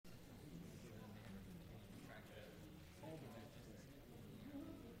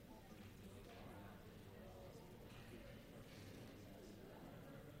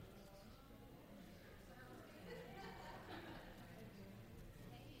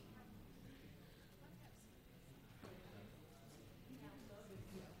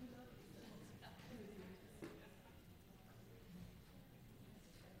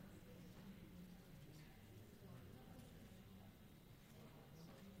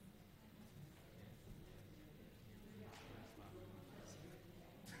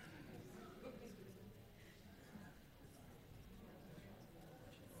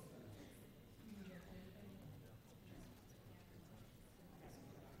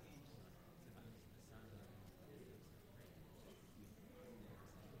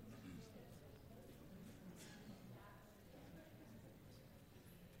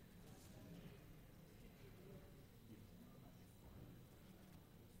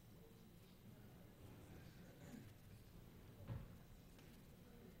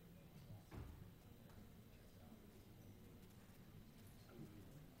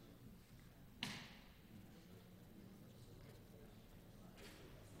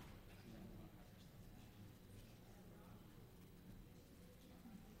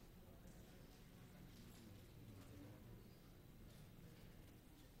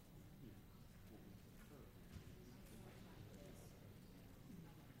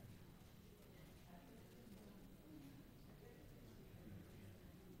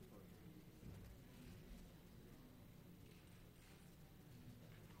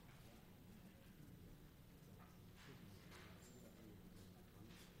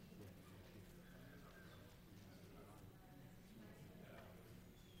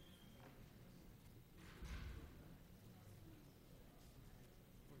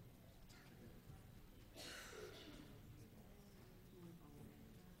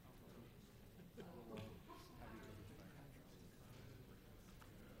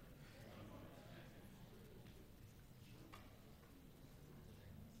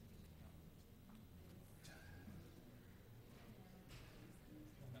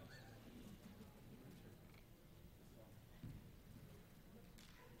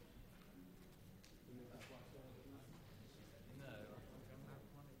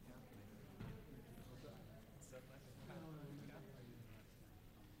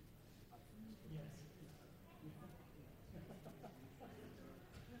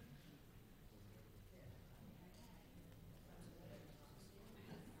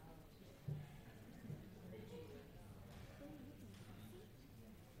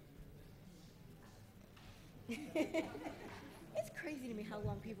It's crazy to me how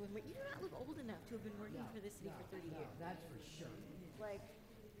long people have been. You do not look old enough to have been working for this city for 30 years. That's for sure. Like,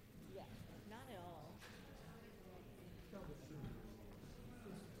 yeah, not at all.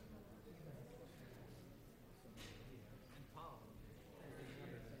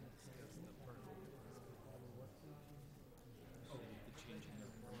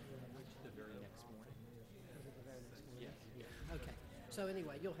 Okay. So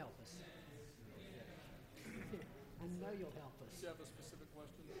anyway, you'll help us. I know you'll help us. Do you have a specific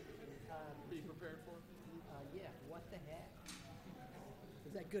question be prepared for? Yeah, what the heck?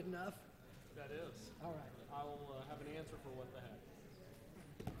 Is that good enough? That is. All right. I will have an answer for what the heck.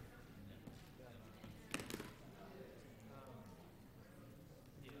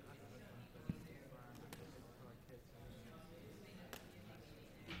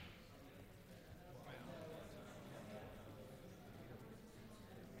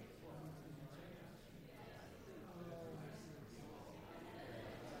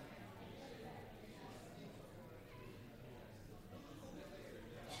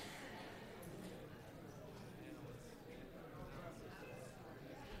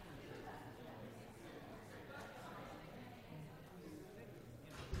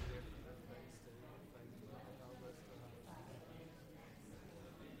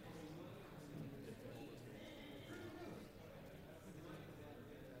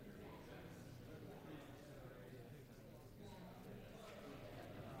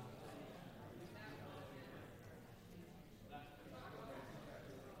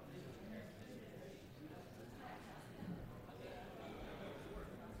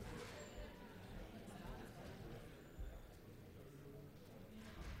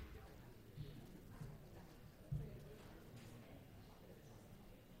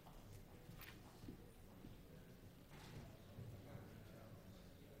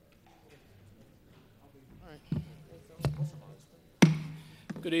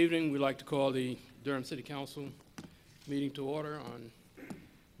 Good evening. We'd like to call the Durham City Council meeting to order on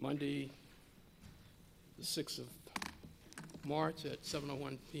Monday, the 6th of March at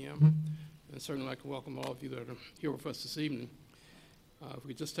 7:01 p.m. And certainly like to welcome all of you that are here with us this evening. If we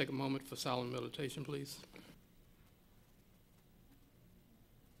could just take a moment for silent meditation, please.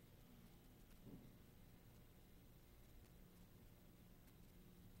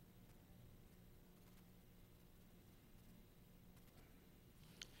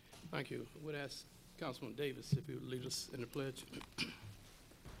 Thank you. I would ask Councilman Davis if he would lead us in the pledge.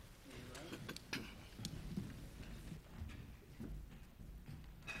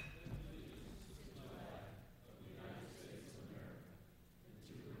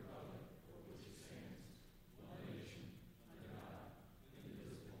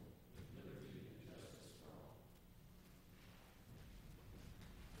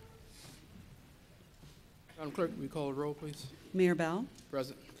 Madam Clerk, will you call the roll, please? Mayor Bell,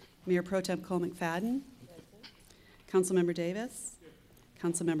 Present. Mayor Pro Tem Cole McFadden, Councilmember Davis,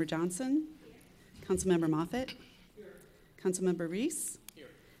 Councilmember Johnson, Councilmember Moffitt, Councilmember Reese,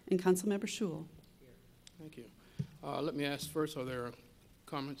 and Councilmember Schul. Thank you. Let me ask first, are there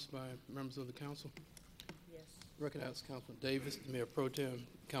comments by members of the council? Yes. Recognize Councilman Davis, Mayor Pro Tem,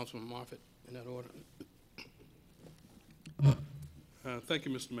 Councilman Moffitt, in that order. Thank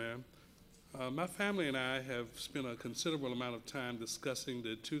you, Mr. Mayor. My family and I have spent a considerable amount of time discussing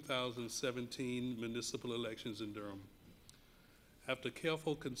the 2017 municipal elections in Durham. After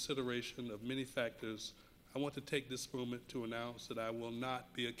careful consideration of many factors, I want to take this moment to announce that I will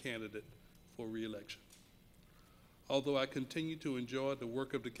not be a candidate for re-election. Although I continue to enjoy the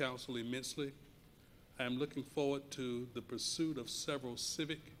work of the council immensely, I am looking forward to the pursuit of several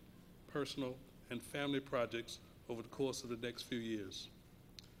civic, personal, and family projects over the course of the next few years.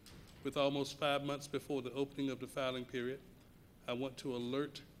 With almost 5 months before the opening of the filing period, I want to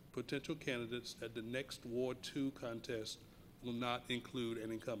alert potential candidates that the next Ward 2 contest will not include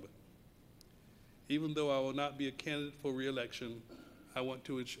an incumbent. Even though I will not be a candidate for re-election, I want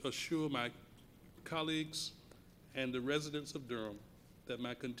to assure my colleagues and the residents of Durham that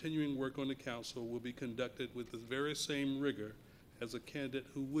my continuing work on the council will be conducted with the very same rigor as a candidate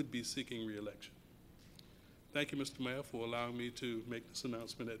who would be seeking re-election. Thank you, Mr. Mayor, for allowing me to make this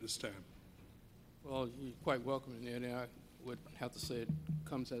announcement at this time. Well, you're quite welcome, and I would have to say it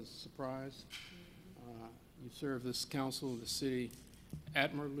comes as a surprise. You served this council, the city,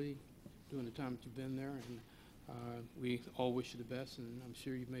 admirably during the time that you've been there, and we all wish you the best, and I'm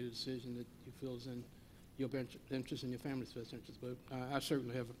sure you've made a decision that you feel is in your best interest and your family's best interest, but I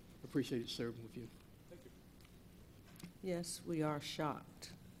certainly have appreciated serving with you. Thank you. Yes, we are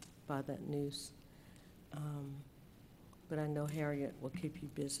shocked by that news. But I know Harriet will keep you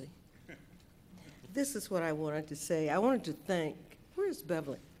busy. this is what I wanted to say. I wanted to thank, where's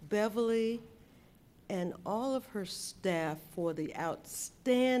Beverly? Beverly and all of her staff for the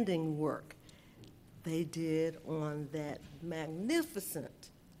outstanding work they did on that magnificent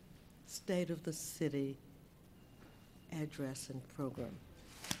State of the City address and program.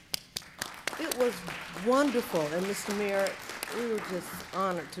 It was wonderful, and Mr. Mayor, we were just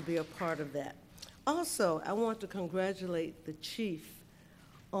honored to be a part of that. Also, I want to congratulate the chief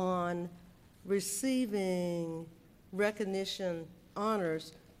on receiving recognition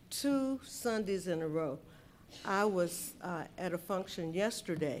honors 2 Sundays in a row. I was at a function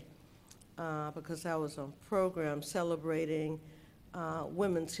yesterday because I was on program celebrating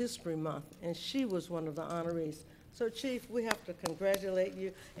Women's History Month, and she was one of the honorees. So, Chief, we have to congratulate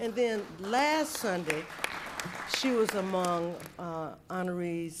you. And then last Sunday, she was among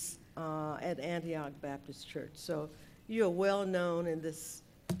honorees at Antioch Baptist Church. So you're well known in this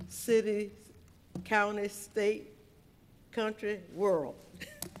city, county, state, country, world.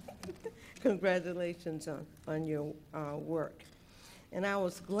 Congratulations on your work. And I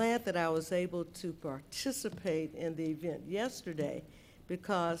was glad that I was able to participate in the event yesterday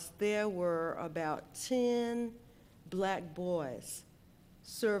because there were about 10 black boys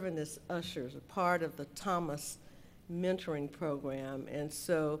serving as ushers, a part of the Thomas mentoring program. And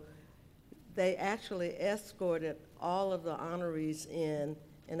so they actually escorted all of the honorees in,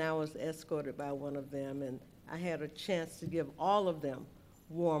 and I was escorted by one of them, and I had a chance to give all of them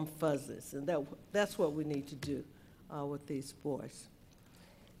warm fuzzies, and that's what we need to do with these boys.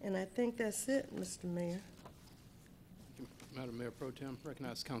 And I think that's it, Mr. Mayor. Madam Mayor Pro Tem,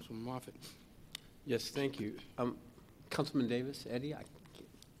 recognize Councilman Moffitt. Yes, thank you. Councilman Davis, Eddie,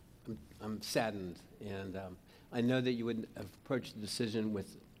 I'm saddened, and I know that you would have approached the decision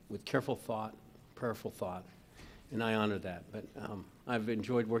with careful thought, prayerful thought, and I honor that. But I've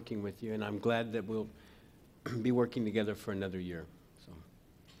enjoyed working with you, and I'm glad that we'll be working together for another year. So,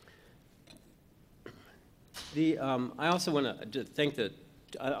 I also want to thank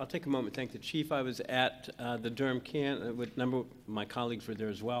I'll take a moment to thank the chief. I was at the Durham CAN, with a number of my colleagues were there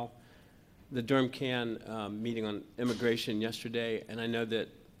as well. The Durham CAN meeting on immigration yesterday, and I know that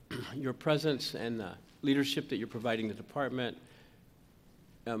your presence and the leadership that you're providing the department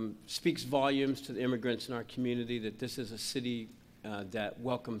speaks volumes to the immigrants in our community, that this is a city that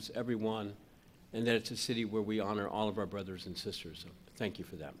welcomes everyone, and that it's a city where we honor all of our brothers and sisters. So thank you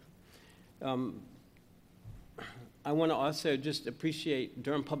for that. I want to also just appreciate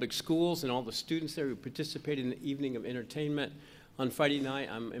Durham Public Schools and all the students there who participated in the evening of entertainment on Friday night.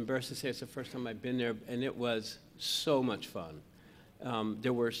 I'm embarrassed to say it's the first time I've been there, and it was so much fun.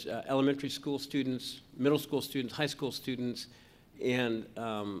 There were elementary school students, middle school students, high school students, and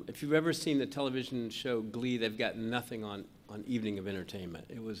if you've ever seen the television show Glee, they've got nothing on evening of entertainment.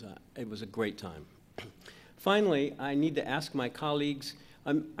 It was a great time. Finally, I need to ask my colleagues,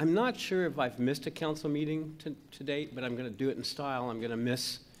 I'm not sure if I've missed a council meeting to date, but I'm going to do it in style. I'm going to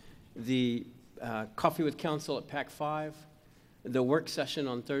miss the Coffee with Council at PAC 5, the work session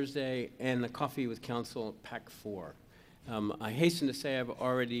on Thursday, and the Coffee with Council at PAC 4. I hasten to say I've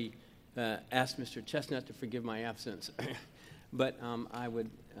already asked Mr. Chestnut to forgive my absence, but I would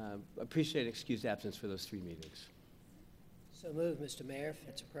appreciate excused absence for those 3 meetings. So moved, Mr. Mayor, if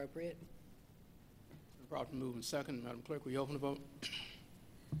it's appropriate. Properly moved and second. Madam Clerk, will you open the vote?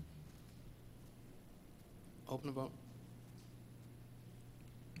 Open the vote.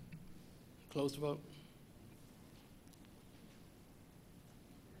 Close the vote.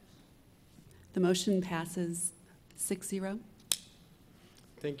 The motion passes 6-0.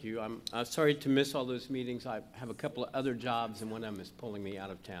 Thank you. I'm sorry to miss all those meetings. I have a couple of other jobs, and one of them is pulling me out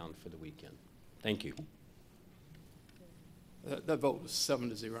of town for the weekend. Thank you. That vote was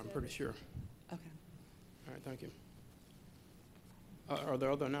 7-0, I'm pretty sure. Okay. All right, thank you. Are there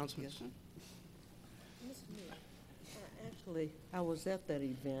other announcements? Yes, Mr. Mayor, actually, I was at that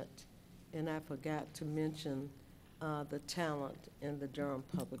event, and I forgot to mention the talent in the Durham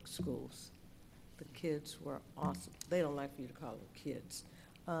Public Schools. The kids were awesome. They don't like for you to call them kids.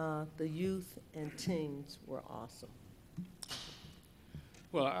 The youth and teens were awesome.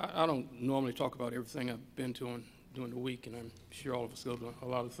 Well, I don't normally talk about everything I've been to during the week, and I'm sure all of us go to a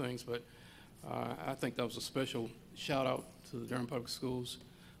lot of things, but I think that was a special shout out to the Durham Public Schools.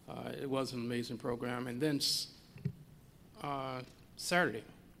 It was an amazing program. And then Saturday,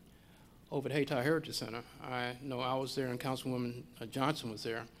 over at Hayti Heritage Center, I know I was there and Councilwoman Johnson was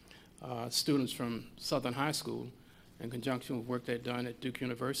there. Students from Southern High School, in conjunction with work they'd done at Duke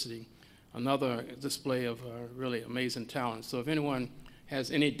University, another display of really amazing talent. So if anyone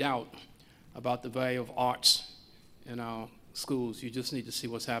has any doubt about the value of arts in our schools, you just need to see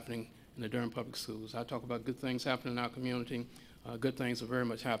what's happening in the Durham Public Schools. I talk about good things happening in our community. Good things are very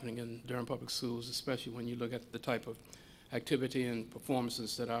much happening in Durham Public Schools, especially when you look at the type of activity and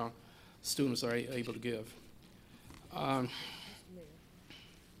performances that our students are able to give.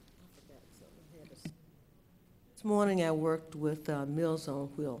 This morning I worked with Meals on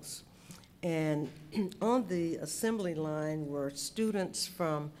Wheels, and on the assembly line were students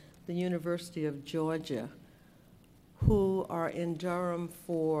from the University of Georgia who are in Durham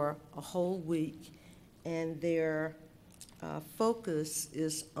for a whole week, and their focus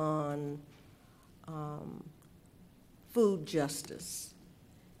is on food justice.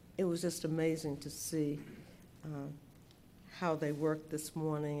 It was just amazing to see how they worked this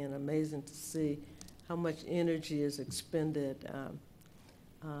morning, and amazing to see how much energy is expended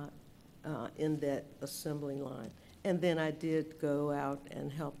in that assembly line. And then I did go out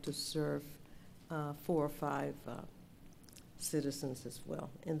and help to serve 4 or 5 citizens as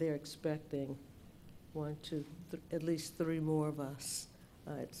well. And they're expecting 1, 2, at least 3 more of us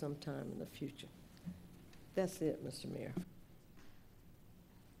at some time in the future. That's it, Mr. Mayor.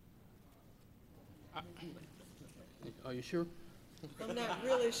 Are you sure? I'm not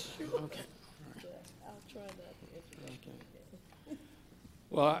really sure. Okay. I'll try not to interrupt. Okay.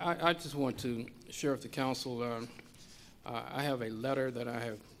 Well, I just want to share with the council, I have a letter that I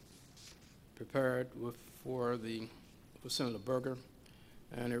have prepared for Senator Berger,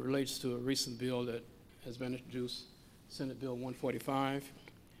 and it relates to a recent bill that has been introduced, Senate Bill 145,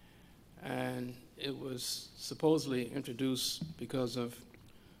 and it was supposedly introduced because of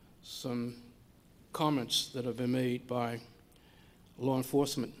some comments that have been made by law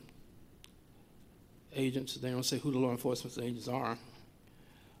enforcement agents. They don't say who the law enforcement agents are,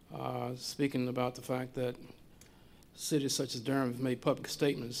 speaking about the fact that cities such as Durham have made public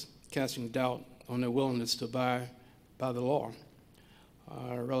statements casting doubt on their willingness to abide by the law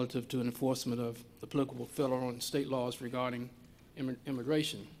relative to an enforcement of applicable federal and state laws regarding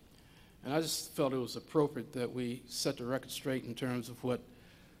immigration. And I just felt it was appropriate that we set the record straight in terms of what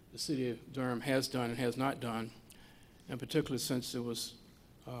the city of Durham has done and has not done, and particularly since it was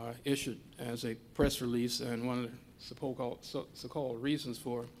issued as a press release, and one of the so-called reasons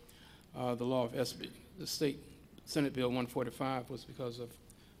for the law of the state Senate Bill 145 was because of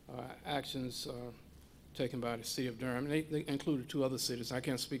actions taken by the city of Durham. And they included 2 other cities. I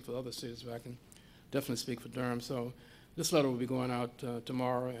can't speak for other cities, but I can definitely speak for Durham. So this letter will be going out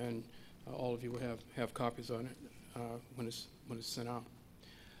tomorrow, and all of you will have copies on it when it's sent out.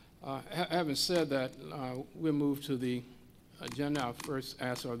 Having said that, we'll move to the agenda. I'll first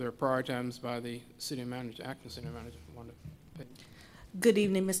ask, are there priority items by the city manager, acting city manager? Good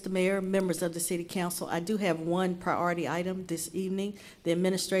evening, Mr. Mayor, members of the City Council. I do have one priority item this evening. The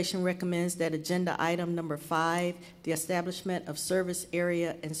administration recommends that agenda item number 5, the establishment of service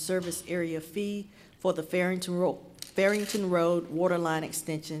area and service area fee for the Farrington Road water line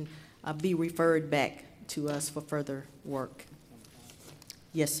extension be referred back to us for further work.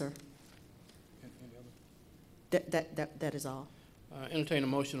 Yes, sir. That is all. Entertain a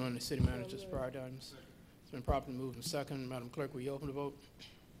motion on the city manager's priority items. It's been properly moved and second. Madam Clerk, will you open the vote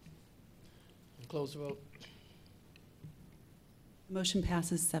and close the vote? Motion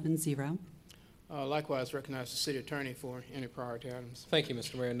passes 7-0. Likewise, recognize the city attorney for any priority items. Thank you,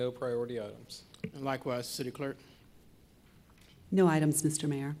 Mr. Mayor. No priority items. And likewise, city clerk. No items, Mr.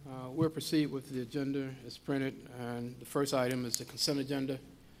 Mayor. We'll proceed with the agenda as printed, and the first item is the consent agenda.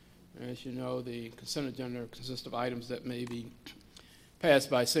 As you know, the consent agenda consists of items that may be passed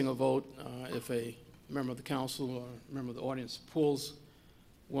by single vote. If a member of the council or a member of the audience pulls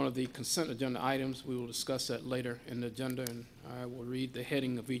one of the consent agenda items, we will discuss that later in the agenda, and I will read the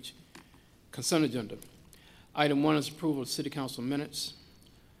heading of each consent agenda. Item 1 is approval of city council minutes.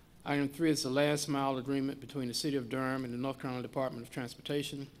 Item 3 is the last mile agreement between the city of Durham and the North Carolina Department of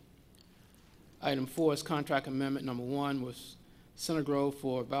Transportation. Item 4 is contract amendment number 1 with Center Grove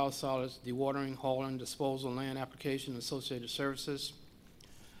for biosolids dewatering, hauling, disposal, land application, and associated services.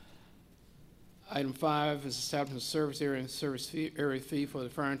 Item 5 is establishing a service area and service fee, area fee for the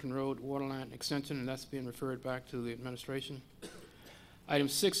Farrington Road waterline extension, and that's being referred back to the administration. Item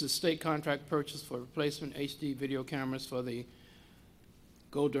 6 is state contract purchase for replacement HD video cameras for the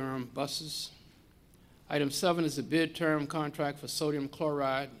Go Durham buses. Item 7 is the bid term contract for sodium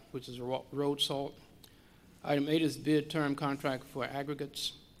chloride, which is road salt. Item 8 is bid term contract for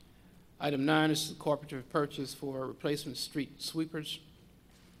aggregates. Item 9 is the cooperative purchase for replacement street sweepers.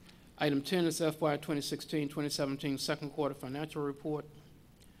 Item 10 is FY 2016-2017 second quarter financial report.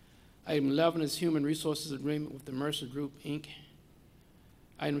 Item 11 is human resources agreement with the Mercer Group, Inc.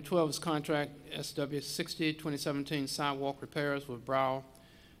 Item 12 is contract SW 60-2017 sidewalk repairs with Brow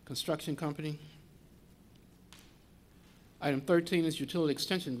Construction Company. Item 13 is utility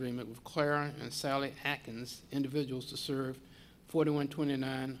extension agreement with Clara and Sally Atkins, individuals to serve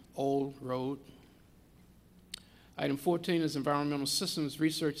 4129 Old Road. Item 14 is Environmental Systems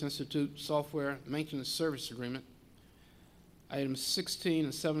Research Institute Software Maintenance Service Agreement. Items 16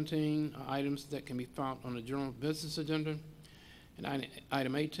 and 17 are items that can be found on the general business agenda. And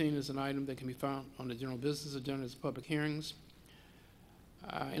item 18 is an item that can be found on the general business agenda as public hearings.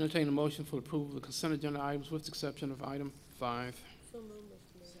 Entertain a motion for approval of the consent agenda items with the exception of item 5. So moved,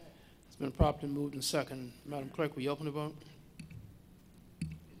 Mr. Mayor. It's been properly moved and second. Madam Clerk, will you open the vote?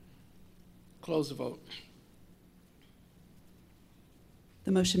 Close the vote.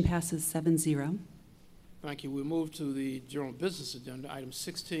 The motion passes 7-0. Thank you. We'll move to the general business agenda. Item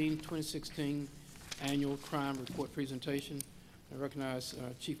 16, 2016 Annual Crime Report Presentation. I recognize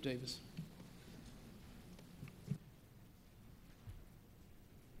Chief Davis.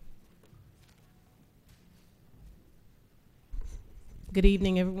 Good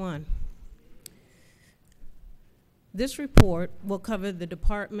evening, everyone. This report will cover the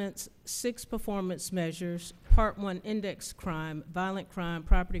department's 6 performance measures: Part 1 index crime, violent crime,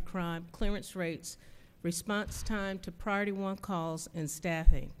 property crime, clearance rates, response time to priority 1 calls, and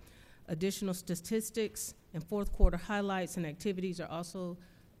staffing. Additional statistics and fourth quarter highlights and activities are also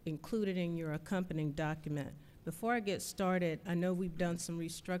included in your accompanying document. Before I get started, I know we've done some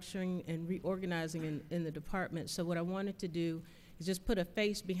restructuring and reorganizing in the department, so what I wanted to do is just put a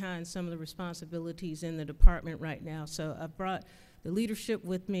face behind some of the responsibilities in the department right now. So I brought the leadership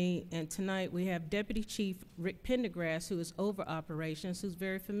with me, and tonight we have Deputy Chief Rick Pendergrass, who is over operations, who's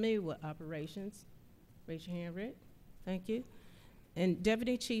very familiar with operations. Raise your hand, Rick. Thank you. And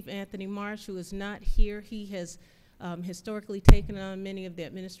Deputy Chief Anthony Marsh, who is not here. He has historically taken on many of the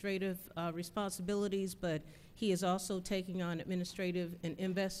administrative responsibilities, but he is also taking on administrative and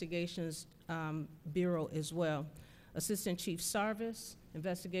investigations bureau as well. Assistant Chief Sarvis,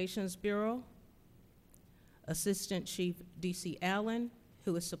 Investigations Bureau. Assistant Chief D.C. Allen,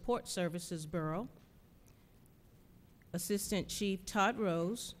 who is Support Services Bureau. Assistant Chief Todd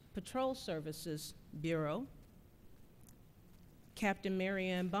Rose, Patrol Services Bureau. Captain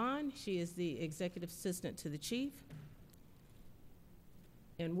Marianne Bond, she is the Executive Assistant to the Chief.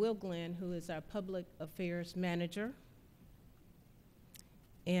 And Will Glenn, who is our Public Affairs Manager.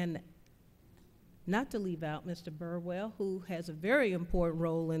 And not to leave out Mr. Burwell, who has a very important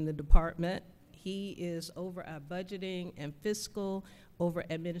role in the department. He is over our budgeting and fiscal, over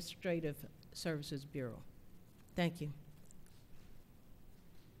Administrative Services Bureau. Thank you.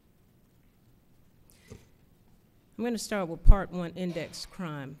 I'm going to start with Part 1 index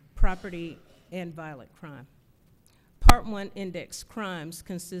crime, property and violent crime. Part 1 index crimes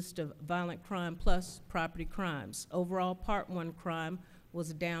consist of violent crime plus property crimes. Overall, Part 1 crime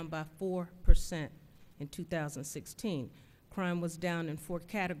was down by 4% in 2016. Crime was down in 4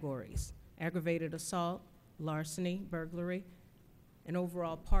 categories: aggravated assault, larceny, burglary, and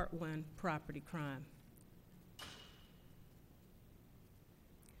overall Part 1 property crime.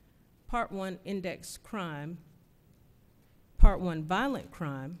 Part 1 index crime, Part 1 violent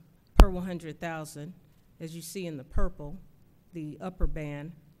crime per 100,000, as you see in the purple, the upper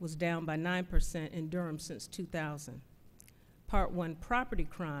band, was down by 9% in Durham since 2000. Part 1 property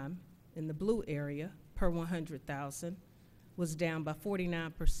crime in the blue area per 100,000 was down by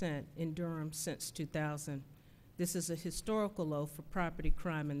 49% in Durham since 2000. This is a historical low for property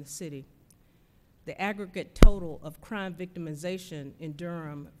crime in the city. The aggregate total of crime victimization in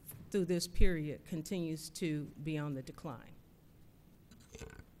Durham through this period continues to be on the decline.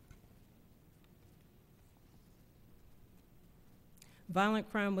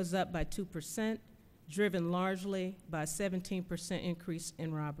 Violent crime was up by 2%, driven largely by a 17% increase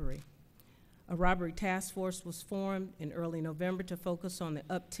in robbery. A robbery task force was formed in early November to focus on the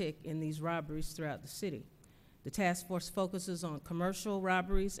uptick in these robberies throughout the city. The task force focuses on commercial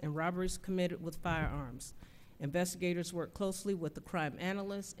robberies and robberies committed with firearms. Investigators work closely with the crime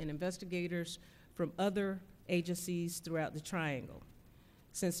analysts and investigators from other agencies throughout the Triangle.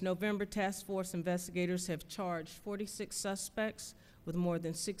 Since November, task force investigators have charged 46 suspects with more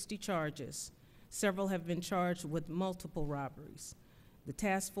than 60 charges. Several have been charged with multiple robberies. The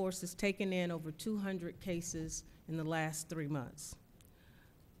task force has taken in over 200 cases in the last 3 months.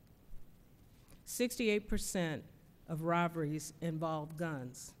 68% of robberies involved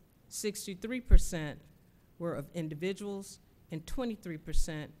guns. 63% were of individuals, and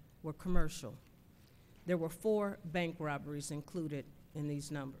 23% were commercial. There were 4 bank robberies included in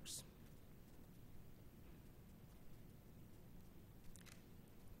these numbers.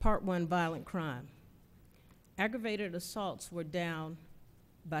 Part 1 violent crime. Aggravated assaults were down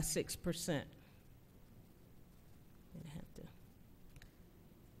by 6%. I have to look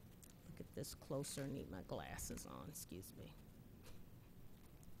at this closer. I need my glasses on, excuse me.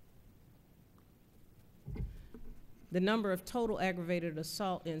 The number of total aggravated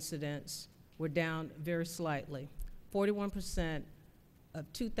assault incidents were down very slightly. 41%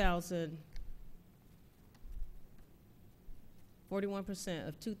 of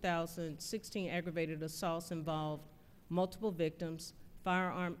 2016 aggravated assaults involved multiple victims,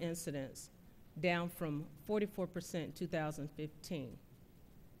 firearm incidents, down from 44% in 2015.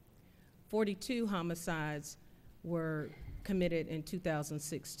 42 homicides were committed in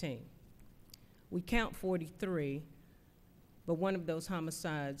 2016. We count 43, but one of those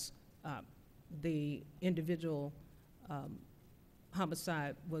homicides, the individual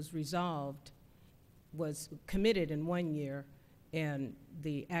homicide was committed in 1 year, and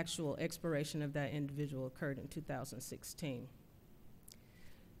the actual expiration of that individual occurred in 2016.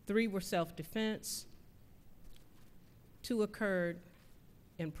 3 were self-defense, 2 occurred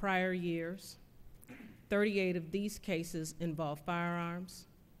in prior years. 38 of these cases involved firearms,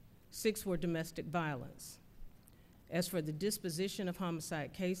 6 were domestic violence. As for the disposition of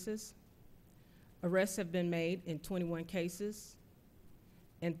homicide cases, arrests have been made in 21 cases,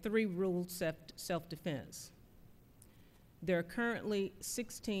 and 3 ruled self-defense. There are currently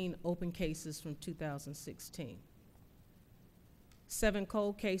 16 open cases from 2016. 7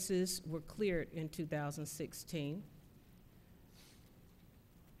 cold cases were cleared in 2016.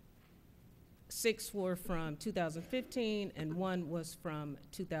 6 were from 2015, and 1 was from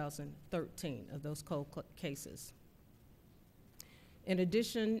 2013 of those cold cases. In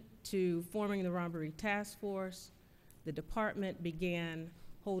addition to forming the robbery task force, the department began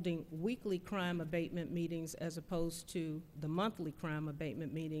holding weekly crime abatement meetings as opposed to the monthly crime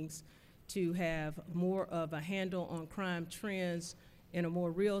abatement meetings to have more of a handle on crime trends in a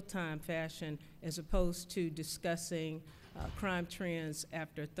more real-time fashion as opposed to discussing crime trends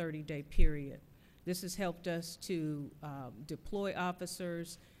after a 30-day period. This has helped us to deploy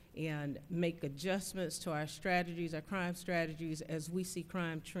officers and make adjustments to our strategies, our crime strategies, as we see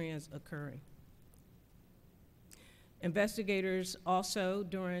crime trends occurring. Investigators also,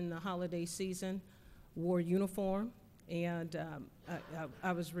 during the holiday season, wore uniform, and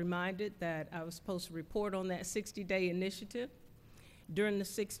I was reminded that I was supposed to report on that 60-day initiative. During the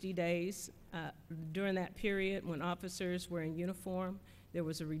 60 days, during that period when officers were in uniform, there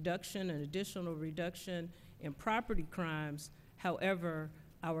was an additional reduction in property crimes. However,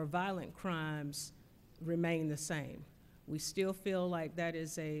 our violent crimes remain the same. We still feel like that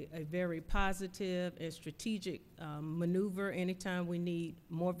is a very positive and strategic maneuver anytime we need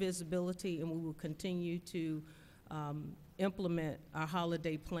more visibility, and we will continue to implement our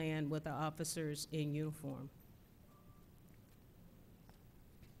holiday plan with our officers in uniform.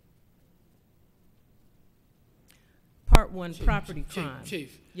 Part 1, property crime.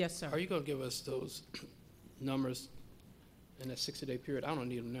 Chief. Yes, sir. Are you going to give us those numbers in that 60-day period? I don't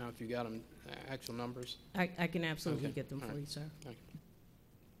need them now if you got them, actual numbers. I can absolutely Okay. get them All for right. you, sir. Thank you.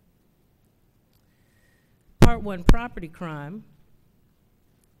 Part 1, property crime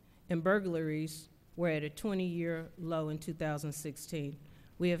and burglaries were at a 20-year low in 2016.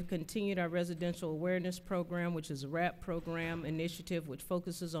 We have continued our residential awareness program, which is a RAP program initiative which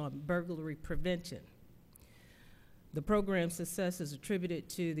focuses on burglary prevention. The program's success is attributed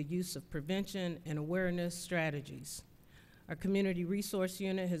to the use of prevention and awareness strategies. Our community resource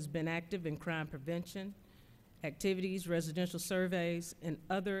unit has been active in crime prevention activities, residential surveys, and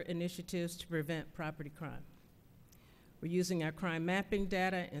other initiatives to prevent property crime. We're using our crime mapping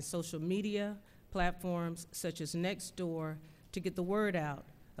data and social media platforms such as Nextdoor to get the word out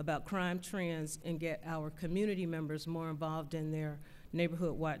about crime trends and get our community members more involved in their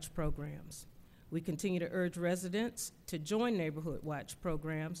neighborhood watch programs. We continue to urge residents to join neighborhood watch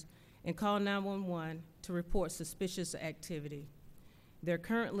programs and call 911 to report suspicious activity. There are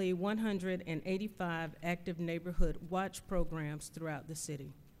currently 185 active neighborhood watch programs throughout the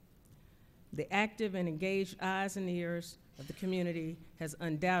city. The active and engaged eyes and ears of the community has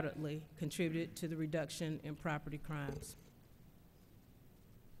undoubtedly contributed to the reduction in property crimes.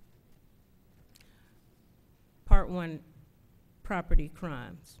 Part 1, property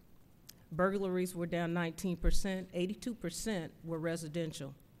crimes. Burglaries were down 19%, 82% were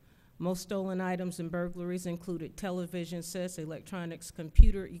residential. Most stolen items in burglaries included television sets, electronics,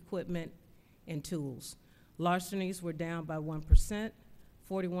 computer equipment, and tools. Larcenies were down by 1%.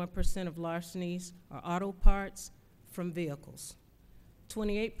 41% of larcenies are auto parts from vehicles.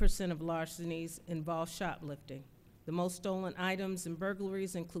 28% of larcenies involve shoplifting. The most stolen items in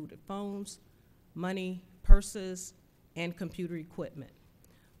burglaries included phones, money, purses, and computer equipment.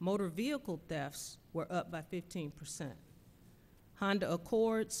 Motor vehicle thefts were up by 15%. Honda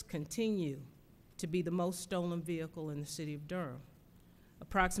Accords continue to be the most stolen vehicle in the city of Durham.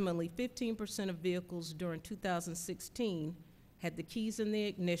 Approximately 15% of vehicles during 2016 had the keys in the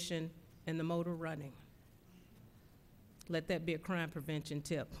ignition and the motor running. Let that be a crime prevention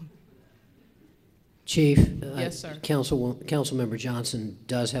tip. Chief, Yes, sir. Councilmember Johnson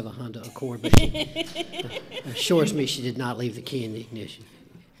does have a Honda Accord, but she assures me she did not leave the key in the ignition.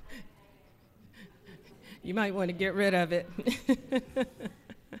 You might want to get rid of it.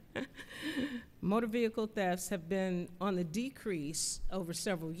 Motor vehicle thefts have been on the decrease over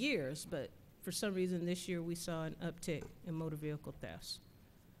several years, but for some reason this year we saw an uptick in motor vehicle thefts.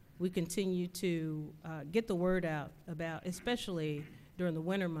 We continue to get the word out about, especially during the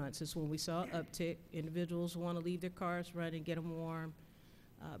winter months, is when we saw an uptick. Individuals want to leave their cars running, get them warm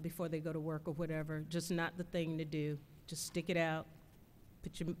before they go to work or whatever. Just not the thing to do. Just stick it out,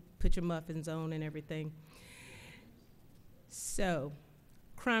 put your muffins on and everything. So,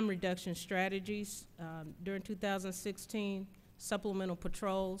 crime reduction strategies. During 2016, supplemental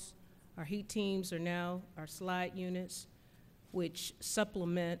patrols. Our heat teams are now our slide units, which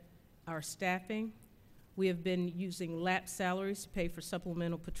supplement our staffing. We have been using lapsed salaries to pay for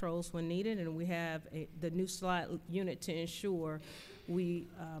supplemental patrols when needed, and we have the new slide unit to ensure we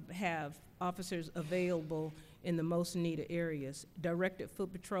have officers available in the most needed areas. Directed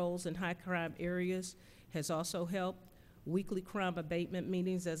foot patrols in high crime areas has also helped. Weekly crime abatement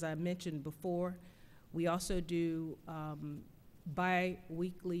meetings, as I mentioned before. We also do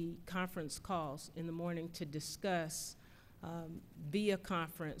bi-weekly conference calls in the morning to discuss via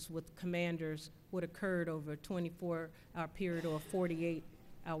conference with commanders what occurred over a 24-hour period or a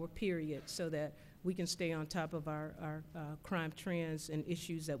 48-hour period, so that we can stay on top of our crime trends and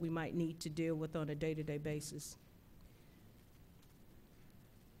issues that we might need to deal with on a day-to-day basis.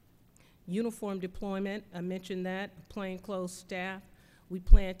 Uniform deployment, I mentioned that, plainclothes staff. We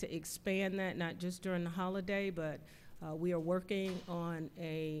plan to expand that not just during the holiday, but we are working on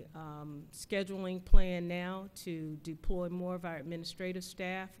a scheduling plan now to deploy more of our administrative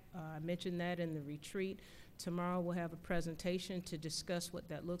staff. I mentioned that in the retreat. Tomorrow we'll have a presentation to discuss what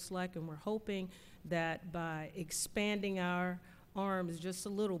that looks like, and we're hoping that by expanding our arms just a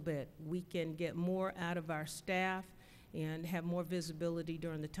little bit, we can get more out of our staff and have more visibility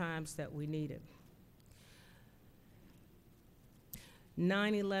during the times that we need it.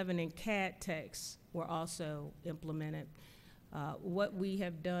 9/11 and CAD techs were also implemented. What we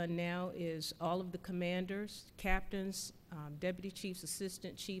have done now is all of the commanders, captains, deputy chiefs,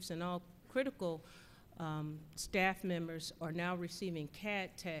 assistant chiefs, and all critical staff members are now receiving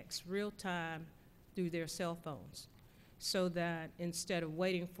CAD techs real time through their cell phones, so that instead of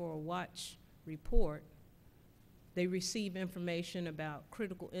waiting for a watch report, they receive information about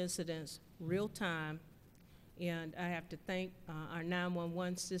critical incidents real time. And I have to thank our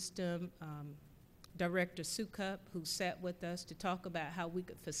 911 system director, Sukup, who sat with us to talk about how we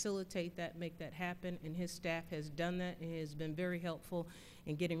could facilitate that, make that happen, and his staff has done that and has been very helpful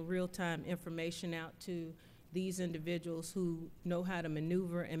in getting real-time information out to these individuals who know how to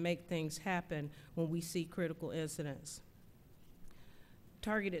maneuver and make things happen when we see critical incidents.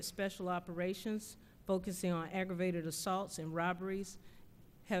 Targeted special operations, focusing on aggravated assaults and robberies,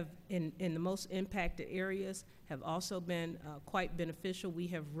 have in the most impacted areas, have also been quite beneficial. We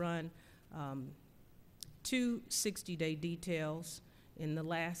have run 2 60-day details in the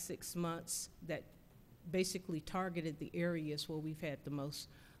last 6 months that basically targeted the areas where we've had the most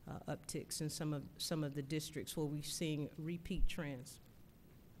upticks in some of the districts where we're seeing repeat trends.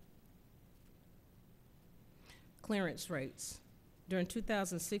 Clearance rates. During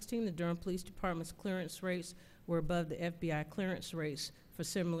 2016, the Durham Police Department's clearance rates were above the FBI clearance rates for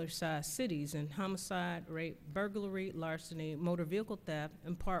similar sized cities in homicide, rape, burglary, larceny, motor vehicle theft,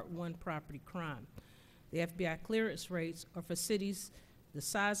 and Part 1 property crime. The FBI clearance rates are for cities the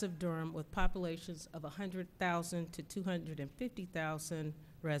size of Durham with populations of 100,000 to 250,000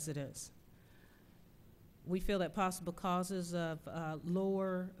 residents. We feel that possible causes of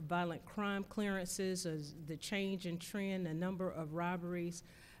lower violent crime clearances is the change in trend, the number of robberies.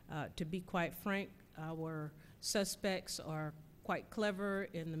 To be quite frank, our suspects are quite clever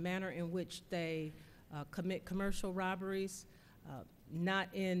in the manner in which they commit commercial robberies, not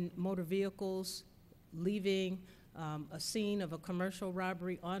in motor vehicles, leaving a scene of a commercial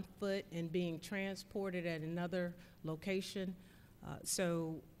robbery on foot and being transported at another location.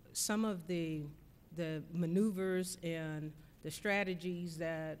 So some of the maneuvers and the strategies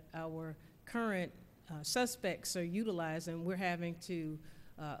that our current suspects are utilizing, we're having to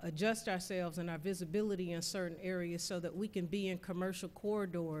adjust ourselves and our visibility in certain areas so that we can be in commercial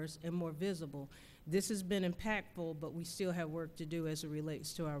corridors and more visible. This has been impactful, but we still have work to do as it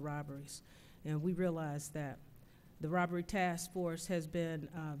relates to our robberies. And we realize that. The Robbery Task Force has been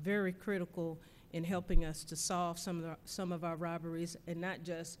very critical in helping us to solve some of our robberies, and not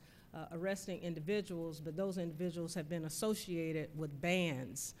just arresting individuals, but those individuals have been associated with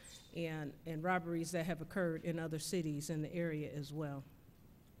bands and robberies that have occurred in other cities in the area as well.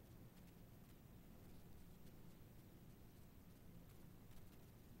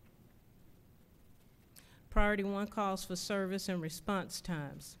 Priority 1 calls for service and response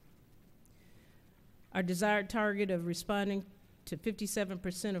times. Our desired target of responding to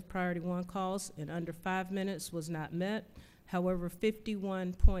 57% of Priority 1 calls in under 5 minutes was not met. However,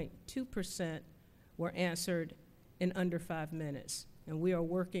 51.2% were answered in under 5 minutes, and we are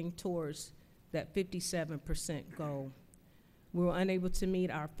working towards that 57% goal. We were unable to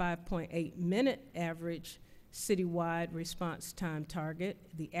meet our 5.8-minute average citywide response time target.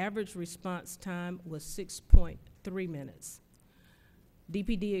 The average response time was 6.3 minutes.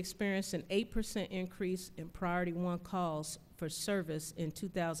 DPD experienced an 8% increase in Priority 1 calls for service in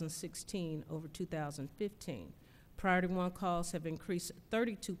 2016 over 2015. Priority 1 calls have increased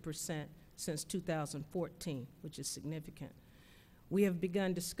 32% since 2014, which is significant. We have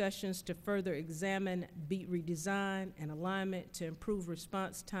begun discussions to further examine beat redesign and alignment to improve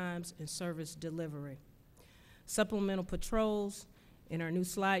response times and service delivery. Supplemental patrols and our new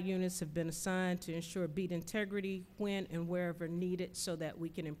slide units have been assigned to ensure beat integrity when and wherever needed so that we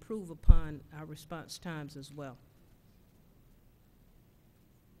can improve upon our response times as well.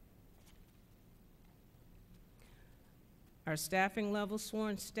 Our staffing level,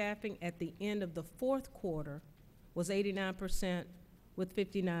 sworn staffing at the end of the 4th quarter was 89% with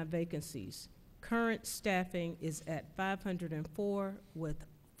 59 vacancies. Current staffing is at 504 with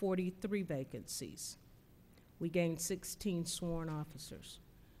 43 vacancies. We gained 16 sworn officers.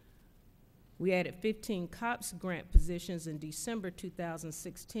 We added 15 COPS grant positions in December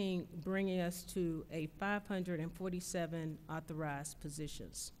 2016, bringing us to a 547 authorized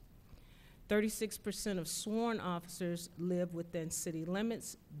positions. 36% of sworn officers live within city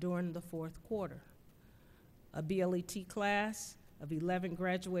limits during the 4th quarter. A BLET class of 11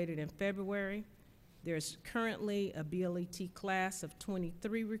 graduated in February. There's currently a BLET class of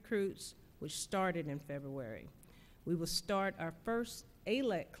 23 recruits, which started in February. We will start our first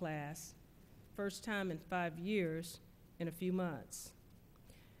ALEC class, first time in 5 years, in a few months.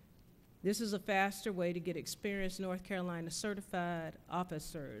 This is a faster way to get experienced North Carolina certified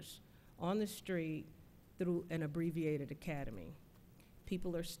officers on the street through an abbreviated academy.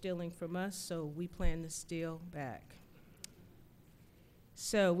 People are stealing from us, so we plan to steal back.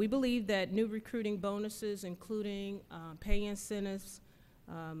 So we believe that new recruiting bonuses, including pay incentives,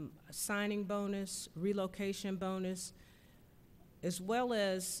 signing bonus, relocation bonus, as well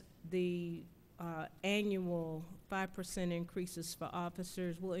as the annual 5% increases for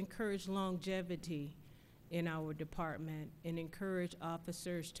officers, will encourage longevity in our department and encourage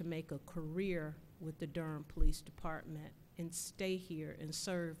officers to make a career with the Durham Police Department and stay here and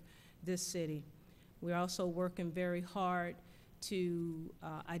serve this city. We're also working very hard to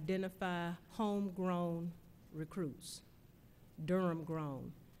identify homegrown recruits, Durham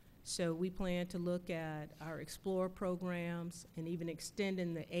grown. So we plan to look at our Explorer programs and even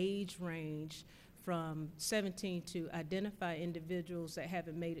extending the age range from 17 to identify individuals that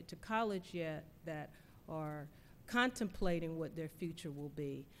haven't made it to college yet that are contemplating what their future will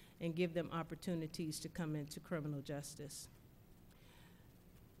be and give them opportunities to come into criminal justice.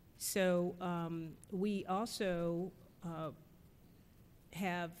 So we also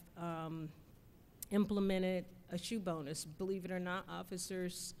have implemented a shoe bonus. Believe it or not,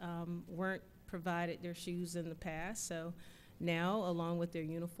 officers weren't provided their shoes in the past, so now, along with their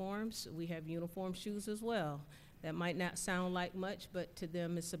uniforms, we have uniform shoes as well. That might not sound like much, but to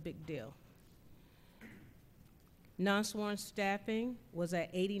them it's a big deal. Non-sworn staffing was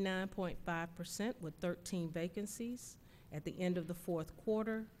at 89.5% with 13 vacancies. At the end of the 4th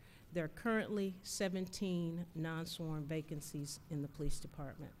quarter, there are currently 17 non-sworn vacancies in the police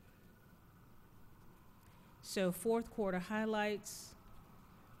department. So 4th quarter highlights.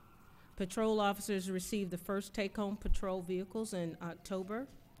 Patrol officers received the first take-home patrol vehicles in October.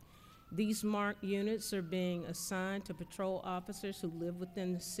 These marked units are being assigned to patrol officers who live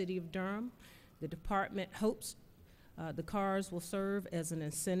within the city of Durham. The department hopes the cars will serve as an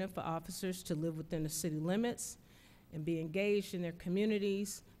incentive for officers to live within the city limits and be engaged in their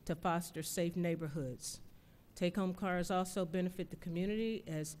communities to foster safe neighborhoods. Take-home cars also benefit the community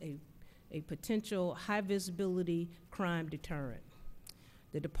as a potential high-visibility crime deterrent.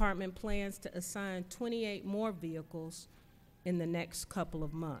 The department plans to assign 28 more vehicles in the next couple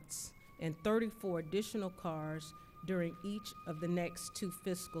of months and 34 additional cars during each of the next 2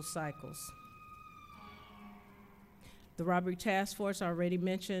 fiscal cycles. The Robbery Task Force, I already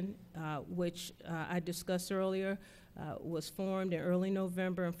mentioned, which I discussed earlier, was formed in early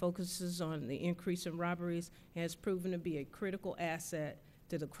November and focuses on the increase in robberies and has proven to be a critical asset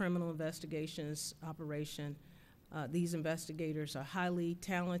to the criminal investigations operation. These investigators are highly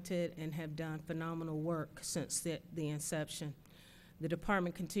talented and have done phenomenal work since the inception. The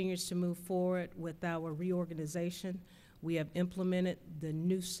department continues to move forward with our reorganization. We have implemented the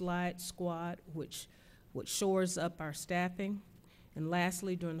new slide squad, which shores up our staffing. And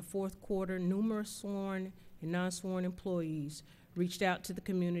lastly, during the fourth quarter, numerous sworn and non-sworn employees reached out to the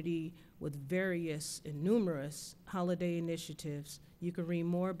community with various and numerous holiday initiatives. You can read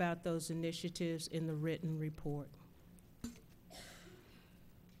more about those initiatives in the written report.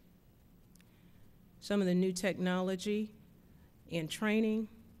 Some of the new technology and training.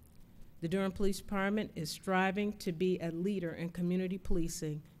 The Durham Police Department is striving to be a leader in community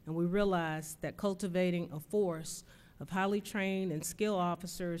policing, and we realize that cultivating a force of highly trained and skilled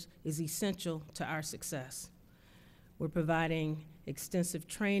officers is essential to our success. We're providing extensive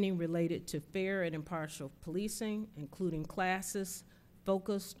training related to fair and impartial policing, including classes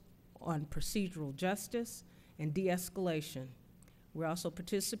focused on procedural justice and de-escalation. We're also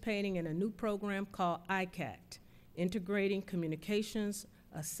participating in a new program called ICAT, Integrating Communications,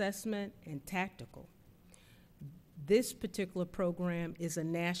 Assessment, and Tactical. This particular program is a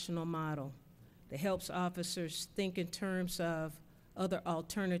national model that helps officers think in terms of other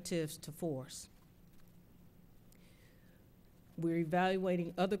alternatives to force. We're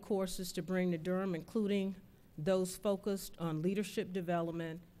evaluating other courses to bring to Durham, including those focused on leadership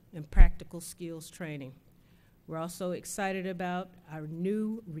development and practical skills training. We're also excited about our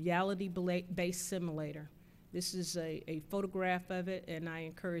new reality-based simulator. This is a photograph of it, and I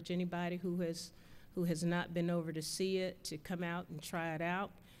encourage anybody who has not been over to see it to come out and try it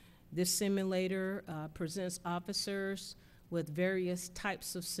out. This simulator presents officers with various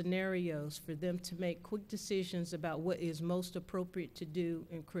types of scenarios for them to make quick decisions about what is most appropriate to do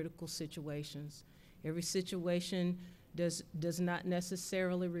in critical situations. Every situation does not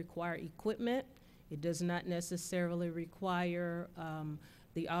necessarily require equipment. It does not necessarily require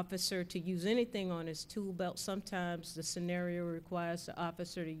the officer to use anything on his tool belt. Sometimes the scenario requires the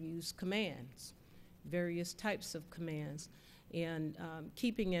officer to use commands, various types of commands. And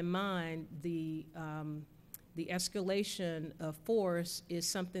keeping in mind the escalation of force is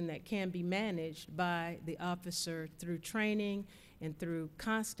something that can be managed by the officer through training and through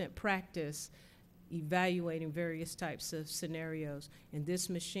constant practice evaluating various types of scenarios. And this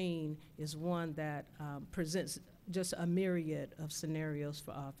machine is one that presents just a myriad of scenarios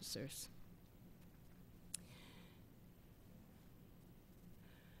for officers.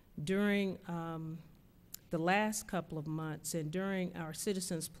 During the last couple of months and during our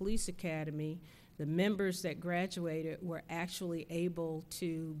Citizens Police Academy, the members that graduated were actually able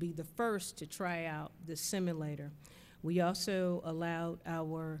to be the first to try out the simulator. We also allowed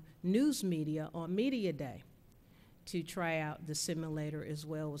our news media on Media Day to try out the simulator as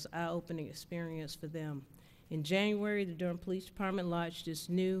well. It was an eye-opening experience for them. In January, the Durham Police Department launched this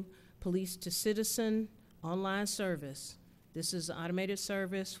new Police to Citizen online service. This is an automated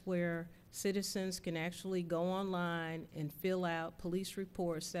service where citizens can actually go online and fill out police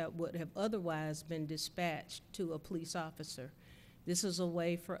reports that would have otherwise been dispatched to a police officer. This is a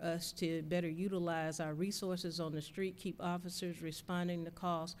way for us to better utilize our resources on the street, keep officers responding to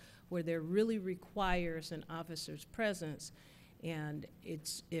calls where there really requires an officer's presence. And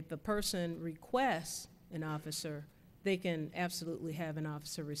if a person requests an officer, they can absolutely have an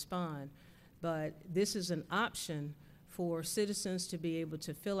officer respond. But this is an option for citizens to be able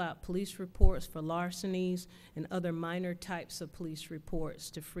to fill out police reports for larcenies and other minor types of police reports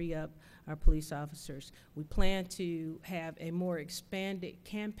to free up our police officers. We plan to have a more expanded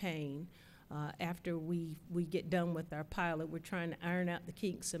campaign after we get done with our pilot. We're trying to iron out the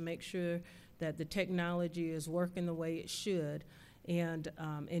kinks and make sure that the technology is working the way it should, and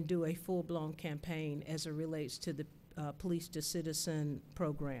do a full-blown campaign as it relates to the Police to Citizen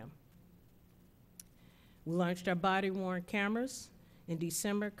program. We launched our body-worn cameras in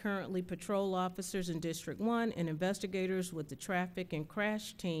December. Currently, patrol officers in District 1 and investigators with the traffic and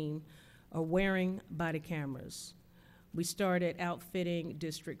crash team are wearing body cameras. We started outfitting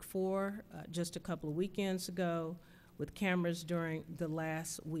District 4 just a couple of weekends ago with cameras during the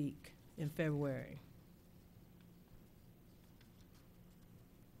last week in February.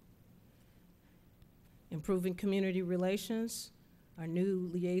 Improving community relations. our new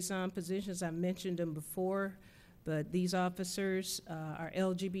liaison positions. I mentioned them before, but these officers, our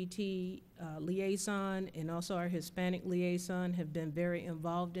LGBT liaison and also our Hispanic liaison, have been very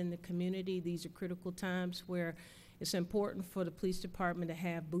involved in the community. These are critical times where it's important for the police department to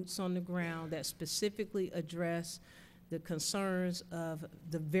have boots on the ground that specifically address the concerns of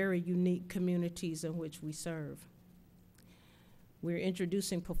the very unique communities in which we serve. We're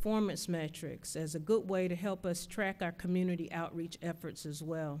introducing performance metrics as a good way to help us track our community outreach efforts as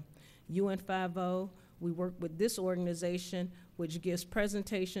well. UN50, we work with this organization, which gives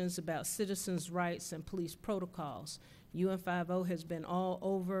presentations about citizens' rights and police protocols. UN50 has been all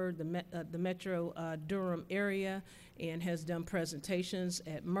over the metro Durham area and has done presentations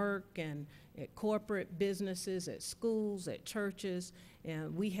at Merck and at corporate businesses, at schools, at churches,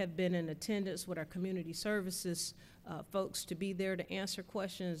 and we have been in attendance with our community services folks to be there to answer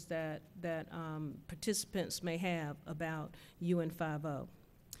questions that participants may have about UN50.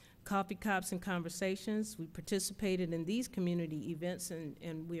 Coffee Cops and Conversations, we participated in these community events,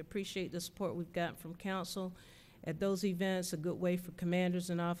 and we appreciate the support we've got from council. At those events, a good way for commanders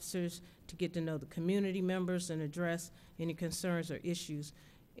and officers to get to know the community members and address any concerns or issues.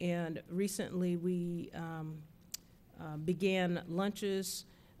 And recently, we began lunches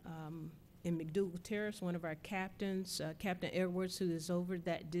in McDougal Terrace. One of our captains, Captain Edwards, who is over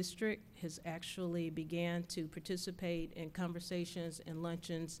that district, has actually began to participate in conversations and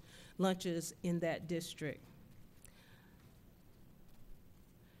lunches in that district.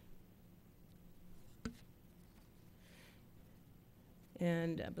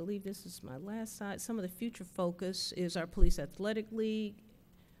 And I believe this is my last slide. Some of the future focus is our Police Athletic League,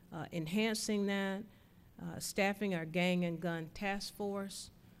 enhancing that, staffing our gang and gun task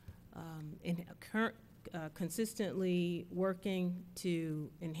force, and consistently working to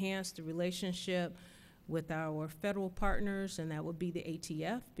enhance the relationship with our federal partners, and that would be the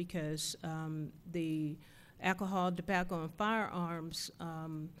ATF, because the alcohol, tobacco, and firearms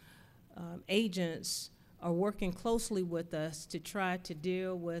agents are working closely with us to try to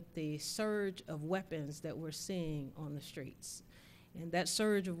deal with the surge of weapons that we're seeing on the streets. And that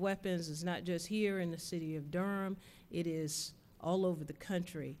surge of weapons is not just here in the city of Durham, it is all over the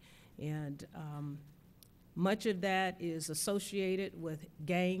country. And much of that is associated with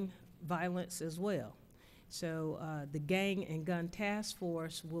gang violence as well. So the Gang and Gun Task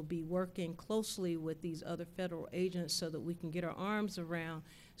Force will be working closely with these other federal agents so that we can get our arms around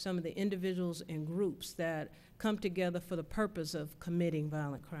some of the individuals and groups that come together for the purpose of committing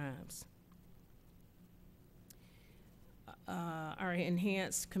violent crimes. Our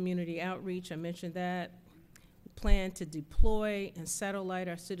enhanced community outreach, I mentioned that. We plan to deploy and satellite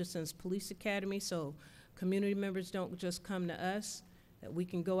our Citizens Police Academy so community members don't just come to us, that we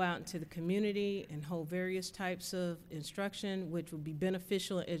can go out into the community and hold various types of instruction, which will be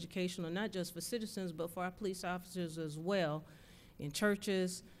beneficial and educational, not just for citizens, but for our police officers as well, in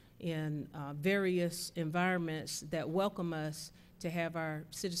churches, in various environments that welcome us to have our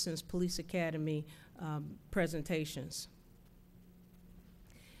Citizens Police Academy presentations.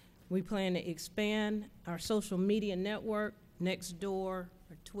 We plan to expand our social media network, Nextdoor, or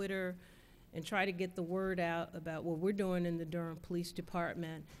Twitter, and try to get the word out about what we're doing in the Durham Police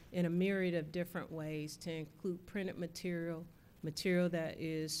Department in a myriad of different ways, to include printed material that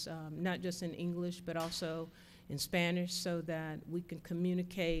is not just in English, but also in Spanish, so that we can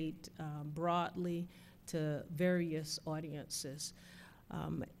communicate broadly to various audiences.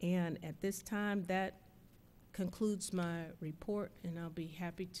 And at this time, that concludes my report, and I'll be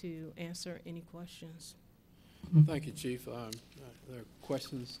happy to answer any questions. Thank you, Chief. There are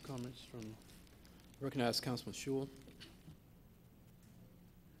questions, comments from recognized Councilman Schewel.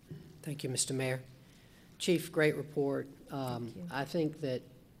 Thank you, Mr. Mayor. Chief, great report. Thank you. I think that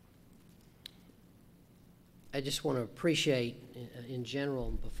I just want to appreciate in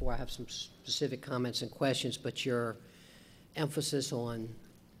general, before I have some specific comments and questions, but your emphasis on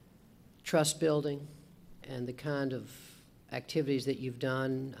trust building and the kind of activities that you've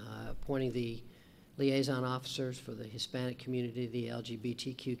done, appointing the liaison officers for the Hispanic community, the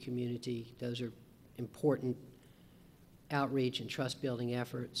LGBTQ community. Those are important outreach and trust-building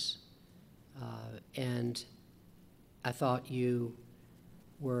efforts. And I thought you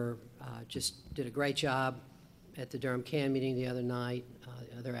were just did a great job at the Durham CAN meeting the other night,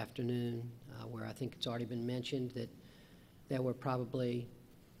 the other afternoon, where I think it's already been mentioned that there were probably,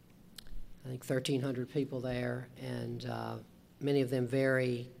 I think, 1,300 people there, and many of them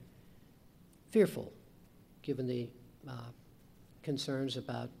very fearful, given the concerns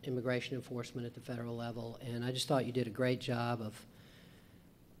about immigration enforcement at the federal level. And I just thought you did a great job of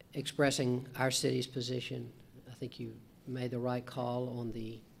expressing our city's position. I think you made the right call on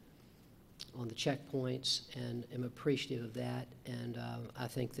the checkpoints, and am appreciative of that. And I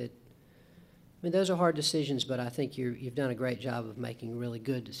think that, I mean, those are hard decisions, but I think you've done a great job of making really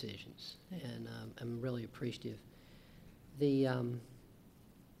good decisions, and I'm really appreciative.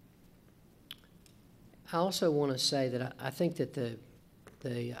 I also want to say that I think that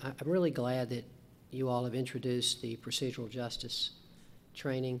I'm really glad that you all have introduced the procedural justice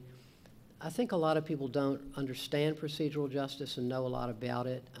training. I think a lot of people don't understand procedural justice and know a lot about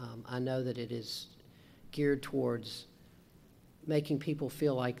it. I know that it is geared towards making people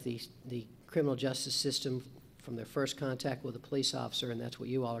feel like the criminal justice system, from their first contact with a police officer, and that's what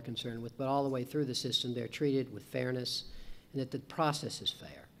you all are concerned with, but all the way through the system, they're treated with fairness, and that the process is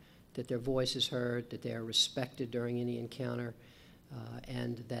fair, that their voice is heard, that they are respected during any encounter,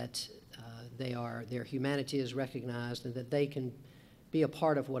 and that their humanity is recognized, and that they can be a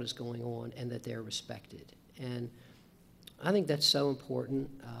part of what is going on, and that they're respected. And I think that's so important,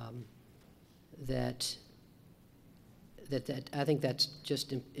 that I think that's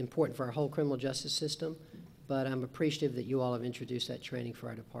just important for our whole criminal justice system. But I'm appreciative that you all have introduced that training for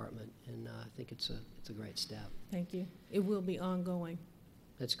our department, and I think it's a great step. Thank you. It will be ongoing.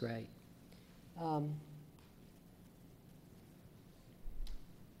 That's great.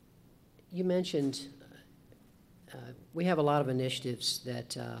 You mentioned we have a lot of initiatives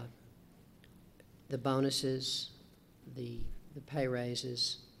that the bonuses, the pay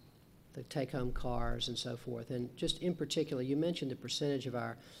raises, the take-home cars, and so forth. And just in particular, you mentioned the percentage of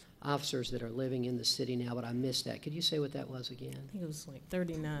our officers that are living in the city now, but I missed that. Could you say what that was again? I think it was like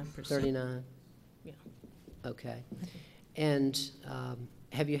 39%. 39? Yeah. Okay. And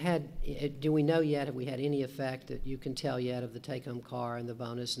have you had, do we know yet, have we had any effect that you can tell yet of the take-home car and the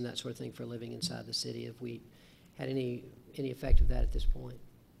bonus and that sort of thing for living inside the city? Have we had any effect of that at this point?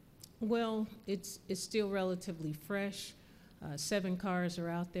 Well, it's still relatively fresh. 7 cars are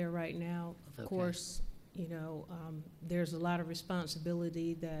out there right now. Of course, you know, there's a lot of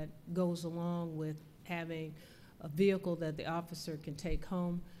responsibility that goes along with having a vehicle that the officer can take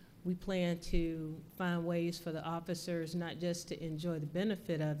home. We plan to find ways for the officers not just to enjoy the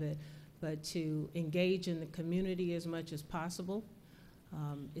benefit of it, but to engage in the community as much as possible.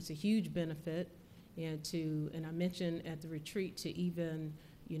 It's a huge benefit, and I mentioned at the retreat to even,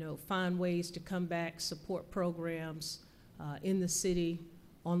 you know, find ways to come back, support programs in the city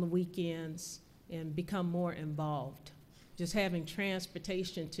on the weekends, and become more involved. Just having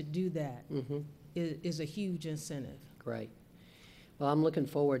transportation to do that is a huge incentive. Great. Well, I'm looking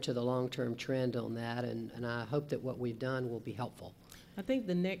forward to the long-term trend on that, and I hope that what we've done will be helpful. I think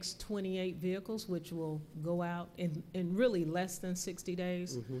the next 28 vehicles, which will go out in really less than 60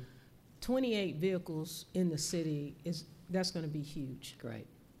 days, 28 vehicles in the city, that's going to be huge. Great.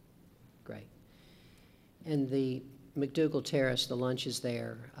 Great. And the McDougal Terrace, the lunch is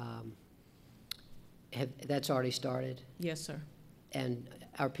there. That's already started? Yes, sir. And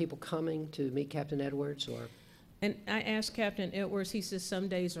are people coming to meet Captain Edwards, or? And I asked Captain Edwards, he says some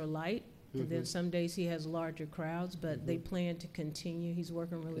days are light, and then some days he has larger crowds, but they plan to continue. He's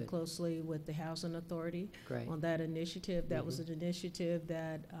working really closely with the Housing Authority on that initiative. That was an initiative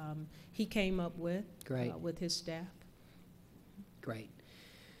that he came up with with his staff. Great.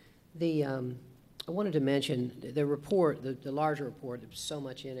 I wanted to mention the report, the larger report. There's so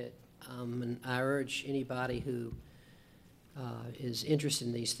much in it, and I urge anybody who is interested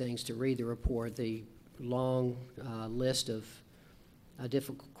in these things to read the report. The long list of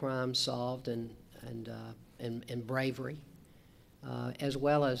difficult crimes solved and bravery, as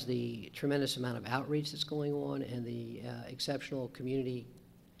well as the tremendous amount of outreach that's going on and the exceptional community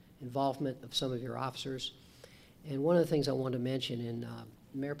involvement of some of your officers. And one of the things I wanted to mention, and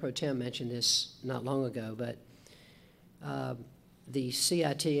Mayor Pro Tem mentioned this not long ago, but the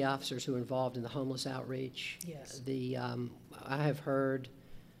CIT officers who are involved in the homeless outreach. Yes. I have heard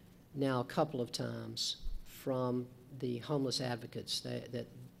now a couple of times from the homeless advocates that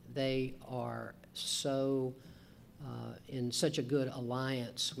they are so in such a good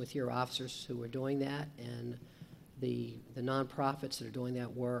alliance with your officers who are doing that, and the nonprofits that are doing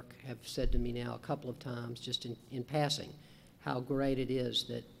that work have said to me now a couple of times, just in passing, how great it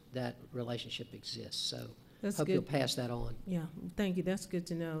is that relationship exists. So That's hope good. you'll pass that on. Yeah, thank you. That's good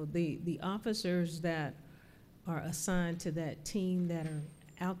to know. The officers that are assigned to that team that are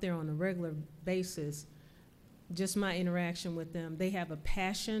out there on a regular basis, just my interaction with them, they have a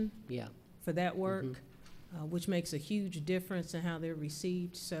passion for that work, which makes a huge difference in how they're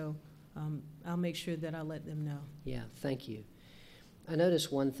received. So I'll make sure that I let them know. Yeah, thank you. I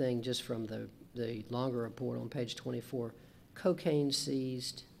noticed one thing just from the longer report on page 24. Cocaine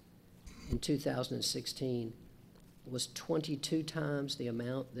seized in 2016, was 22 times the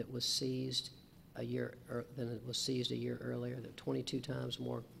amount that was seized than it was seized a year earlier, that 22 times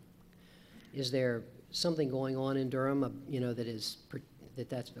more. Is there something going on in Durham, is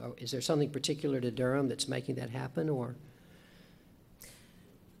there something particular to Durham that's making that happen, or?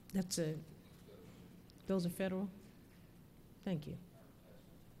 Those are federal? Thank you.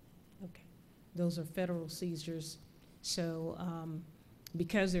 Okay. Those are federal seizures. So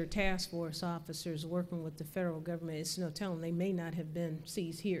because they're task force officers working with the federal government, it's no telling, they may not have been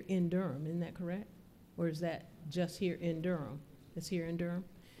seized here in Durham. Isn't that correct? Or is that just here in Durham? It's here in Durham?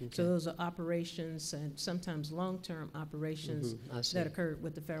 Okay. So those are operations and sometimes long-term operations that occurred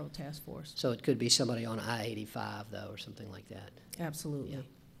with the federal task force. So it could be somebody on I-85, though, or something like that. Absolutely. Yeah.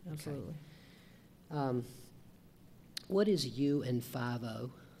 Absolutely. Okay. What is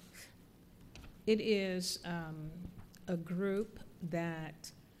UN50? It is a group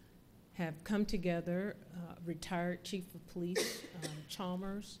that have come together, retired chief of police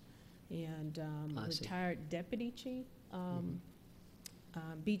Chalmers and retired deputy chief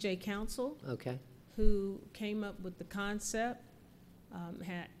B.J. Council, Okay. who came up with the concept.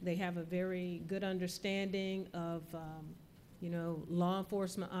 They have a very good understanding of law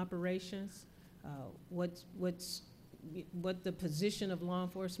enforcement operations, what the position of law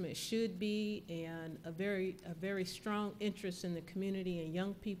enforcement should be, and a very strong interest in the community and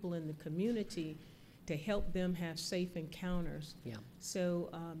young people in the community to help them have safe encounters. Yeah.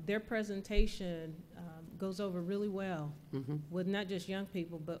 So their presentation goes over really well with not just young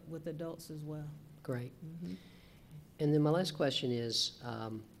people, but with adults as well. Great. And then my last question is,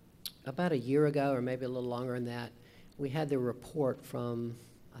 about a year ago, or maybe a little longer than that, we had the report from,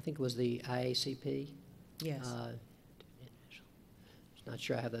 I think it was the IACP. Yes. Not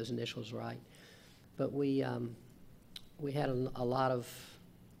sure I have those initials right, but we had a lot of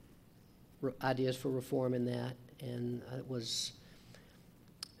ideas for reform in that, and it was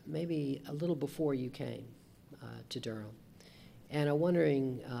maybe a little before you came to Durham. And I'm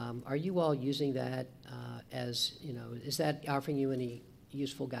wondering, are you all using that as, is that offering you any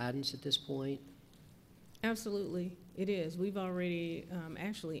useful guidance at this point? Absolutely, it is. We've already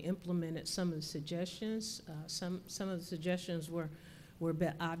actually implemented some of the suggestions. Some of the suggestions were a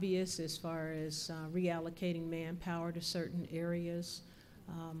bit obvious as far as reallocating manpower to certain areas,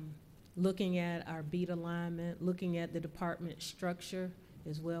 looking at our beat alignment, looking at the department structure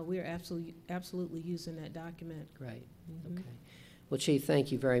as well. We are absolutely using that document. Great. Okay. Well, Chief,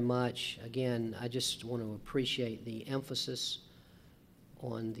 thank you very much. Again, I just want to appreciate the emphasis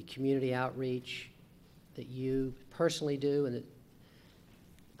on the community outreach that you personally do, and that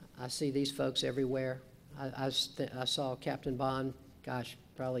I see these folks everywhere. I saw Captain Bond, gosh,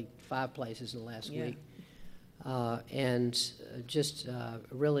 probably 5 places in the last week. And just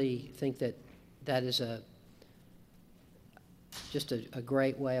really think that is just a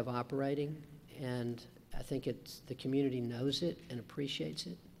great way of operating, and I think the community knows it and appreciates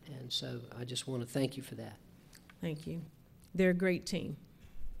it, and so I just want to thank you for that. Thank you. They're a great team.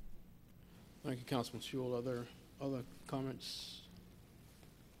 Thank you, Councilman Shule. Other comments?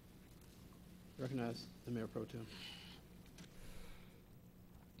 Recognize the Mayor Pro Tem.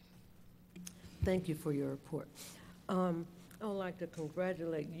 Thank you for your report. I would like to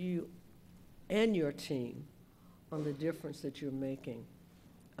congratulate you and your team on the difference that you're making.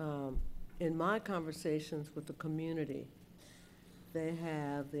 In my conversations with the community, they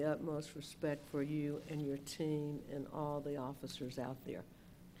have the utmost respect for you and your team and all the officers out there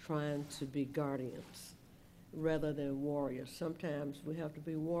trying to be guardians rather than warriors. Sometimes we have to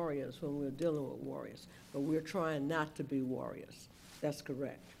be warriors when we're dealing with warriors, but we're trying not to be warriors. That's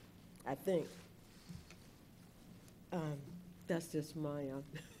correct, I think. That's just my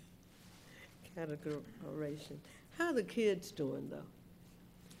categorization. How are the kids doing, though,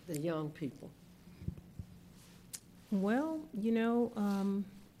 the young people? Well,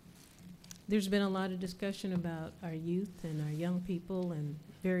 there's been a lot of discussion about our youth and our young people and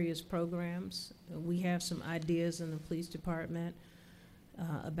various programs. We have some ideas in the police department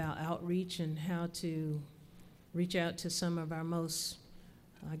about outreach and how to reach out to some of our most,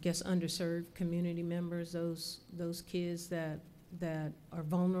 underserved community members, those kids that are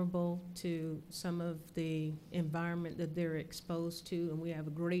vulnerable to some of the environment that they're exposed to. And we have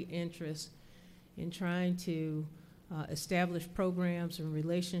a great interest in trying to establish programs and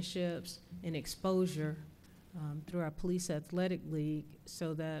relationships and exposure through our police athletic league,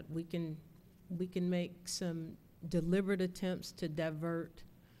 so that we can make some deliberate attempts to divert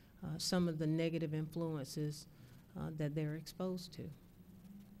some of the negative influences that they're exposed to.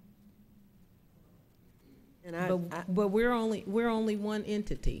 And but we're only one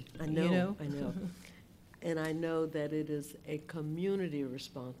entity. I know. I know. And I know that it is a community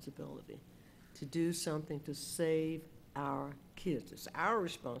responsibility to do something to save our kids. It's our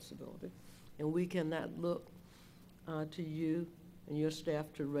responsibility, and we cannot look to you and your staff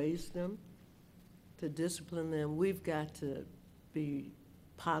to raise them, to discipline them. We've got to be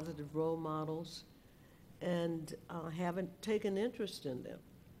positive role models and haven't taken interest in them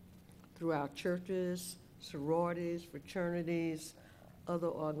through our churches, sororities, fraternities, other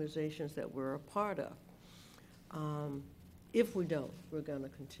organizations that we're a part of. If we don't, we're going to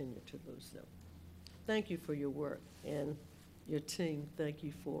continue to lose them. Thank you for your work, and your team, thank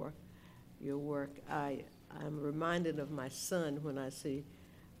you for your work. I'm reminded of my son when I see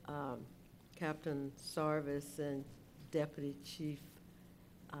Captain Sarvis and Deputy Chief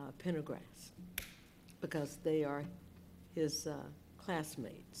Pendergrass, because they are his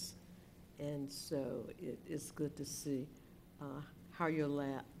classmates. And so it is good to see how your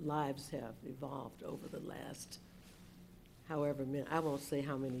lives have evolved over the last however many, I won't say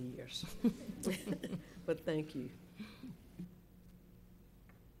how many years, but thank you.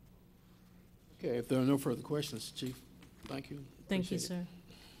 Okay, if there are no further questions, Chief, thank you. Thank you, Appreciate it. sir.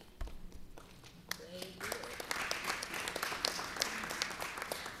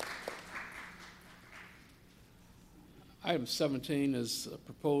 Item 17 is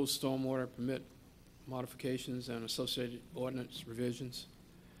proposed stormwater permit modifications and associated ordinance revisions.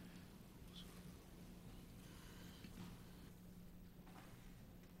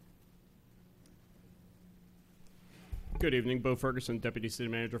 Good evening, Bo Ferguson, Deputy City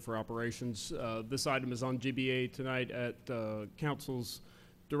Manager for Operations. This item is on GBA tonight at Council's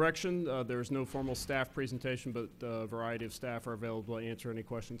direction. There is no formal staff presentation, but a variety of staff are available to answer any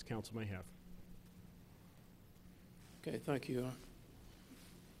questions Council may have. Okay, thank you.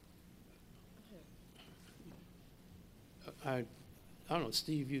 I don't know,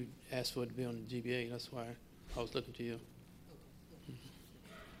 Steve, you asked for it to be on the GBA, that's why I was looking to you.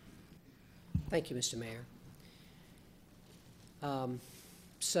 Thank you, Mr. Mayor.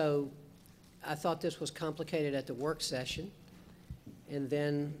 So I thought this was complicated at the work session, and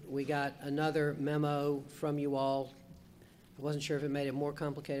then we got another memo from you all. I wasn't sure if it made it more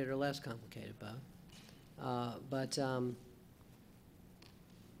complicated or less complicated, but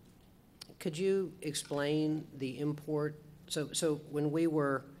could you explain the import? So when we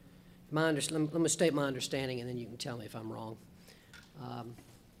were, let me state my understanding, and then you can tell me if I'm wrong,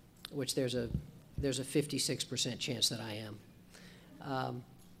 which there's a 56% chance that I am.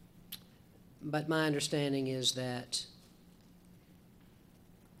 But my understanding is that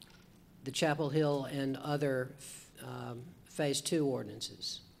the Chapel Hill and other Phase 2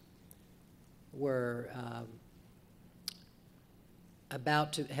 ordinances were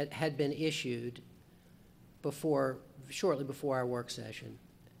had been issued shortly before our work session,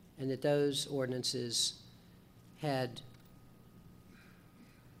 and that those ordinances had,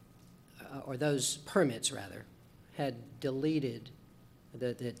 or those permits rather, had deleted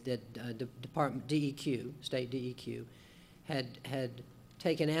the Department DEQ, state DEQ, had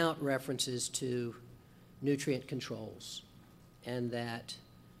taken out references to nutrient controls, and that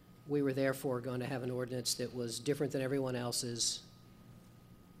we were therefore going to have an ordinance that was different than everyone else's,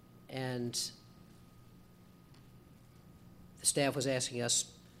 and the staff was asking us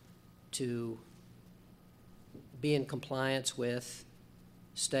to be in compliance with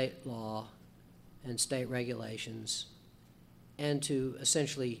state law and state regulations, and to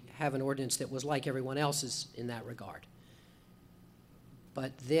essentially have an ordinance that was like everyone else's in that regard.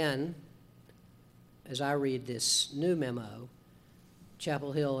 But then, as I read this new memo,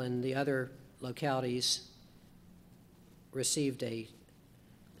 Chapel Hill and the other localities received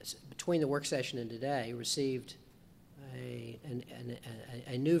between the work session and today, received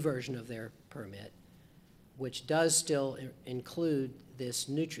a new version of their permit, which does still include these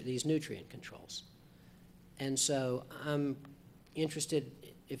nutrient controls. And so I'm interested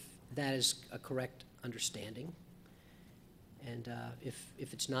if that is a correct understanding. And if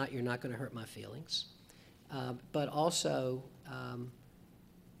it's not, you're not going to hurt my feelings. But also,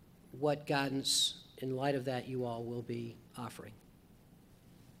 what guidance in light of that you all will be offering.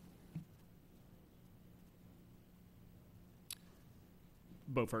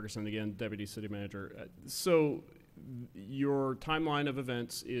 Bo Ferguson again, Deputy City Manager. So your timeline of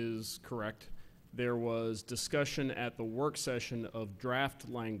events is correct. There was discussion at the work session of draft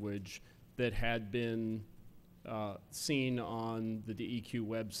language that had been seen on the DEQ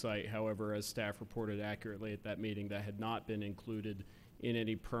website. However, as staff reported accurately at that meeting, that had not been included in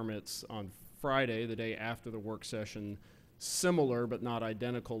any permits on Friday, the day after the work session. similar but not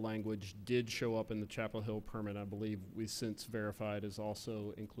identical language did show up in the Chapel Hill permit. I believe we since verified is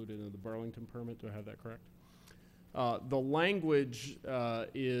also included in the Burlington permit. Do I have that correct? The language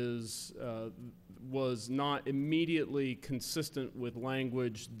was not immediately consistent with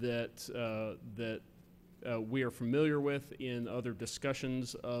language that we are familiar with in other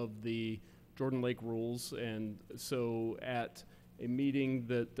discussions of the Jordan Lake rules, and so at a meeting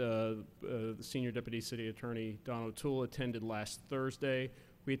that the Senior Deputy City Attorney Don O'Toole attended last Thursday,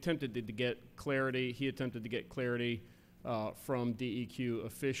 we attempted to get clarity. He attempted to get clarity from DEQ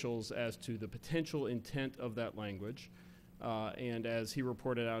officials as to the potential intent of that language. And as he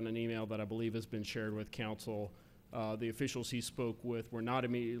reported out in an email that I believe has been shared with council, the officials he spoke with were not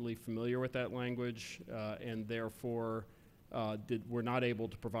immediately familiar with that language and therefore were not able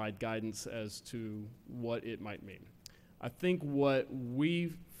to provide guidance as to what it might mean. I think what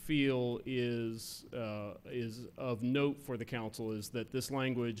we feel is of note for the council is that this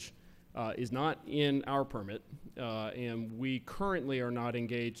language is not in our permit, and we currently are not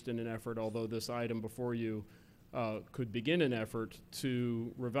engaged in an effort, although this item before you could begin an effort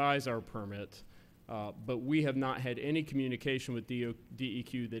to revise our permit, but we have not had any communication with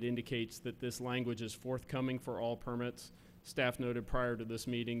DEQ that indicates that this language is forthcoming for all permits. Staff noted prior to this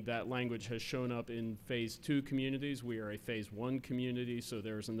meeting that language has shown up in Phase 2 communities. We are a Phase 1 community, so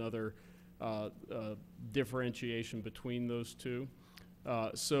there's another differentiation between those two.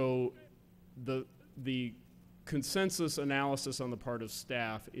 So the consensus analysis on the part of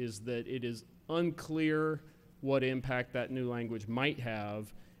staff is that it is unclear what impact that new language might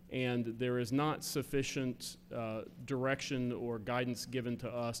have, and there is not sufficient direction or guidance given to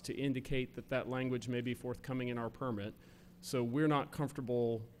us to indicate that that language may be forthcoming in our permit. So we're not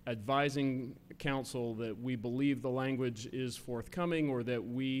comfortable advising council that we believe the language is forthcoming or that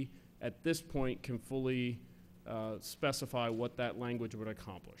we, at this point, can fully specify what that language would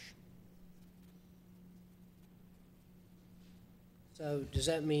accomplish. So does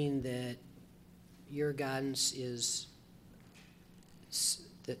that mean that your guidance is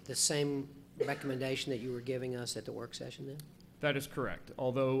the same recommendation that you were giving us at the work session then? That is correct.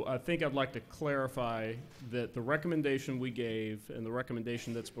 Although I think I'd like to clarify that the recommendation we gave and the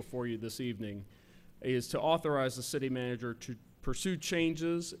recommendation that's before you this evening is to authorize the city manager to pursue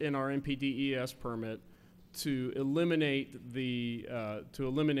changes in our NPDES permit to eliminate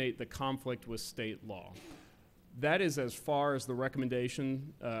the conflict with state law. That is as far as the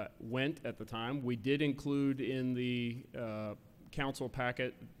recommendation went at the time. We did include in the council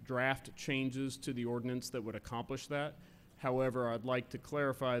packet draft changes to the ordinance that would accomplish that. However, I'd like to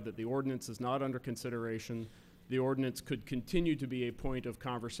clarify that the ordinance is not under consideration. The ordinance could continue to be a point of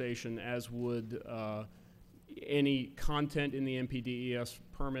conversation, as would any content in the NPDES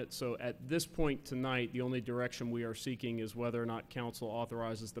permit. So at this point tonight, the only direction we are seeking is whether or not council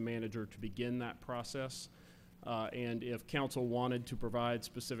authorizes the manager to begin that process. And if council wanted to provide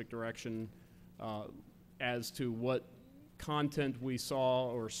specific direction as to what content we saw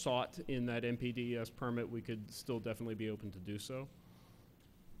or sought in that NPDES permit, we could still definitely be open to do so.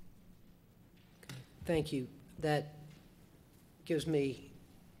 Thank you. That gives me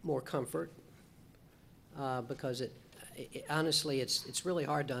more comfort because honestly, it's really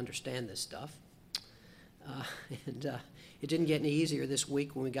hard to understand this stuff. It didn't get any easier this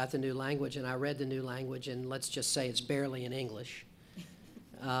week when we got the new language, and I read the new language, and let's just say it's barely in English.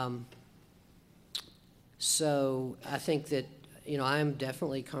 So I think that, I'm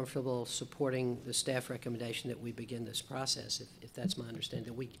definitely comfortable supporting the staff recommendation that we begin this process, if that's my understanding,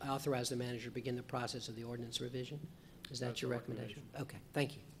 that we authorize the manager to begin the process of the ordinance revision. Is that your recommendation? Okay,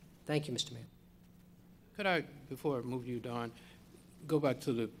 thank you. Thank you, Mr. Mayor. Could I, before I move to you, Don, go back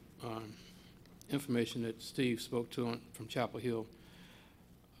to the information that Steve spoke to from Chapel Hill?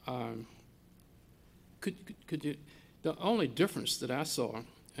 Could you, the only difference that I saw,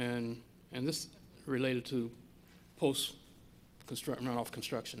 and this related to runoff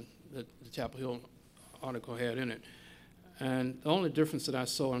construction that the Chapel Hill article had in it, and the only difference that I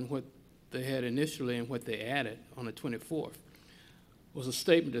saw in what they had initially and what they added on the 24th was a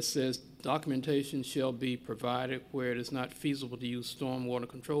statement that says documentation shall be provided where it is not feasible to use stormwater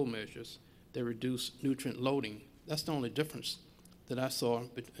control measures that reduce nutrient loading. That's the only difference that I saw,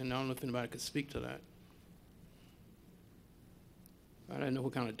 and I don't know if anybody could speak to that. I didn't know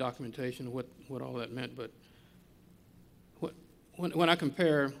what kind of documentation, what all that meant, but when I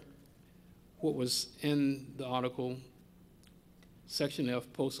compare what was in the article, Section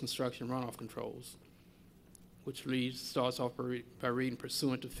F, post-construction runoff controls, which starts off by reading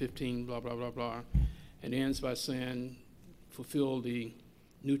pursuant to 15, blah, blah, blah, blah, and ends by saying fulfill the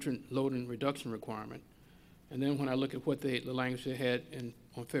nutrient loading reduction requirement. And then when I look at what the language they had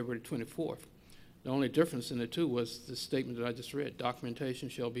on February 24th, the only difference in the two was the statement that I just read: documentation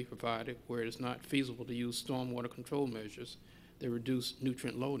shall be provided where it is not feasible to use stormwater control measures that reduce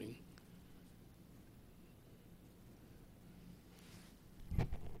nutrient loading.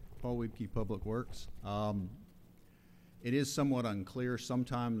 Paul Wiebke, Public Works. It is somewhat unclear.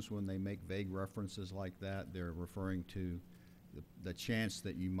 Sometimes when they make vague references like that, they're referring to the chance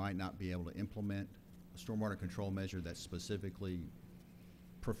that you might not be able to implement a stormwater control measure that's specifically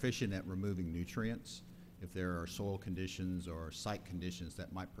proficient at removing nutrients. If there are soil conditions or site conditions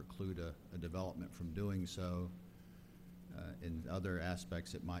that might preclude a development from doing so. In other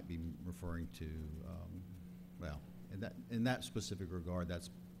aspects, it might be referring to, well, in that specific regard, that's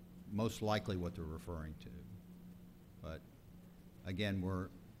most likely what they're referring to. But again, we're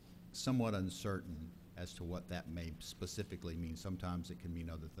somewhat uncertain as to what that may specifically mean. Sometimes it can mean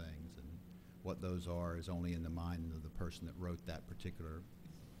other things, and what those are is only in the mind of the person that wrote that particular.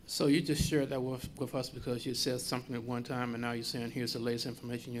 So you just shared that with us because you said something at one time, and now you're saying here's the latest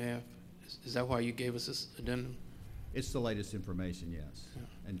information you have? Is that why you gave us this addendum? It's the latest information, yes, Yeah.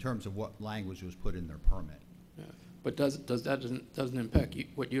 in terms of what language was put in their permit. Yeah. But doesn't impact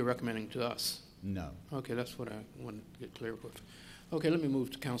what you're recommending to us? No. Okay, that's what I wanted to get clear with. Okay, let me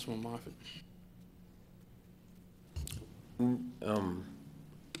move to Councilman Moffitt.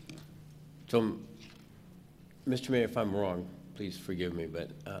 So, Mr. Mayor, if I'm wrong, please forgive me,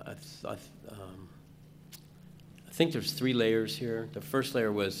 but I think there's 3 layers here. The first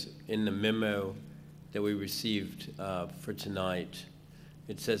layer was in the memo that we received for tonight.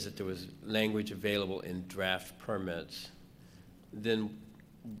 It says that there was language available in draft permits. Then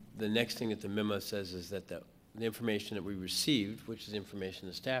the next thing that the memo says is that the information that we received, which is the information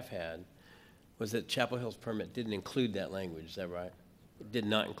the staff had, was that Chapel Hill's permit didn't include that language. Is that right? It did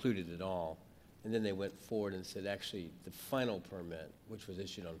not include it at all. And then they went forward and said, actually, the final permit, which was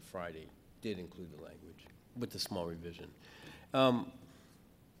issued on Friday, did include the language with the small revision.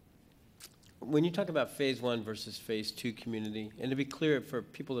 When you talk about phase 1 versus phase 2 community, and to be clear for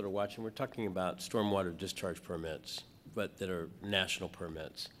people that are watching, we're talking about stormwater discharge permits, but that are national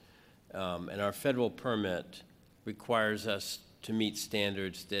permits. And our federal permit requires us to meet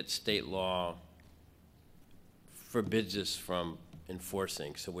standards that state law forbids us from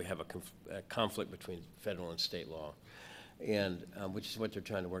enforcing. So we have a conflict between federal and state law, and which is what they're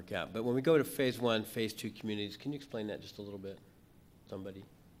trying to work out. But when we go to phase 1, phase 2 communities, can you explain that just a little bit, somebody?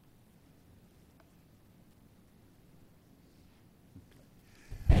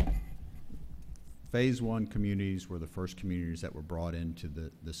 Phase 1 communities were the first communities that were brought into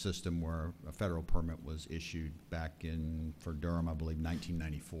the system where a federal permit was issued back in, for Durham, I believe,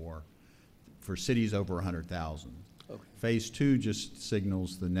 1994, for cities over 100,000. Okay. Phase 2 just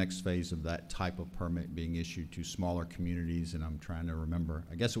signals the next phase of that type of permit being issued to smaller communities, and I'm trying to remember,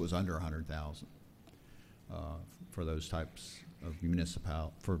 I guess it was under 100,000 for those types of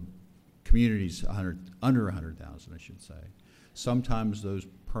for communities under 100,000, I should say. Sometimes those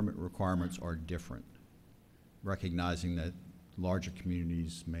permit requirements are different, recognizing that larger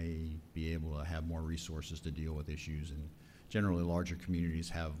communities may be able to have more resources to deal with issues, and generally larger communities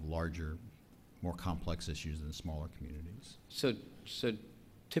have larger, more complex issues than smaller communities. So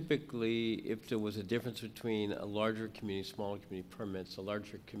typically, if there was a difference between a larger community, smaller community permits, a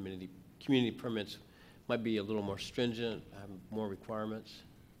larger community permits might be a little more stringent, have more requirements?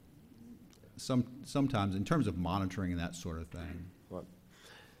 Sometimes, in terms of monitoring and that sort of thing. Right.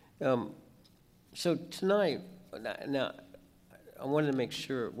 So tonight, now, I wanted to make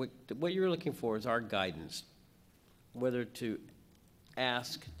sure, what you're looking for is our guidance, whether to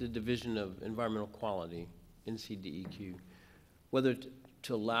ask the Division of Environmental Quality, NCDEQ, whether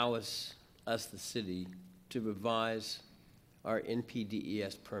to allow us, the city, to revise our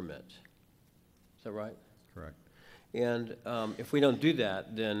NPDES permit. Is that right? Correct. And if we don't do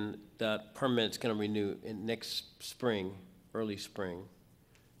that, then that permit's going to renew in next spring, early spring,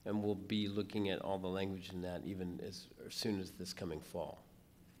 and we'll be looking at all the language in that even as soon as this coming fall,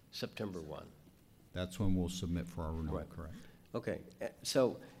 September 1. That's when we'll submit for our renewal, Right. correct. Okay,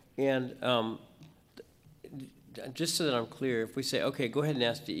 so, and just so that I'm clear, if we say, okay, go ahead and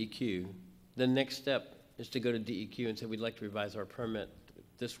ask DEQ, the next step is to go to DEQ and say, we'd like to revise our permit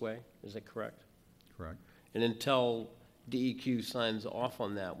this way, is that correct? Correct. And until DEQ signs off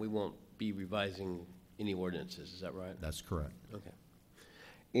on that, we won't be revising any ordinances, is that right? That's correct. Okay.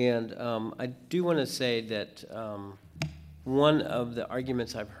 And I do want to say that one of the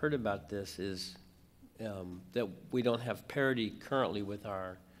arguments I've heard about this is that we don't have parity currently with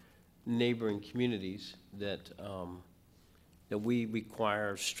our neighboring communities, that that we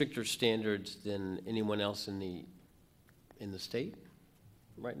require stricter standards than anyone else in the state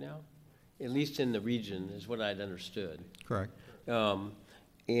right now, at least in the region, is what I'd understood. Correct. So,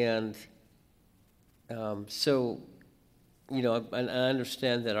 you know, I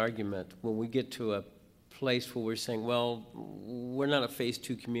understand that argument. When we get to a place where we're saying, well, we're not a phase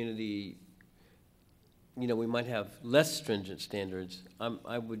 2 community, you know, we might have less stringent standards.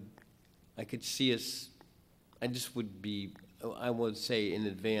 I could see us, I just would be, I would say in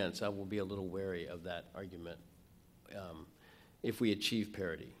advance, I will be a little wary of that argument if we achieve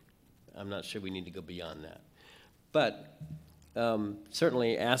parity. I'm not sure we need to go beyond that. But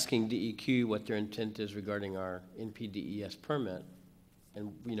certainly asking DEQ what their intent is regarding our NPDES permit,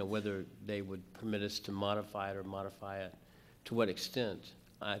 and you know whether they would permit us to modify it or modify it, to what extent.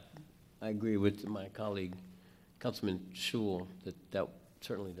 I agree with my colleague, Councilman Schul, that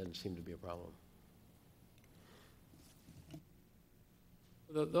certainly doesn't seem to be a problem.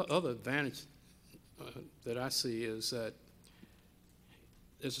 The other advantage that I see is that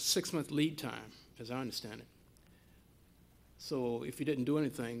there's a 6-month lead time, as I understand it. So if you didn't do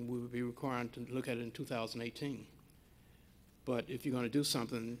anything, we would be required to look at it in 2018. But if you're going to do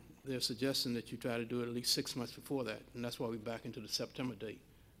something, they're suggesting that you try to do it at least 6 months before that, and that's why we're back into the September date.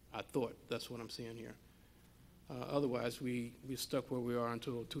 I thought that's what I'm seeing here. Otherwise, we're stuck where we are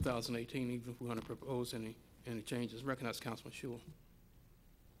until 2018, even if we're going to propose any changes. Recognize Councilman Schul.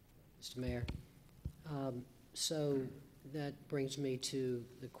 Mr. Mayor, so that brings me to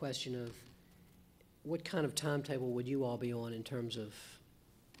the question of what kind of timetable would you all be on in terms of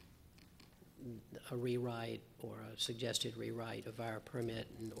a rewrite or a suggested rewrite of our permit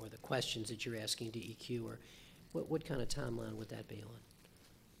or the questions that you're asking DEQ, or what kind of timeline would that be on?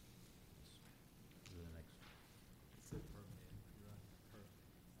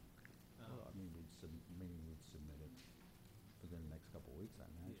 We'd submit it within the next couple of weeks, I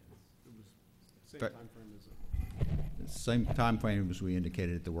imagine. Same time frame as Same time frame as we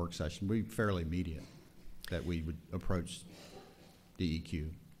indicated at the work session. We'd be fairly immediate that we would approach DEQ.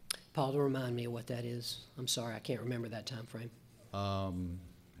 Paul, to remind me of what that is. I'm sorry, I can't remember that time frame. Gosh,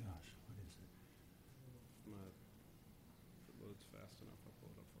 what is it? if it loads fast enough, I'll pull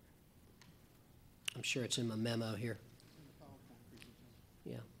it up for you. I'm sure it's in my memo here.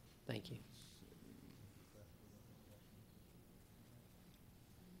 Yeah, thank you.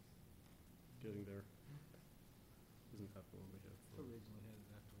 Getting there. Isn't that the one we had? Originally had it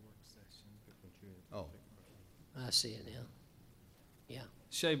after work session. Oh, I see it now. Yeah.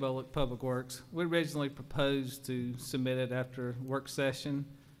 Shay Bullock, Public Works. We originally proposed to submit it after work session.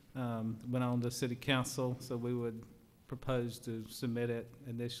 Went on to City Council, so we would propose to submit it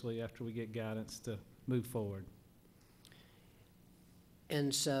initially after we get guidance to move forward.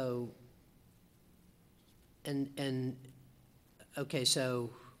 And so, okay, so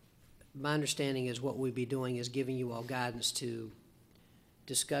my understanding is what we'd be doing is giving you all guidance to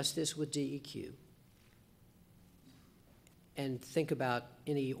discuss this with DEQ and think about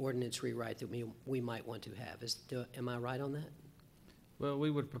any ordinance rewrite that we might want to have. Am I right on that? Well,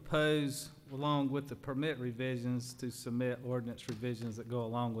 we would propose, along with the permit revisions, to submit ordinance revisions that go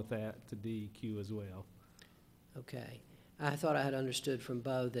along with that to DEQ as well. Okay. I thought I had understood from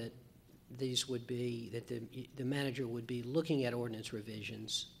Bo that these would be, that the manager would be looking at ordinance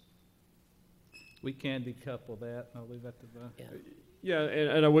revisions. We can decouple that. I'll leave that to Bo. Yeah. Yeah,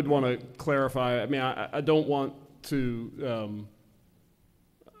 and I would want to clarify. I mean, I don't want to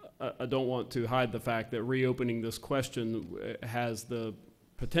hide the fact that reopening this question has the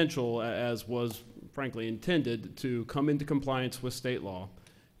potential, as was frankly intended, to come into compliance with state law,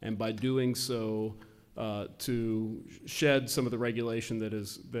 and by doing so, to shed some of the regulation that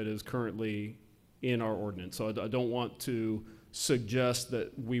is currently in our ordinance. So I don't want to suggest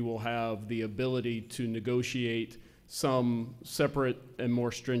that we will have the ability to negotiate some separate and more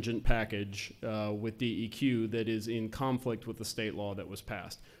stringent package with DEQ that is in conflict with the state law that was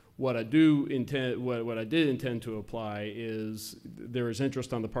passed. What I did intend to apply is there is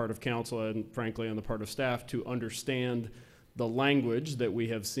interest on the part of council and frankly on the part of staff to understand the language that we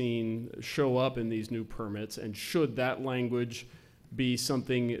have seen show up in these new permits, and should that language be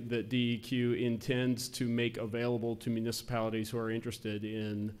something that DEQ intends to make available to municipalities who are interested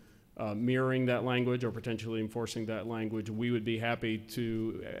in mirroring that language or potentially enforcing that language, we would be happy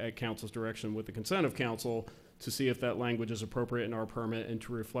to, at council's direction with the consent of council, to see if that language is appropriate in our permit and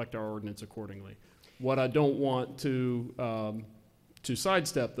to reflect our ordinance accordingly. What I don't want to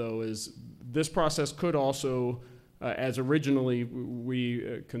sidestep, though, is this process could also, as originally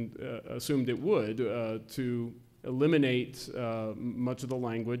we assumed it would, to eliminate much of the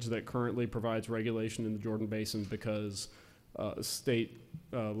language that currently provides regulation in the Jordan Basin, because state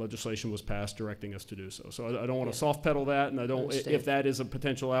legislation was passed directing us to do so. So I don't want to Yeah. soft pedal that, and I don't, Understand. if that is a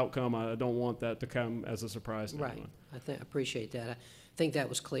potential outcome, I don't want that to come as a surprise to Right. anyone. I appreciate that. I think that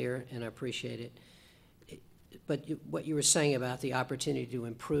was clear, and I appreciate it. But what you were saying about the opportunity to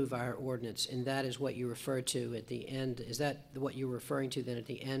improve our ordinance, and that is what you referred to at the end, is that what you were referring to then at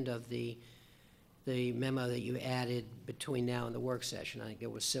the end of the memo that you added between now and the work session? I think there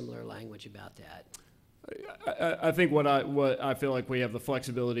was similar language about that. I think what I feel like we have the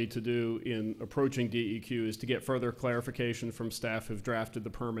flexibility to do in approaching DEQ is to get further clarification from staff who've drafted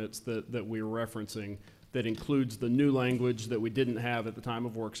the permits that we were referencing, that includes the new language that we didn't have at the time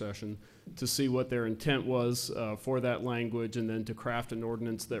of work session, to see what their intent was for that language, and then to craft an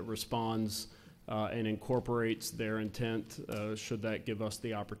ordinance that responds and incorporates their intent, should that give us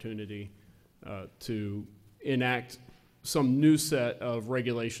the opportunity to enact some new set of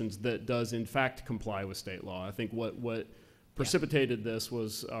regulations that does in fact comply with state law. I think what precipitated this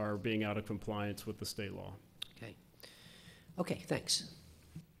was our being out of compliance with the state law. Okay. Okay, thanks.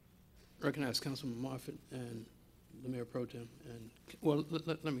 Recognize Councilman Moffitt and the Mayor Pro Tem. And, well,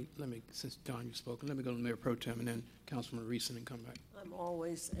 let me, since Don, you've spoken, let me go to the Mayor Pro Tem and then Councilman Reese and then come back. I'm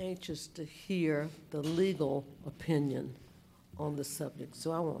always anxious to hear the legal opinion on the subject,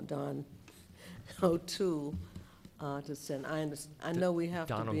 so I want Don O'Toole to send. I know we have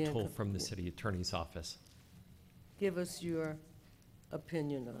Don to be O'Toole from the City Attorney's Office. Give us your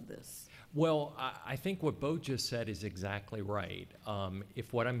opinion on this. Well, I think what Bo just said is exactly right.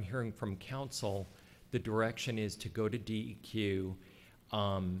 If what I'm hearing from council, the direction is to go to DEQ,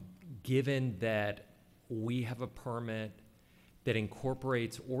 given that we have a permit that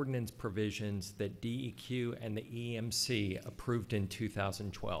incorporates ordinance provisions that DEQ and the EMC approved in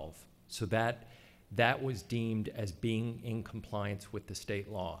 2012. So that was deemed as being in compliance with the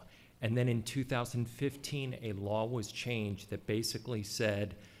state law. And then in 2015, a law was changed that basically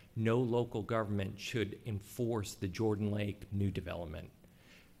said no local government should enforce the Jordan Lake new development.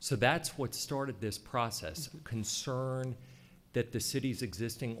 So that's what started this process, concern that the city's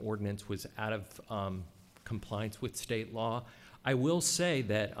existing ordinance was out of compliance with state law. I will say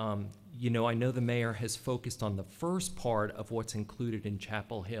that, I know the mayor has focused on the first part of what's included in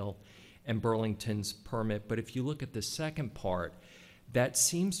Chapel Hill and Burlington's permit, but if you look at the second part, that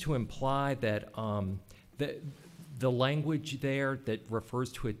seems to imply that the language there that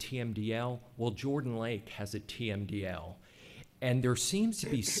refers to a TMDL, well, Jordan Lake has a TMDL. And there seems to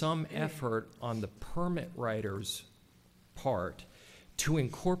be some effort on the permit writer's part to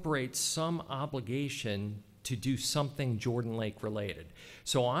incorporate some obligation to do something Jordan Lake related.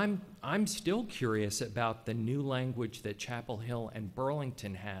 So I'm still curious about the new language that Chapel Hill and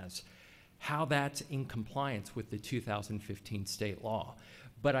Burlington has, how that's in compliance with the 2015 state law.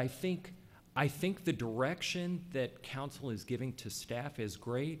 But I think the direction that council is giving to staff is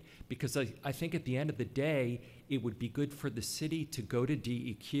great, because I think at the end of the day, it would be good for the city to go to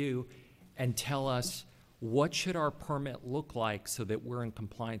DEQ and tell us, what should our permit look like so that we're in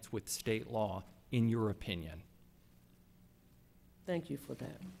compliance with state law, in your opinion? Thank you for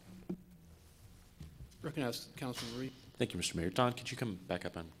that. Recognize Councilman Reese. Thank you, Mr. Mayor. Don, could you come back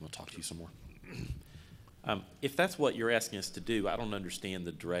up and we'll talk to you some more? If that's what you're asking us to do, I don't understand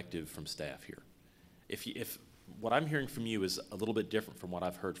the directive from staff here. If what I'm hearing from you is a little bit different from what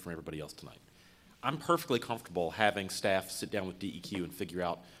I've heard from everybody else tonight, I'm perfectly comfortable having staff sit down with DEQ and figure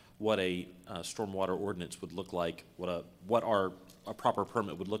out what a stormwater ordinance would look like, what a proper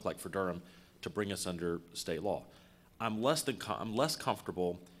permit would look like for Durham to bring us under state law. I'm less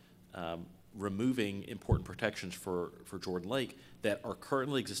comfortable removing important protections for Jordan Lake that are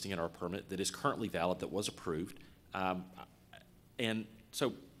currently existing in our permit, that is currently valid, that was approved. And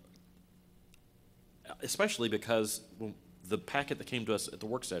so, especially because the packet that came to us at the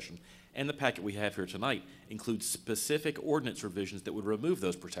work session and the packet we have here tonight includes specific ordinance revisions that would remove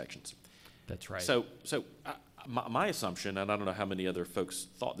those protections. That's right. So my assumption, and I don't know how many other folks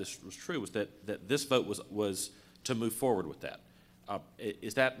thought this was true, was that this vote was to move forward with that.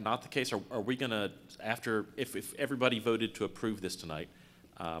 Is that not the case? Are we going to, if everybody voted to approve this tonight,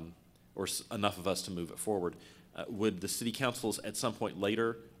 or enough of us to move it forward, would the city councils at some point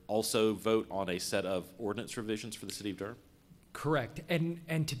later also vote on a set of ordinance revisions for the city of Durham? Correct.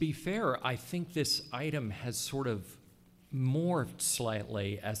 And to be fair, I think this item has sort of morphed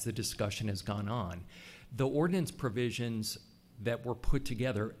slightly as the discussion has gone on. The ordinance provisions that were put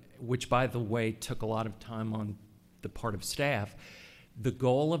together, which by the way took a lot of time on the part of staff, the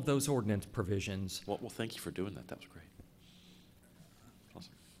goal of those ordinance provisions. Well, thank you for doing that. That was great.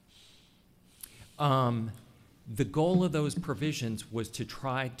 Awesome. The goal of those provisions was to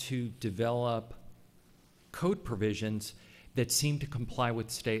try to develop code provisions that seem to comply with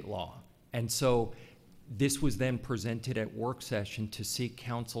state law. And so this was then presented at work session to seek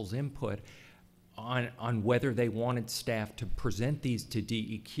council's input on whether they wanted staff to present these to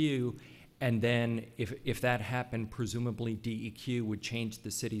DEQ, and then if that happened, presumably DEQ would change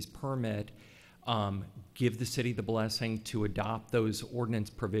the city's permit, give the city the blessing to adopt those ordinance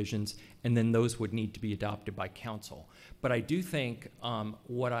provisions, and then those would need to be adopted by council. But I do think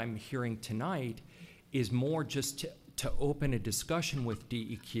what I'm hearing tonight is more just to open a discussion with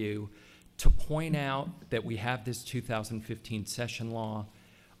DEQ to point out that we have this 2015 session law.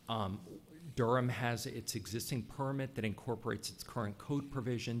 Durham has its existing permit that incorporates its current code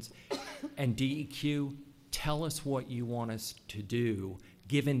provisions. And DEQ, tell us what you want us to do,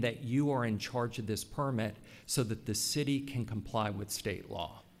 given that you are in charge of this permit, so that the city can comply with state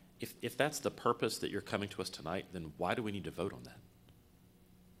law. If that's the purpose that you're coming to us tonight, then why do we need to vote on that?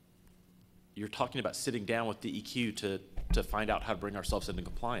 You're talking about sitting down with DEQ to find out how to bring ourselves into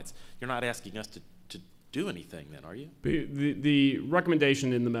compliance. You're not asking us to do anything then, are you? The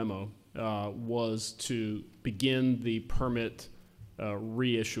recommendation in the memo was to begin the permit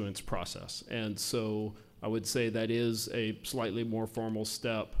reissuance process. And so I would say that is a slightly more formal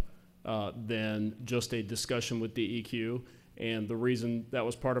step than just a discussion with DEQ. And the reason that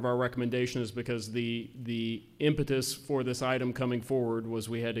was part of our recommendation is because the impetus for this item coming forward was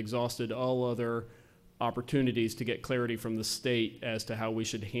we had exhausted all other opportunities to get clarity from the state as to how we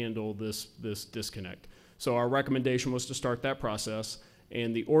should handle this disconnect. So our recommendation was to start that process,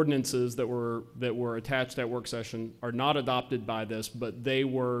 and the ordinances that were attached at work session are not adopted by this, but they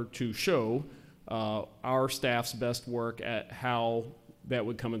were to show our staff's best work at how that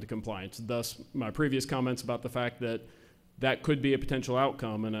would come into compliance. Thus, my previous comments about the fact that that could be a potential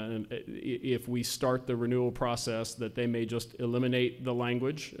outcome, and if we start the renewal process, that they may just eliminate the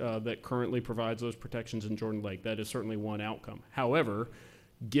language that currently provides those protections in Jordan Lake. That is certainly one outcome. However,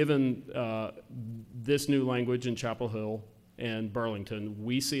 given this new language in Chapel Hill and Burlington,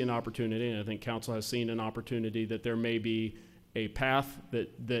 we see an opportunity, and I think council has seen an opportunity, that there may be a path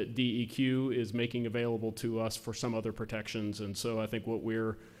that DEQ is making available to us for some other protections. And so I think what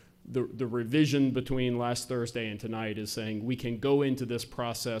the revision between last Thursday and tonight is saying we can go into this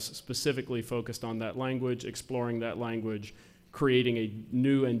process specifically focused on that language, exploring that language, creating a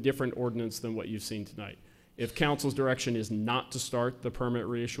new and different ordinance than what you've seen tonight. If council's direction is not to start the permit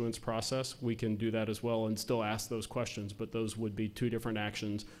reissuance process, we can do that as well and still ask those questions, but those would be two different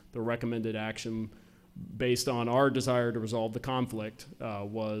actions. The recommended action based on our desire to resolve the conflict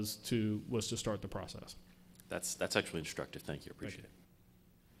was to start the process. That's actually instructive. Thank you. Appreciate it.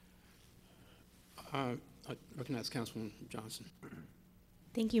 I recognize Councilman Johnson.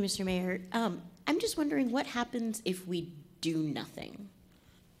 Thank you, Mr. Mayor. I'm just wondering what happens if we do nothing?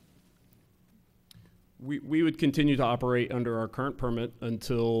 We would continue to operate under our current permit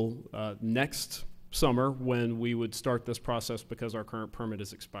until next summer, when we would start this process because our current permit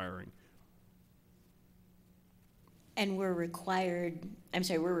is expiring. And we're required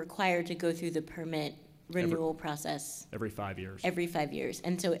to go through the permit renewal process Every 5 years. every 5 years.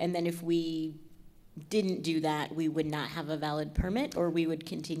 And then if we didn't do that, we would not have a valid permit, or we would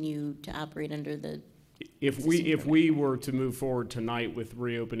continue to operate under the If we were to move forward tonight with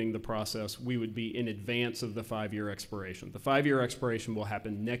reopening the process, we would be in advance of the 5-year expiration. The 5-year expiration will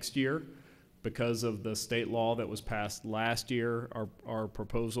happen next year because of the state law that was passed last year. Our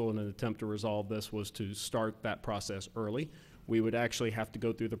proposal in an attempt to resolve this was to start that process early. We would actually have to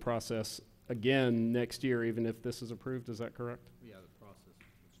go through the process again next year, even if this is approved. Is that correct? Yeah, the process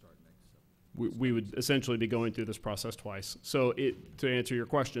would start next. We would essentially be going through this process twice. So to answer your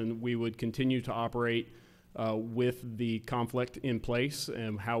question, we would continue to operate with the conflict in place,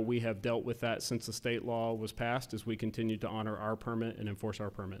 and how we have dealt with that since the state law was passed is we continue to honor our permit and enforce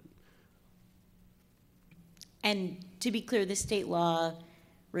our permit. And to be clear, the state law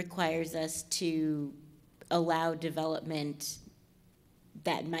requires us to allow development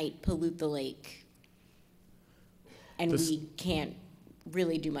that might pollute the lake, and we can't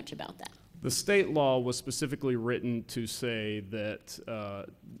really do much about that. The state law was specifically written to say that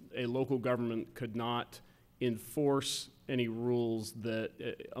a local government could not enforce any rules that,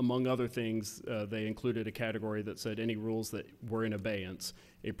 among other things, they included a category that said any rules that were in abeyance.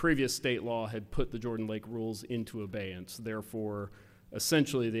 A previous state law had put the Jordan Lake rules into abeyance. Therefore,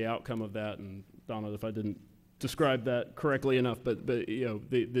 essentially the outcome of that, and Donald, if I didn't describe that correctly enough, but you know,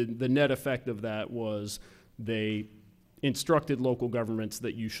 the net effect of that was they instructed local governments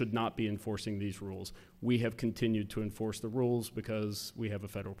that you should not be enforcing these rules. We have continued to enforce the rules because we have a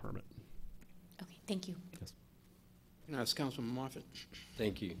federal permit. Okay, thank you. Yes. That's Councilman Moffitt.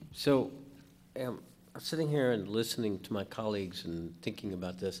 Thank you. So sitting here and listening to my colleagues and thinking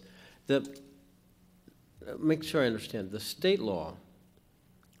about this, make sure I understand. The state law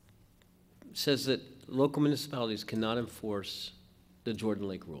says that local municipalities cannot enforce the Jordan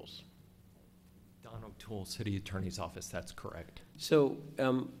Lake rules. Don O'Toole, City Attorney's Office, that's correct. So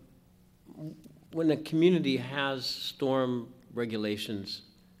when a community has storm regulations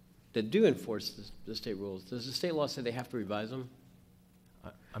that do enforce the state rules, does the state law say they have to revise them?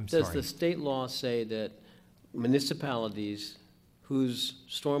 I'm sorry. Does the state law say that municipalities whose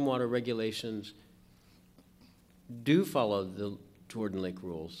stormwater regulations do follow the Jordan Lake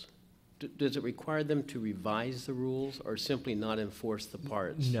rules, does it require them to revise the rules or simply not enforce the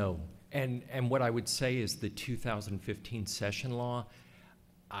parts? No. And what I would say is the 2015 session law,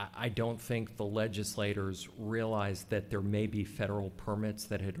 I don't think the legislators realized that there may be federal permits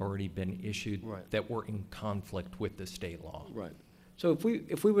that had already been issued that were in conflict with the state law. Right. So if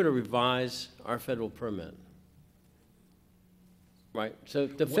we were to revise our federal permit, right? So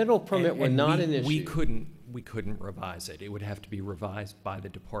if the federal permit were not an issue. We couldn't revise it. It would have to be revised by the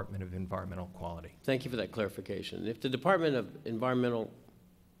Department of Environmental Quality. Thank you for that clarification. If the Department of Environmental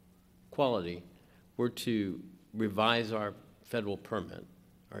Quality were to revise our federal permit,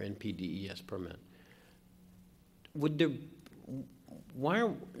 our NPDES permit, would there,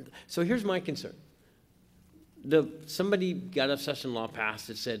 so here's my concern. Somebody got a session law passed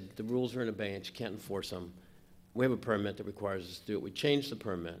that said the rules are in abeyance, you can't enforce them. We have a permit that requires us to do it. We change the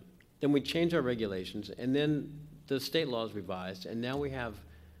permit. Then we change our regulations, and then the state law is revised, and now we've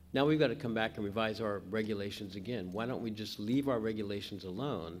got to come back and revise our regulations again. Why don't we just leave our regulations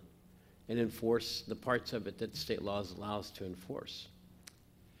alone and enforce the parts of it that the state laws allow us to enforce?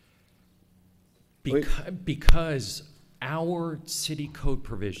 Because our city code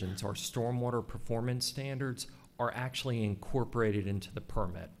provisions, our stormwater performance standards, are actually incorporated into the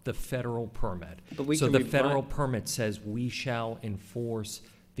permit, the federal permit. So the federal permit says we shall enforce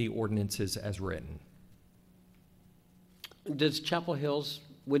the ordinances as written. Would Chapel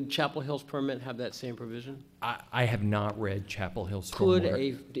Hill's permit have that same provision? I have not read Chapel Hill's Could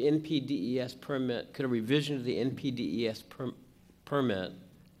stormwater. the NPDES permit, could a revision of the NPDES permit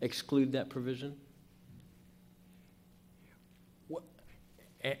exclude that provision?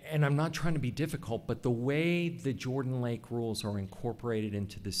 And I'm not trying to be difficult, but the way the Jordan Lake rules are incorporated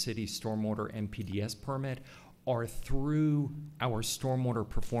into the city's stormwater NPDES permit are through our stormwater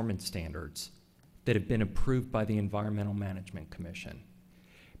performance standards that have been approved by the Environmental Management Commission.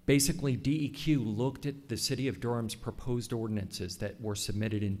 Basically, DEQ looked at the City of Durham's proposed ordinances that were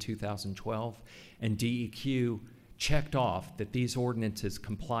submitted in 2012, and DEQ checked off that these ordinances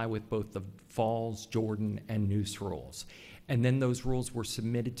comply with both the Falls, Jordan, and Noose rules. And then those rules were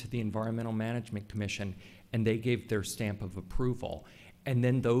submitted to the Environmental Management Commission, and they gave their stamp of approval. And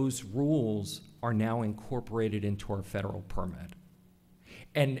then those rules are now incorporated into our federal permit.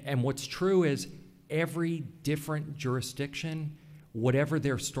 And what's true is every different jurisdiction, whatever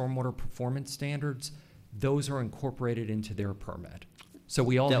their stormwater performance standards, those are incorporated into their permit. So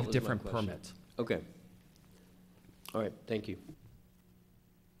we all That have was my different question. permits. Okay. All right, thank you.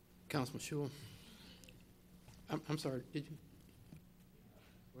 Councilman Shule. I'm sorry, did you?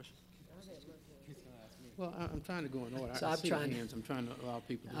 Well, I'm trying to go in order. So I I'm see the trying- hands. I'm trying to allow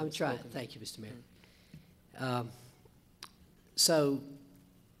people to. I'm trying, thank you, Mr. Mayor. So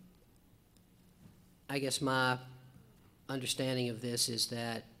I guess my understanding of this is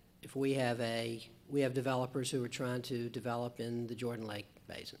that if we have developers who are trying to develop in the Jordan Lake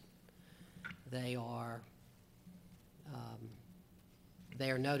Basin, they are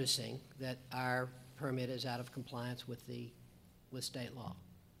noticing that our permit is out of compliance with state law.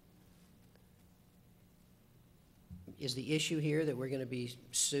 Is the issue here that we're going to be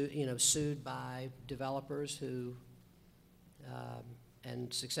sued by developers who,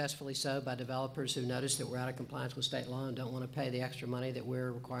 and successfully so by developers who notice that we're out of compliance with state law and don't want to pay the extra money that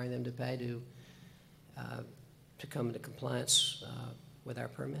we're requiring them to pay to come into compliance with our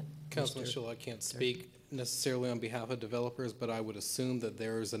permit? Councilman Schill, I can't speak necessarily on behalf of developers, but I would assume that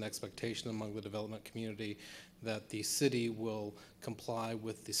there is an expectation among the development community that the city will comply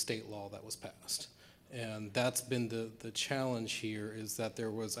with the state law that was passed. And that's been the challenge here, is that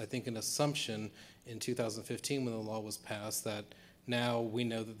there was, I think, an assumption in 2015 when the law was passed that now we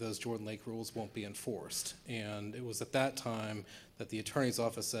know that those Jordan Lake rules won't be enforced. And it was at that time that the attorney's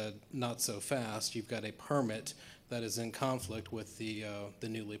office said, not so fast, you've got a permit that is in conflict with the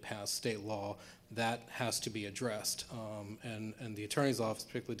newly passed state law. That has to be addressed. And the attorney's office,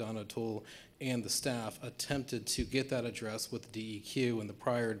 particularly Don O'Toole and the staff, attempted to get that addressed with the DEQ and the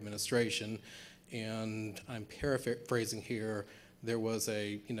prior administration. And I'm paraphrasing here, there was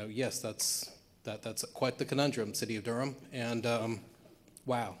a, yes, That's quite the conundrum, City of Durham. And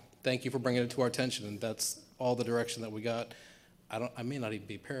wow, thank you for bringing it to our attention. And that's all the direction that we got. I may not even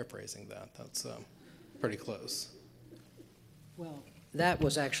be paraphrasing that. That's pretty close. Well, that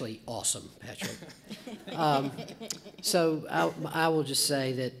was actually awesome, Patrick. So I will just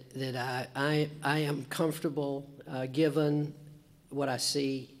say that I am comfortable, given what I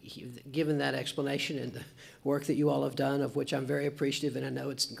see, given that explanation and the work that you all have done, of which I'm very appreciative, and I know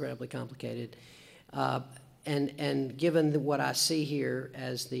it's incredibly complicated. And given what I see here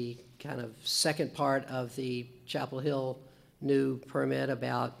as the kind of second part of the Chapel Hill new permit,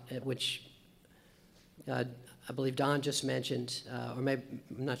 about which I believe Don just mentioned, or maybe,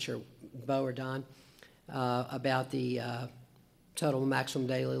 I'm not sure, Bo or Don, about the total maximum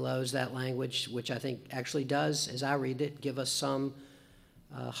daily loads, that language, which I think actually does, as I read it, give us some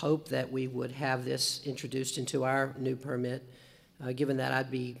hope that we would have this introduced into our new permit. Given that,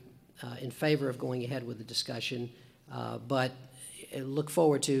 I'd be in favor of going ahead with the discussion, but look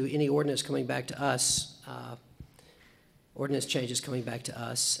forward to any ordinance coming back to us, ordinance changes coming back to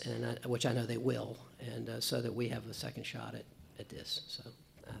us, and which I know they will, and so that we have a second shot at this. So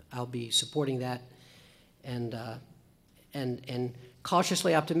I'll be supporting that, and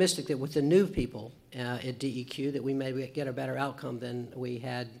cautiously optimistic that with the new people at DEQ that we may get a better outcome than we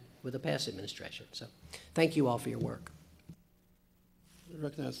had with the past administration. So thank you all for your work.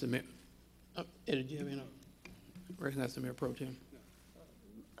 Recognize the mayor. Eddie, do you have any? Recognize the Mayor Pro Tem.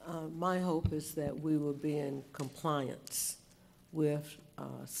 My hope is that we will be in compliance with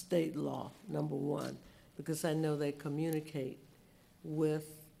state law, number one, because I know they communicate with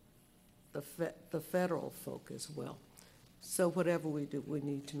the federal folk as well. So whatever we do, we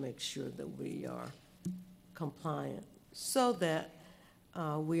need to make sure that we are compliant so that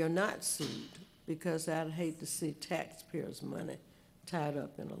we are not sued, because I'd hate to see taxpayers' money tied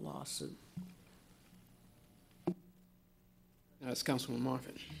up in a lawsuit. That's Councilman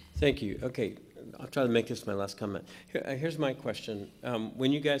Marfin. Thank you. Okay, I'll try to make this my last comment. Here's my question.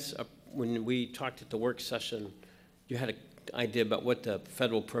 When you guys, when we talked at the work session, you had an idea about what the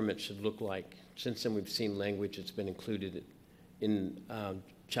federal permit should look like. Since then, we've seen language that's been included in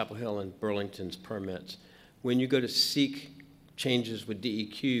Chapel Hill and Burlington's permits. When you go to seek changes with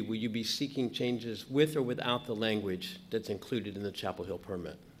DEQ, will you be seeking changes with or without the language that's included in the Chapel Hill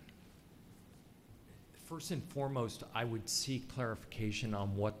permit? First and foremost, I would seek clarification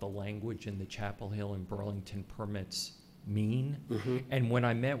on what the language in the Chapel Hill and Burlington permits mean. Mm-hmm. And when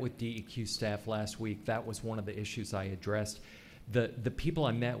I met with DEQ staff last week, that was one of the issues I addressed. The people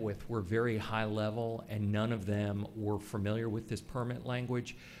I met with were very high level, and none of them were familiar with this permit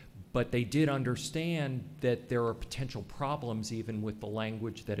language, but they did understand that there are potential problems even with the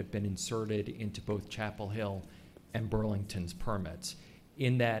language that have been inserted into both Chapel Hill and Burlington's permits,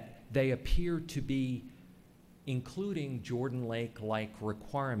 in that they appear to be including Jordan Lake-like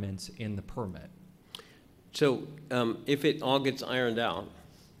requirements in the permit. So if it all gets ironed out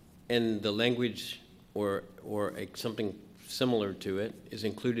and the language or something similar to it is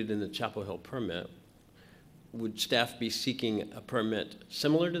included in the Chapel Hill permit, would staff be seeking a permit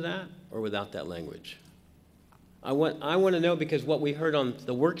similar to that or without that language? I want to know, because what we heard on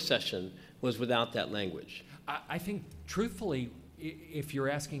the work session was without that language. I think, truthfully, if you're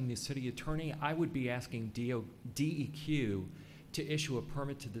asking the city attorney, I would be asking DEQ to issue a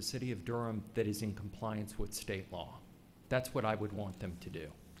permit to the city of Durham that is in compliance with state law. That's what I would want them to do.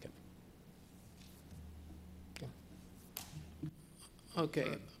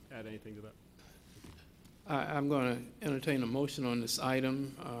 Okay. Add anything to that? I'm going to entertain a motion on this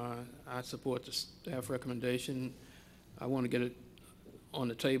item. I support the staff recommendation. I want to get it on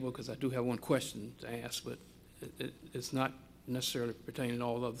the table because I do have one question to ask, but it's not necessarily pertaining to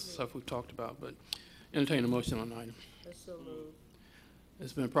all the other stuff we've talked about, but entertain a motion on the item. So moved.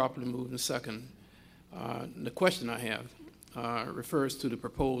 It's been properly moved and second. The question I have refers to the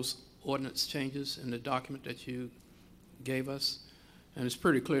proposed ordinance changes in the document that you gave us, and it's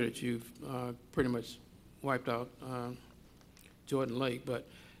pretty clear that you've pretty much wiped out Jordan Lake, but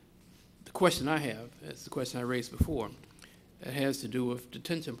the question I have is the question I raised before. It has to do with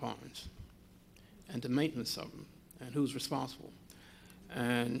detention ponds and the maintenance of them and who's responsible.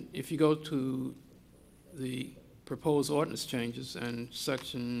 And if you go to the proposed ordinance changes and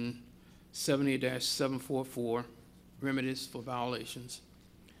section 70-744, remedies for violations,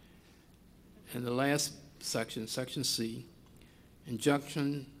 and the last section, section C,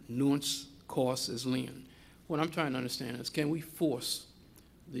 injunction, nuisance, cost is lien. What I'm trying to understand is, can we force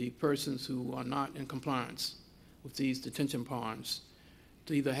the persons who are not in compliance with these detention ponds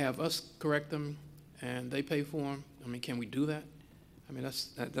to either have us correct them and they pay for them? I mean, can we do that? I mean,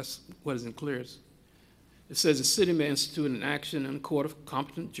 that's what is clear. It says the city may institute an action in a court of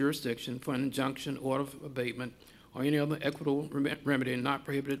competent jurisdiction for an injunction, order of abatement, or any other equitable remedy not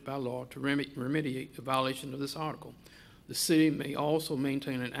prohibited by law to remediate a violation of this article. The city may also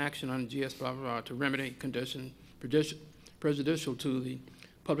maintain an action on GS blah, blah, blah to remedy condition prejudicial to the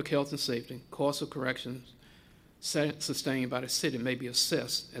public health and safety. Costs of corrections sustained by the city may be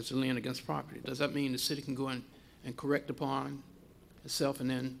assessed as a lien against property. Does that mean the city can go in and correct upon itself and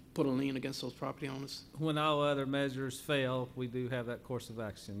then put a lien against those property owners? When all other measures fail, we do have that course of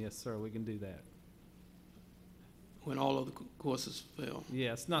action. Yes, sir, we can do that. When all other courses fail?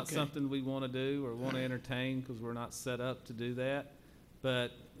 Yeah, it's not Okay. something we want to do or want to entertain because we're not set up to do that.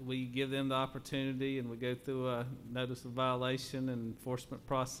 But we give them the opportunity and we go through a notice of violation and enforcement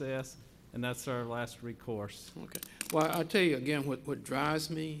process, and that's our last recourse. Okay. Well, I'll tell you again, what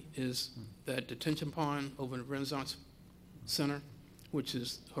drives me is that detention pond over in the Renaissance Center, which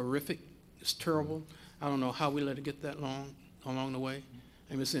is horrific. It's terrible. I don't know how we let it get that long along the way.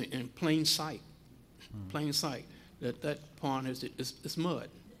 And it's in plain sight, that pond is mud.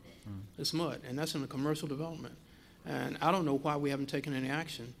 It's mud, and that's in a commercial development. And I don't know why we haven't taken any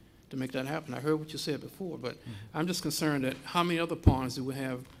action to make that happen. I heard what you said before, but I'm just concerned that how many other ponds do we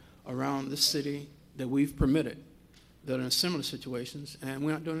have around this city that we've permitted that are in similar situations, and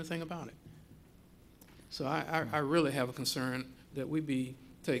we're not doing anything about it. So I really have a concern that we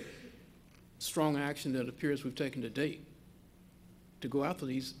take strong action that appears we've taken to date to go after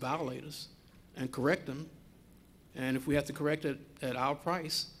these violators and correct them. And if we have to correct it at our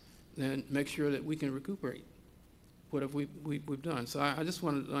price, then make sure that we can recuperate whatever we've done. So I just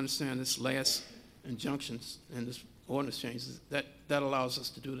wanted to understand this last injunctions and this ordinance changes, that allows us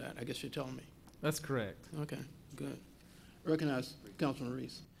to do that. I guess you're telling me. That's correct. Okay, good. Recognize Councilman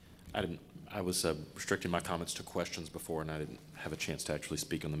Reese. I was restricting my comments to questions before, and I didn't have a chance to actually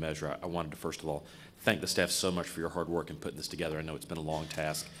speak on the measure. I wanted to, first of all, thank the staff so much for your hard work in putting this together. I know it's been a long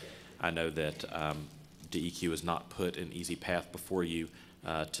task. I know that DEQ has not put an easy path before you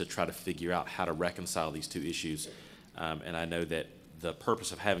to try to figure out how to reconcile these two issues. And I know that the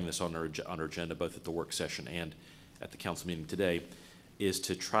purpose of having this on our agenda, both at the work session and at the council meeting today, is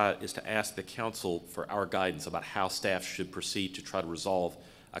to ask the council for our guidance about how staff should proceed to try to resolve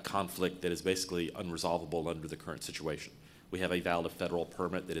a conflict that is basically unresolvable under the current situation. We have a valid federal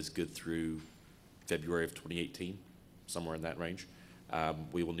permit that is good through February of 2018, somewhere in that range.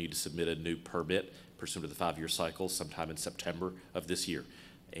 We will need to submit a new permit pursuant to the 5-year cycle sometime in September of this year.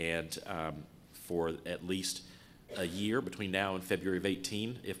 And for at least a year between now and February of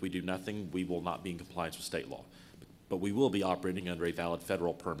 18, if we do nothing, we will not be in compliance with state law. But we will be operating under a valid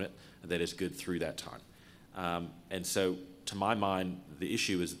federal permit that is good through that time. And so, to my mind, the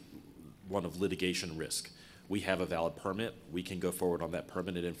issue is one of litigation risk. We have a valid permit. We can go forward on that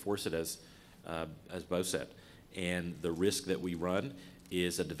permit and enforce it as Bo said. And the risk that we run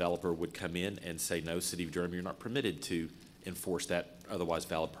is a developer would come in and say, no, City of Durham, you're not permitted to enforce that otherwise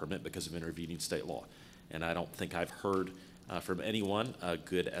valid permit because of intervening state law. And I don't think I've heard from anyone a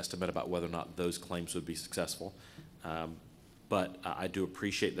good estimate about whether or not those claims would be successful. But I do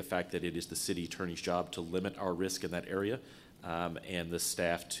appreciate the fact that it is the city attorney's job to limit our risk in that area, and the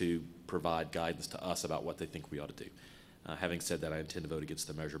staff to provide guidance to us about what they think we ought to do. Having said that, I intend to vote against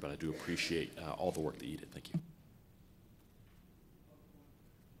the measure, but I do appreciate all the work that you did. Thank you.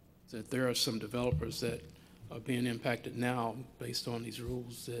 That there are some developers that are being impacted now based on these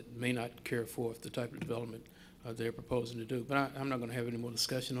rules that may not care for the type of development they're proposing to do. But I'm not going to have any more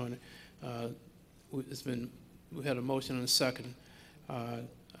discussion on it. We had a motion and a second. I'm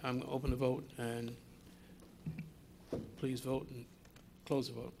going to open the vote, and please vote and close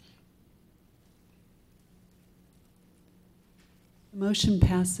the vote. The motion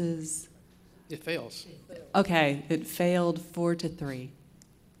passes. It fails. Okay, it failed 4-3.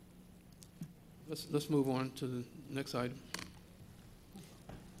 Let's move on to the next item.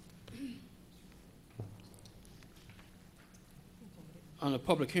 On the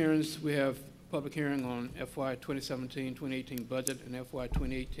public hearings, we have public hearing on FY 2017-2018 budget and FY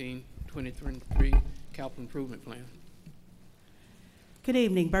 2018-2023 capital improvement plan. Good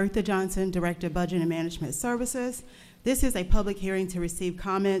evening, Bertha Johnson, Director of Budget and Management Services. This is a public hearing to receive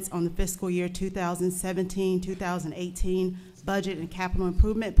comments on the fiscal year 2017-2018 budget and capital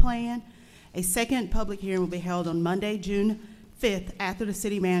improvement plan. A second public hearing will be held on Monday, June 5th, after the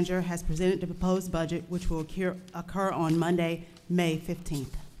city manager has presented the proposed budget, which will occur on Monday, May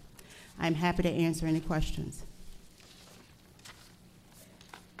 15th. I'm happy to answer any questions.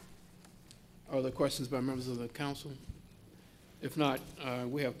 Are there questions by members of the council? If not,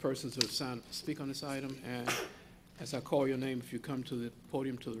 we have persons who have signed up to speak on this item, and As I call your name, if you come to the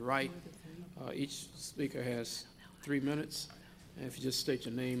podium to the right, each speaker has 3 minutes. And if you just state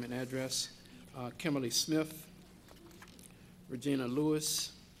your name and address. Kimberly Smith, Regina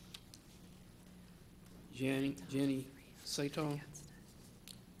Lewis, Jenny Sato,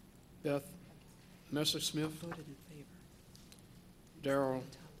 Beth Messersmith, Darrell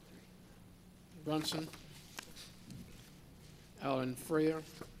Brunson, Alan Freyer,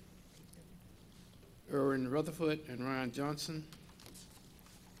 Erwin Rutherford and Ryan Johnson,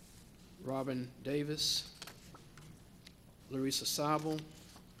 Robin Davis, Larissa Sabel,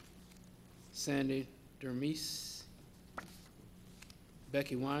 Sandy Dermise,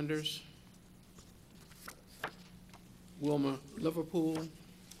 Becky Winders, Wilma Liverpool,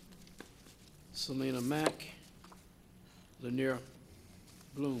 Selena Mack, Lanier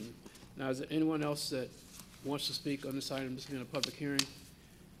Bloom. Now, is there anyone else that wants to speak on this item? This being a public hearing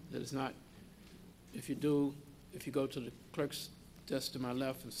that is not. If you do, if you go to the clerk's desk to my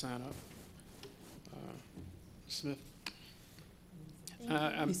left and sign up. Smith.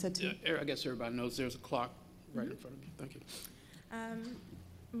 I guess everybody knows there's a clock right in front of me. Thank you.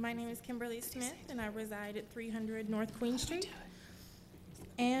 My name is Kimberly Smith, and I reside at 300 North Queen Street.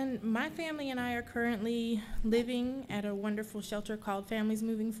 And my family and I are currently living at a wonderful shelter called Families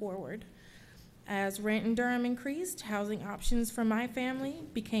Moving Forward. As rent in Durham increased, housing options for my family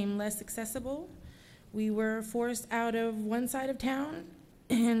became less accessible. We were forced out of one side of town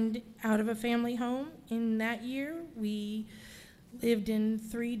and out of a family home. In that year, we lived in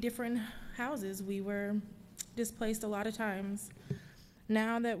 3 different houses. We were displaced a lot of times.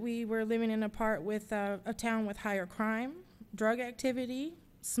 Now that we were living in a part with a town with higher crime, drug activity,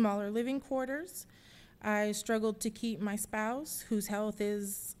 smaller living quarters, I struggled to keep my spouse, whose health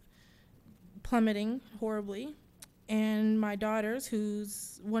is plummeting horribly, and my daughters,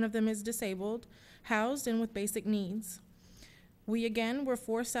 whose one of them is disabled, housed and with basic needs. We again were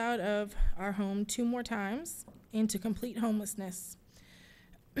forced out of our home 2 more times into complete homelessness.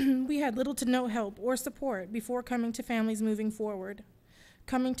 We had little to no help or support before coming to Families Moving Forward.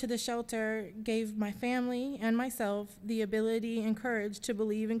 Coming to the shelter gave my family and myself the ability and courage to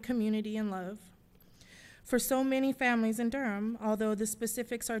believe in community and love. For so many families in Durham, although the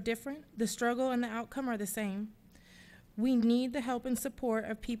specifics are different, the struggle and the outcome are the same. We need the help and support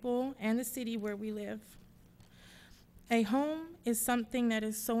of people and the city where we live. A home is something that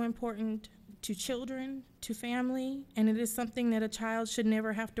is so important to children, to family, and it is something that a child should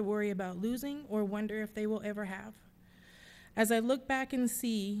never have to worry about losing or wonder if they will ever have. As I look back and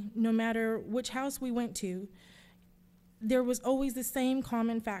see, no matter which house we went to, there was always the same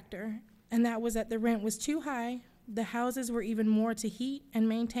common factor, and that was that the rent was too high, the houses were even more to heat and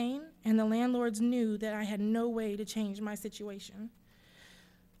maintain, and the landlords knew that I had no way to change my situation.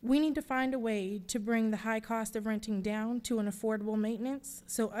 We need to find a way to bring the high cost of renting down to an affordable maintenance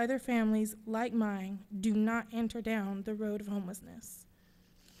so other families like mine do not enter down the road of homelessness.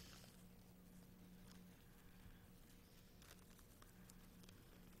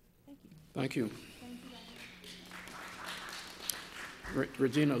 Thank you.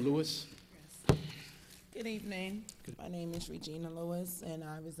 Regina Lewis. Good evening. My name is Regina Lewis, and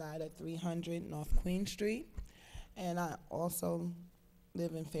I reside at 300 North Queen Street. And I also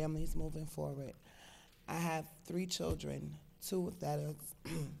live in Families Moving Forward. I have 3 children, 2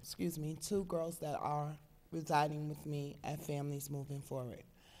 girls that are residing with me at Families Moving Forward.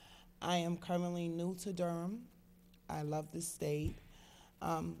 I am currently new to Durham. I love this state.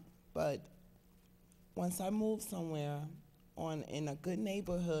 But once I moved somewhere in a good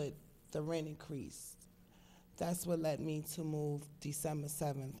neighborhood, the rent increased. That's what led me to move December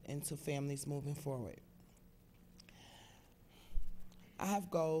 7th into Families Moving Forward. I have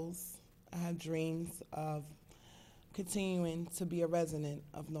goals, I have dreams of continuing to be a resident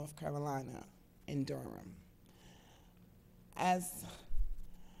of North Carolina in Durham. As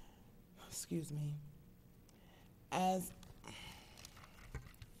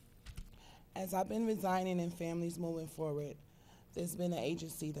I've been resigning in Families Moving Forward, there's been an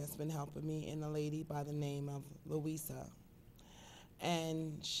agency that's been helping me, and a lady by the name of Louisa.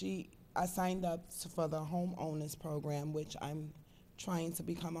 And I signed up for the homeowners program, which I'm trying to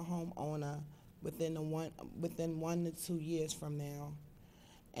become a homeowner within 1 to 2 years from now.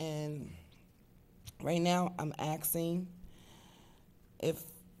 And right now I'm asking if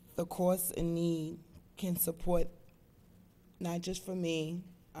the course in need can support, not just for me,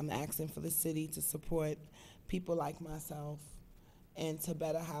 I'm asking for the city to support people like myself into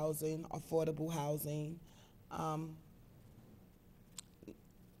better housing, affordable housing,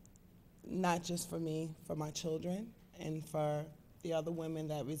 not just for me, for my children and for the other women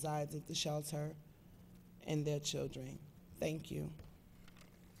that reside at the shelter, and their children. Thank you.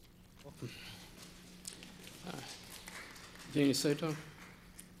 Jeannie Sato.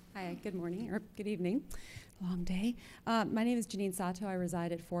 Hi, good morning, or good evening. Long day. My name is Janine Sato. I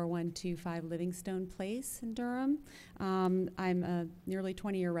reside at 4125 Livingstone Place in Durham. I'm a nearly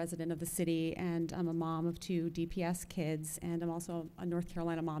 20-year resident of the city, and I'm a mom of 2 DPS kids, and I'm also a North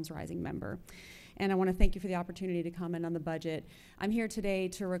Carolina Moms Rising member. And I want to thank you for the opportunity to comment on the budget. I'm here today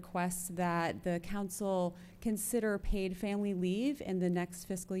to request that the council consider paid family leave in the next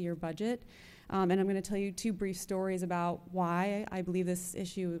fiscal year budget. And I'm going to tell you 2 brief stories about why I believe this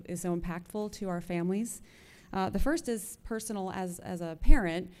issue is so impactful to our families. The first is personal as a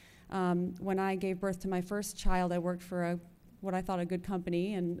parent. When I gave birth to my first child, I worked for what I thought a good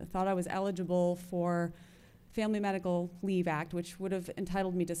company and thought I was eligible for Family Medical Leave Act, which would have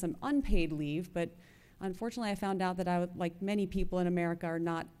entitled me to some unpaid leave, but unfortunately I found out that I would, like many people in America, are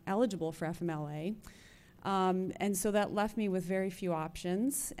not eligible for FMLA. And so that left me with very few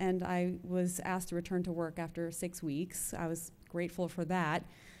options, and I was asked to return to work after 6 weeks. I was grateful for that,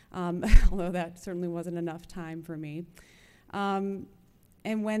 although that certainly wasn't enough time for me. And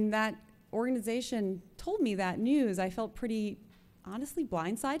when that organization told me that news, I felt pretty honestly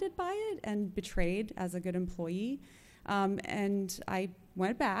blindsided by it and betrayed as a good employee. And I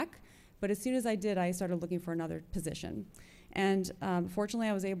went back, but as soon as I did, I started looking for another position. And fortunately,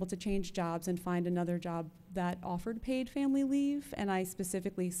 I was able to change jobs and find another job that offered paid family leave, and I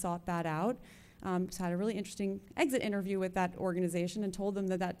specifically sought that out. So I had a really interesting exit interview with that organization and told them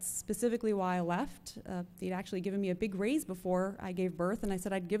that that's specifically why I left. They'd actually given me a big raise before I gave birth, and I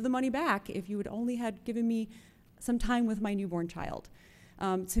said I'd give the money back if you would only had given me some time with my newborn child.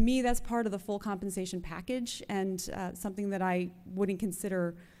 To me, that's part of the full compensation package, and something that I wouldn't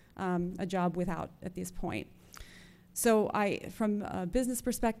consider a job without at this point. So from a business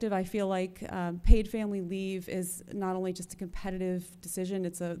perspective, I feel like paid family leave is not only just a competitive decision,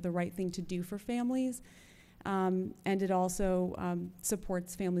 it's the right thing to do for families, and it also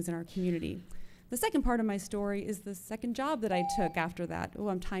supports families in our community. The second part of my story is the second job that I took after that. Oh,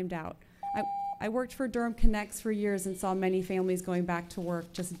 I'm timed out. I worked for Durham Connects for years and saw many families going back to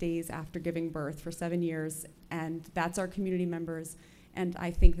work just days after giving birth for 7 years, and that's our community members. And I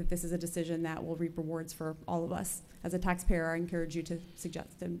think that this is a decision that will reap rewards for all of us. As a taxpayer, I encourage you to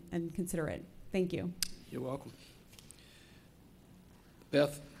suggest and consider it. Thank you. You're welcome.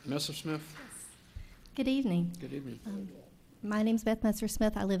 Beth Messersmith. Good evening. Good evening. My name's Beth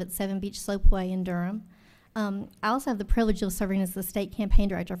Messersmith. I live at 7 Beach Slopeway in Durham. I also have the privilege of serving as the state campaign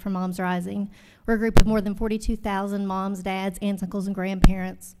director for Moms Rising. We're a group of more than 42,000 moms, dads, aunts, uncles, and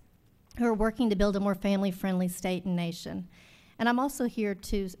grandparents who are working to build a more family-friendly state and nation. And I'm also here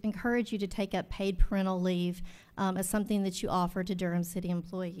to encourage you to take up paid parental leave as something that you offer to Durham City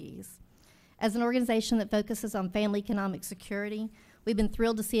employees. As an organization that focuses on family economic security, we've been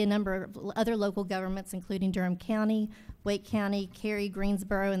thrilled to see a number of other local governments, including Durham County, Wake County, Cary,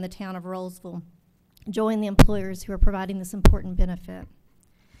 Greensboro, and the town of Rollsville, join the employers who are providing this important benefit.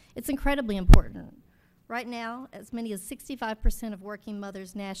 It's incredibly important. Right now, as many as 65% of working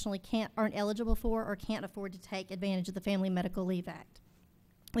mothers nationally aren't eligible for or can't afford to take advantage of the Family Medical Leave Act,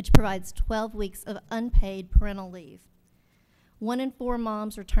 which provides 12 weeks of unpaid parental leave. 1 in 4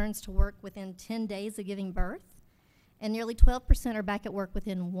 moms returns to work within 10 days of giving birth, and nearly 12% are back at work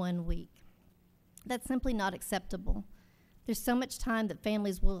within 1 week. That's simply not acceptable. There's so much time that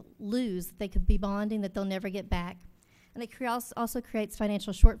families will lose that they could be bonding that they'll never get back. And it also creates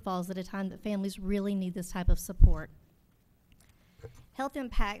financial shortfalls at a time that families really need this type of support. Health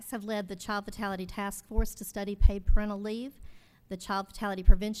impacts have led the Child Fatality Task Force to study paid parental leave, the Child Fatality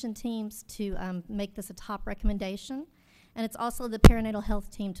Prevention teams to make this a top recommendation, and it's also the perinatal health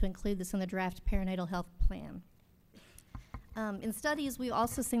team to include this in the draft perinatal health plan. In studies, we've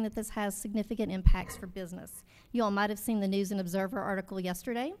also seen that this has significant impacts for business. You all might have seen the News and Observer article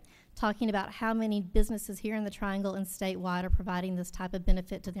yesterday talking about how many businesses here in the Triangle and statewide are providing this type of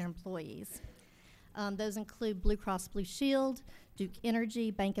benefit to their employees. Those include Blue Cross Blue Shield, Duke Energy,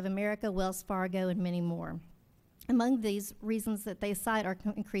 Bank of America, Wells Fargo, and many more. Among these reasons that they cite are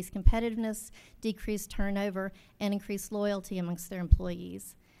increased competitiveness, decreased turnover, and increased loyalty amongst their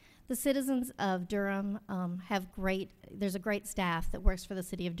employees. The citizens of Durham there's a great staff that works for the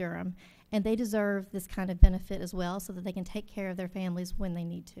city of Durham, and they deserve this kind of benefit as well so that they can take care of their families when they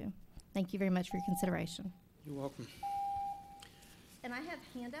need to. Thank you very much for your consideration. You're welcome. And I have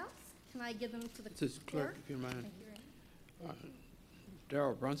handouts. Can I give them to the This is clerk, if you don't mind. Thank you.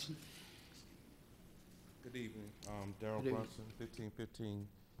 Darrell Brunson. Good evening. Darrell Brunson, 1515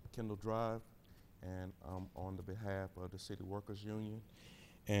 Kendall Drive, and I'm on the behalf of the City Workers Union.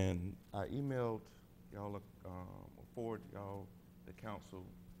 And I emailed y'all forward y'all, the council,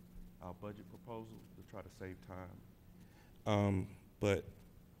 our budget proposal to try to save time. But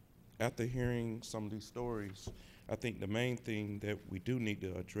after hearing some of these stories, I think the main thing that we do need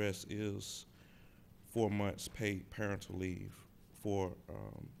to address is 4 months paid parental leave for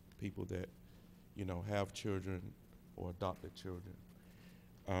people that, you know, have children or adopted children.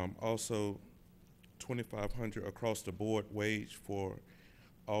 Also, $2,500 across the board wage for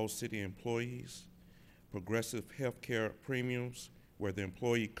all city employees, progressive health care premiums where the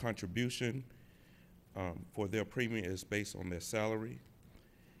employee contribution for their premium is based on their salary,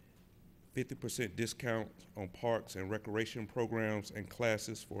 50% discount on parks and recreation programs and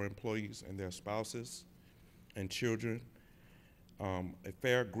classes for employees and their spouses and children, a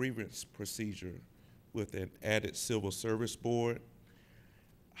fair grievance procedure with an added civil service board,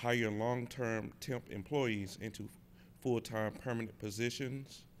 hire long-term temp employees into full-time permanent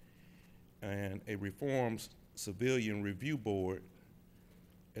positions, and a reformed civilian review board,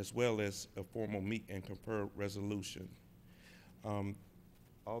 as well as a formal meet and confer resolution.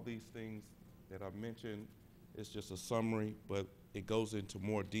 All these things that I've mentioned is just a summary, but it goes into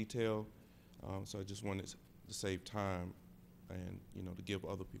more detail. So I just wanted to save time and, you know, to give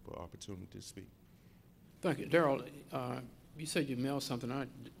other people an opportunity to speak. Thank you. Daryl, you said you mailed something.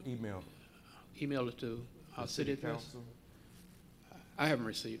 Email. Emailed it to our city address? Council. I haven't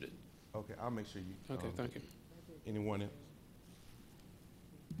received it. Okay, I'll make sure you. Okay, thank you. Anyone else?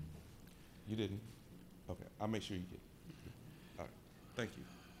 You didn't? Okay, I'll make sure you get it. All right, thank you.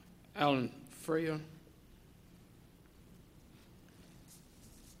 Alan Freya.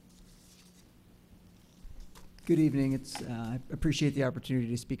 Good evening. I appreciate the opportunity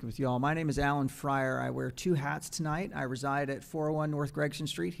to speak with you all. My name is Alan Fryer. I wear 2 hats tonight. I reside at 401 North Gregson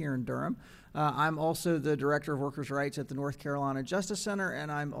Street here in Durham. I'm also the Director of Workers' Rights at the North Carolina Justice Center, and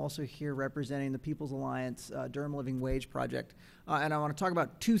I'm also here representing the People's Alliance Durham Living Wage Project. And I want to talk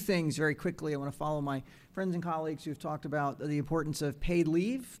about 2 things very quickly. I want to follow my friends and colleagues who've talked about the importance of paid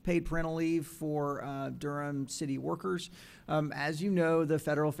leave, paid parental leave for Durham city workers. As you know, the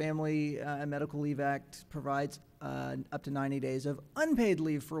Federal Family and Medical Leave Act provides up to 90 days of unpaid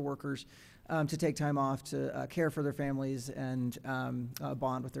leave for workers to take time off to care for their families and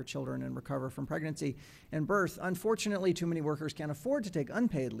bond with their children and recover from pregnancy and birth. Unfortunately, too many workers can't afford to take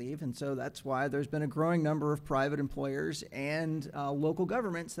unpaid leave, and so that's why there's been a growing number of private employers and local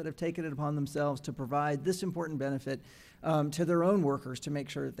governments that have taken it upon themselves to provide this important benefit to their own workers to make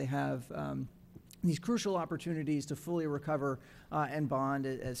sure that they have these crucial opportunities to fully recover and bond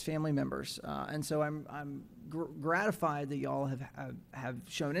as family members. And so I'm gratified that y'all have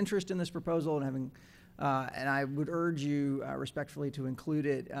shown interest in this proposal and I would urge you respectfully to include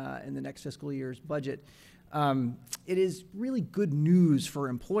it in the next fiscal year's budget. It is really good news for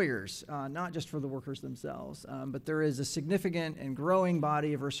employers, not just for the workers themselves, but there is a significant and growing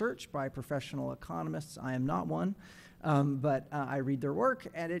body of research by professional economists. I am not one. But I read their work,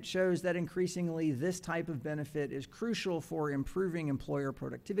 and it shows that increasingly this type of benefit is crucial for improving employer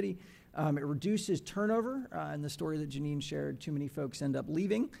productivity. It reduces turnover. In the story that Janine shared, too many folks end up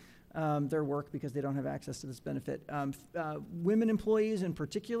leaving their work because they don't have access to this benefit. Women employees in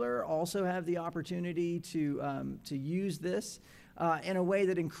particular also have the opportunity to use this in a way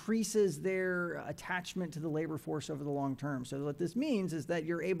that increases their attachment to the labor force over the long term. So what this means is that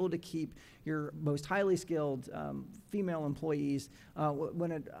you're able to keep your most highly skilled female employees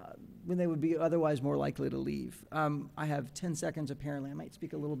when they would be otherwise more likely to leave. I have 10 seconds apparently. I might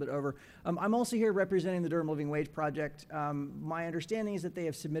speak a little bit over. I'm also here representing the Durham Living Wage Project. My understanding is that they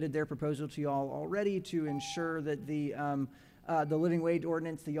have submitted their proposal to y'all already to ensure that the living wage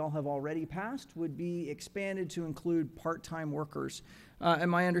ordinance that y'all have already passed would be expanded to include part-time workers.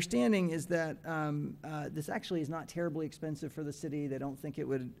 And my understanding is that this actually is not terribly expensive for the city. They don't think it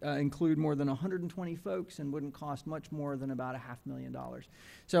would include more than 120 folks and wouldn't cost much more than about $500,000.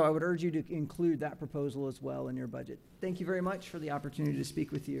 So I would urge you to include that proposal as well in your budget. Thank you very much for the opportunity to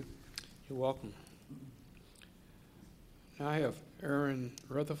speak with you. You're welcome. Now I have Aaron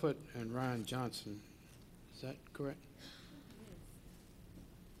Rutherford and Ryan Johnson. Is that correct?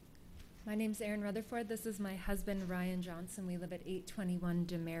 My name's Erin Rutherford. This is my husband, Ryan Johnson. We live at 821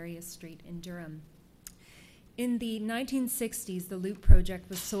 Demarius Street in Durham. In the 1960s, the Loop project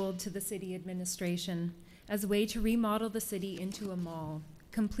was sold to the city administration as a way to remodel the city into a mall,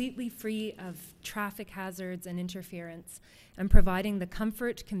 completely free of traffic hazards and interference, and providing the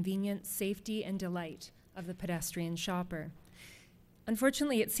comfort, convenience, safety, and delight of the pedestrian shopper.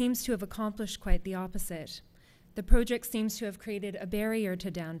 Unfortunately, it seems to have accomplished quite the opposite. The project seems to have created a barrier to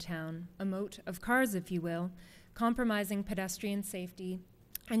downtown, a moat of cars, if you will, compromising pedestrian safety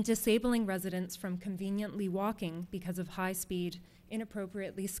and disabling residents from conveniently walking because of high-speed,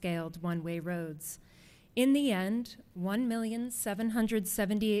 inappropriately scaled one-way roads. In the end,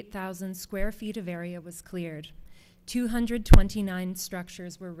 1,778,000 square feet of area was cleared. 229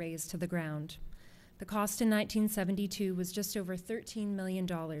 structures were razed to the ground. The cost in 1972 was just over $13 million,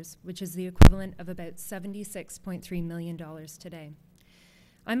 which is the equivalent of about $76.3 million today.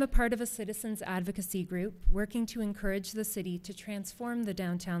 I'm a part of a citizens advocacy group working to encourage the city to transform the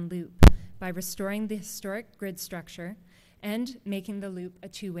downtown loop by restoring the historic grid structure and making the loop a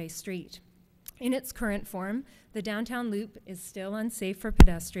two-way street. In its current form, the downtown loop is still unsafe for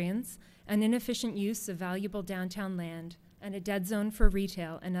pedestrians, an inefficient use of valuable downtown land, and a dead zone for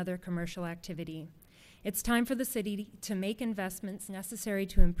retail and other commercial activity. It's time for the city to make investments necessary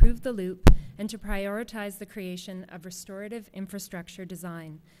to improve the loop and to prioritize the creation of restorative infrastructure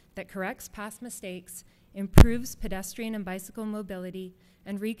design that corrects past mistakes, improves pedestrian and bicycle mobility,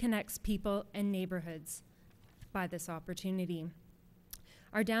 and reconnects people and neighborhoods by this opportunity.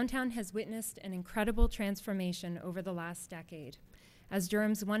 Our downtown has witnessed an incredible transformation over the last decade. As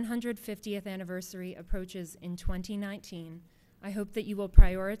Durham's 150th anniversary approaches in 2019, I hope that you will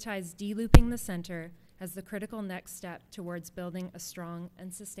prioritize de-looping the center as the critical next step towards building a strong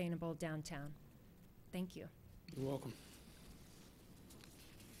and sustainable downtown. Thank you. You're welcome.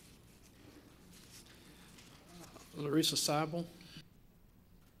 Larissa Seibel.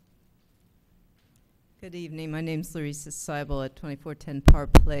 Good evening. My name is Larissa Seibel at 2410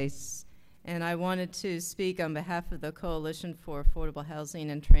 Park Place, and I wanted to speak on behalf of the Coalition for Affordable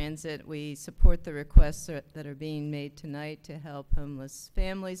Housing and Transit. We support the requests that are being made tonight to help homeless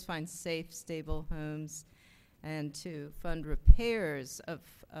families find safe, stable homes and to fund repairs of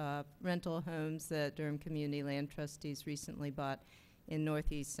rental homes that Durham Community Land Trustees recently bought in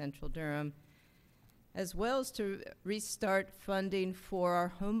northeast central Durham, as well as to restart funding for our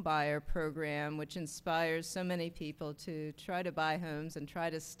home buyer program, which inspires so many people to try to buy homes and try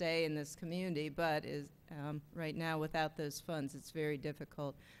to stay in this community, but is right now without those funds, it's very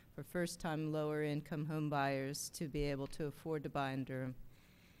difficult for first-time lower-income home buyers to be able to afford to buy in Durham.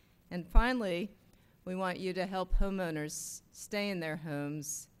 And finally, we want you to help homeowners stay in their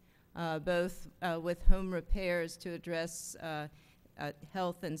homes, both with home repairs to address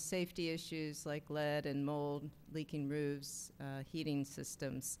health and safety issues like lead and mold, leaking roofs, heating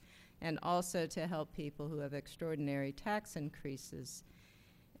systems, and also to help people who have extraordinary tax increases.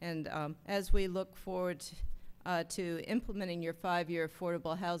 And as we look forward to implementing your 5-year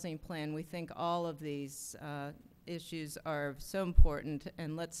affordable housing plan, we think all of these issues are so important,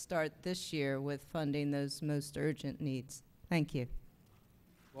 and let's start this year with funding those most urgent needs. Thank you.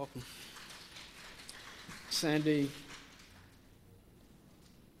 Welcome. Sandy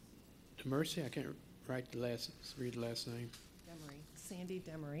DeMercy, I can't read the last name. Demery, Sandy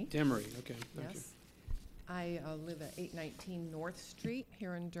Demery. Demery, okay, thank you. I live at 819 North Street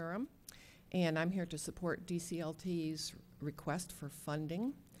here in Durham, and I'm here to support DCLT's request for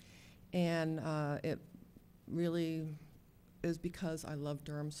funding. And it really is because I love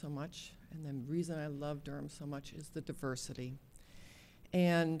Durham so much, and the reason I love Durham so much is the diversity.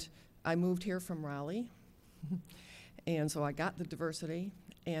 And I moved here from Raleigh, and so I got the diversity.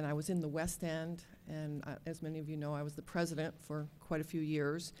 And I was in the West End, and as many of you know, I was the president for quite a few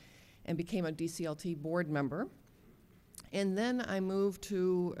years and became a DCLT board member. And then I moved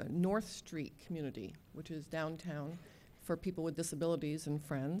to North Street community, which is downtown for people with disabilities and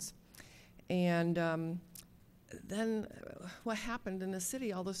friends. And then what happened in the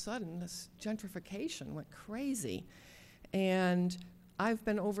city, all of a sudden, this gentrification went crazy. And I've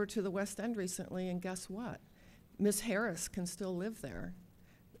been over to the West End recently, and guess what? Ms. Harris can still live there.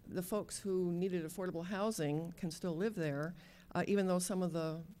 The folks who needed affordable housing can still live there, even though some of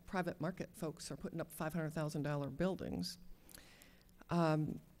the private market folks are putting up $500,000 buildings.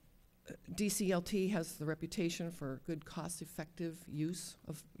 DCLT has the reputation for good cost-effective use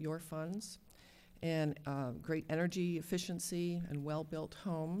of your funds and great energy efficiency and well-built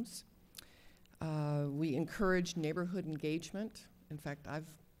homes. We encourage neighborhood engagement. In fact, I've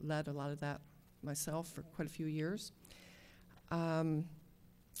led a lot of that myself for quite a few years.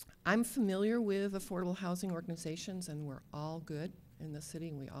 I'm familiar with affordable housing organizations, and we're all good in the city,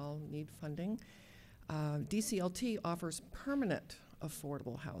 and we all need funding. DCLT offers permanent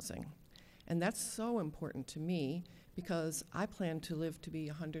affordable housing, and that's so important to me because I plan to live to be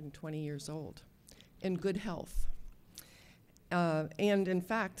 120 years old in good health. And in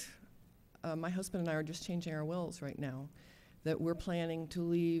fact, my husband and I are just changing our wills right now that we're planning to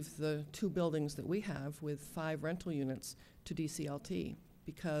leave the 2 buildings that we have with 5 rental units to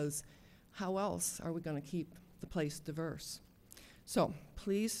because how else are we going to keep the place diverse? So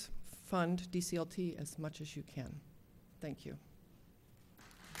please fund DCLT as much as you can. Thank you.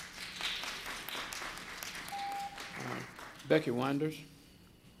 Becky Winders.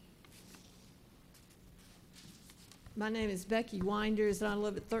 My name is Becky Winders, and I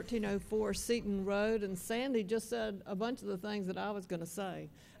live at 1304 Seaton Road, and Sandy just said a bunch of the things that I was going to say.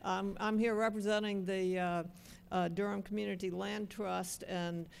 I'm here representing the Durham Community Land Trust,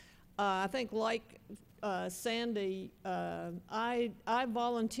 and I think like Sandy, I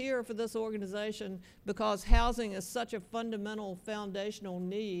volunteer for this organization because housing is such a fundamental foundational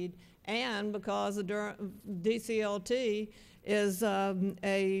need, and because the DCLT is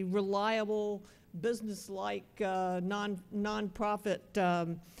a reliable business-like nonprofit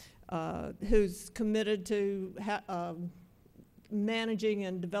who's committed to managing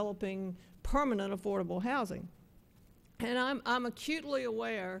and developing permanent affordable housing. And I'm acutely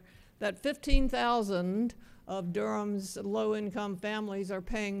aware that 15,000 of Durham's low-income families are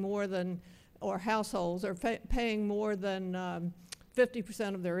paying more than, or households are paying more than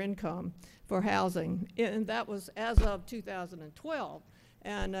 50% of their income for housing. And that was as of 2012.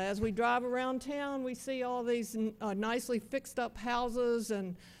 And as we drive around town, we see all these nicely fixed up houses,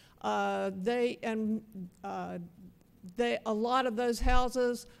 and a lot of those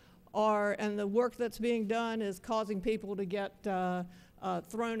houses are, and the work that's being done is causing people to get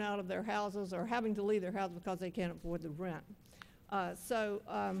thrown out of their houses or having to leave their houses because they can't afford the rent.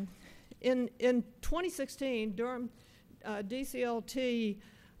 In 2016, Durham DCLT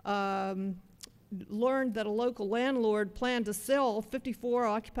learned that a local landlord planned to sell 54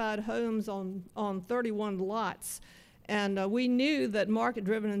 occupied homes on 31 lots. And we knew that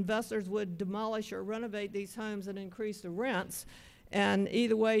market-driven investors would demolish or renovate these homes and increase the rents, and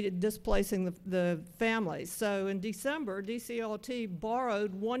either way displacing the families. So in December, DCLT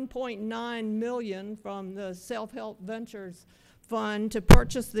borrowed $1.9 million from the Self-Help Ventures Fund to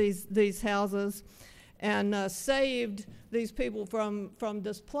purchase these houses and saved these people from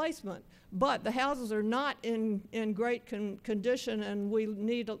displacement. But the houses are not in great condition, and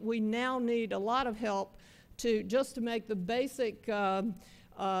we now need a lot of help to make the basic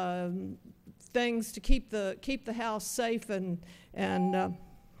things to keep the house safe, and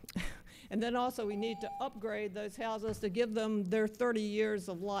then also we need to upgrade those houses to give them their 30 years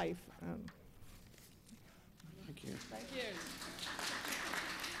of life. Thank you. Thank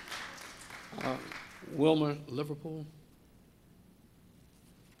you. Wilma Liverpool.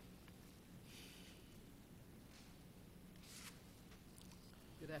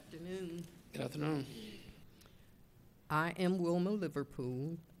 Good afternoon. Good afternoon. I am Wilma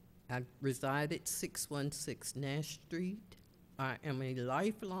Liverpool. I reside at 616 Nash Street. I am a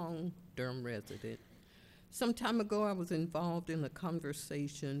lifelong Durham resident. Some time ago, I was involved in a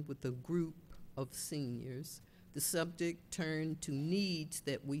conversation with a group of seniors. The subject turned to needs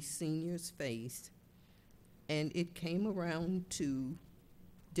that we seniors face, and it came around to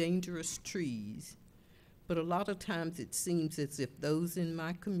dangerous trees. But a lot of times it seems as if those in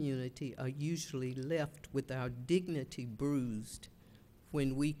my community are usually left with our dignity bruised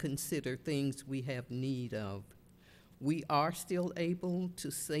when we consider things we have need of. We are still able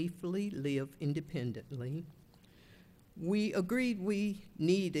to safely live independently. We agreed we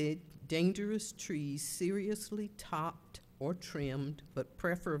needed dangerous trees seriously topped or trimmed, but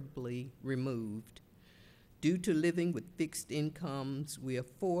preferably removed. Due to living with fixed incomes, we are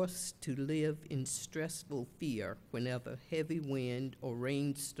forced to live in stressful fear whenever heavy wind or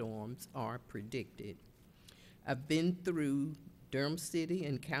rainstorms are predicted. I've been through Durham City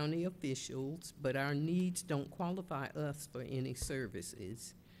and county officials, but our needs don't qualify us for any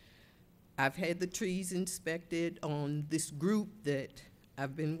services. I've had the trees inspected on this group that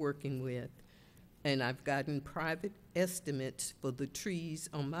I've been working with, and I've gotten private estimates for the trees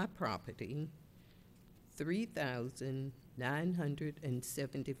on my property,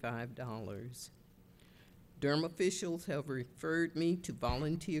 $3,975. Durham officials have referred me to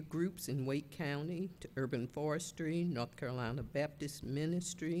volunteer groups in Wake County, to Urban Forestry, North Carolina Baptist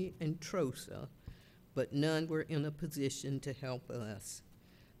Ministry, and TROSA, but none were in a position to help us.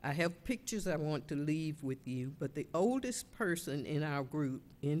 I have pictures I want to leave with you, but the oldest person in our group,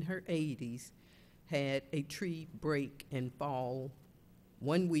 in her 80s, had a tree break and fall.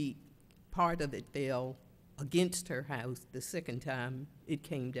 1 week, part of it fell against her house. The second time, it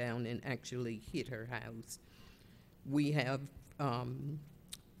came down and actually hit her house. We have an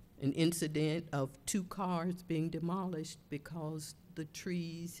incident of 2 cars being demolished because the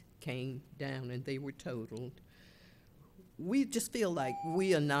trees came down and they were totaled. We just feel like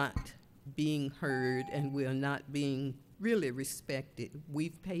we are not being heard and we are not being really respected.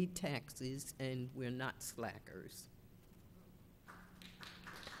 We've paid taxes and we're not slackers.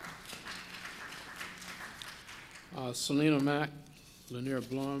 Selena Mack, Lanier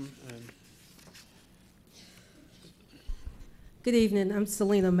Blum, and Good evening. I'm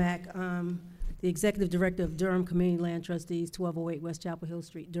Selena Mack, the Executive Director of Durham Community Land Trustees, 1208 West Chapel Hill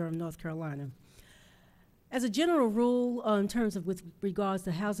Street, Durham, North Carolina. As a general rule, in terms of with regards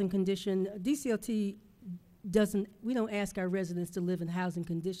to housing condition, DCLT we don't ask our residents to live in housing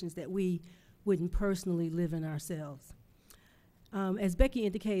conditions that we wouldn't personally live in ourselves. As Becky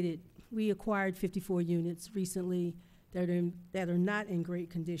indicated, we acquired 54 units recently that are not in great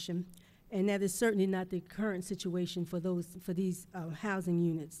condition. And that is certainly not the current situation for these housing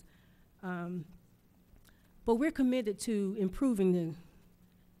units. But we're committed to improving the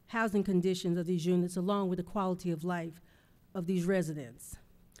housing conditions of these units along with the quality of life of these residents.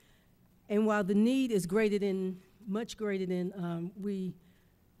 And while the need is much greater than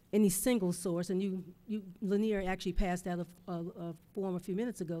any single source, and Lanier actually passed out a form a few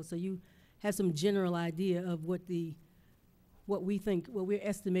minutes ago, so you have some general idea of what we're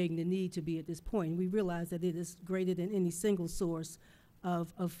estimating the need to be at this point. We realize that it is greater than any single source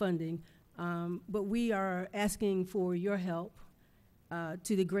of funding, but we are asking for your help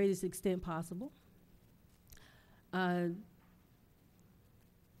to the greatest extent possible.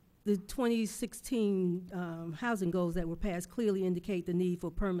 The 2016 housing goals that were passed clearly indicate the need for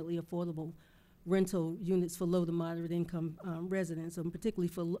permanently affordable rental units for low to moderate income residents, and particularly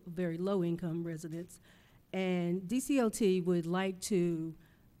for very low income residents. And DCLT would like to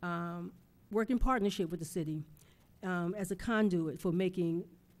work in partnership with the city as a conduit for making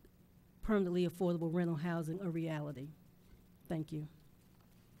permanently affordable rental housing a reality. Thank you.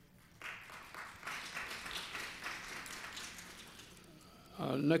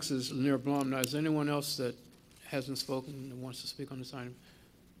 next is Lanier Blum. Now, is there anyone else that hasn't spoken and wants to speak on this item?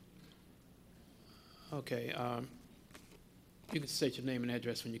 Okay. You can state your name and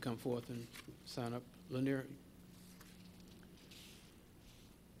address when you come forth and sign up. Lanier.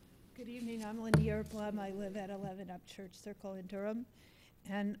 Good evening. I'm Lanier Blum. I live at 11 Up Church Circle in Durham,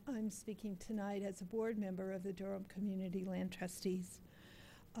 and I'm speaking tonight as a board member of the Durham Community Land Trustees.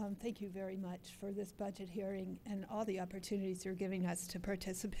 Thank you very much for this budget hearing and all the opportunities you're giving us to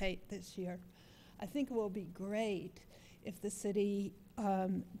participate this year. I think it will be great if the city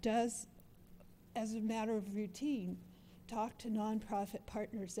does, as a matter of routine, talk to nonprofit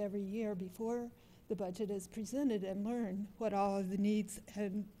partners every year before the budget is presented and learn what all of the needs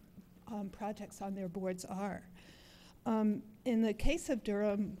and projects on their boards are. In the case of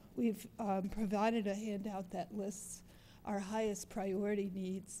Durham, we've provided a handout that lists our highest priority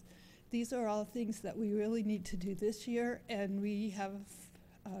needs. These are all things that we really need to do this year, and we have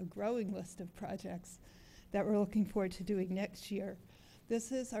a growing list of projects that we're looking forward to doing next year.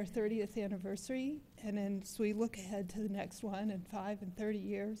 This is our 30th anniversary, and as we look ahead to the next one in 5 and 30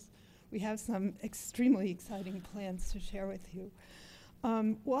 years, we have some extremely exciting plans to share with you.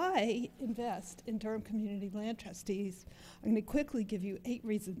 Why invest in Durham Community Land Trustees? I'm going to quickly give you 8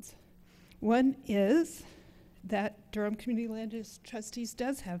 reasons. One is that Durham Community Land Trustees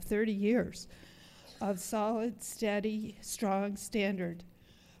does have 30 years of solid, steady, strong standard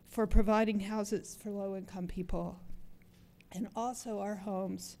for providing houses for low-income people. And also our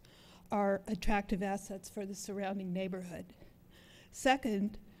homes are attractive assets for the surrounding neighborhood.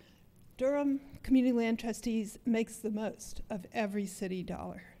 Second, Durham Community Land Trustees makes the most of every city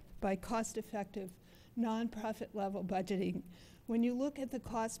dollar by cost-effective, nonprofit level budgeting. When you look at the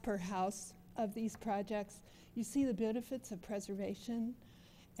cost per house of these projects, you see the benefits of preservation,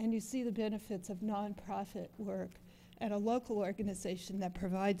 and you see the benefits of nonprofit work at a local organization that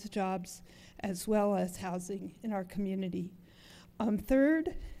provides jobs as well as housing in our community.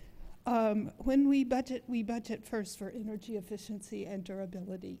 Third, when we budget first for energy efficiency and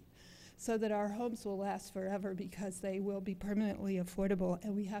durability, so that our homes will last forever because they will be permanently affordable,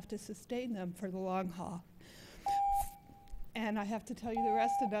 and we have to sustain them for the long haul. And I have to tell you the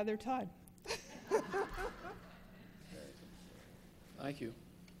rest another time. Thank you.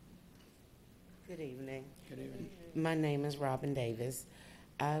 Good evening. Good evening. My name is Robin Davis.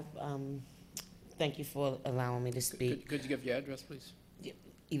 Thank you for allowing me to speak. Could you give your address, please?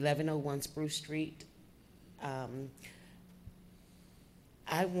 1101 Spruce Street.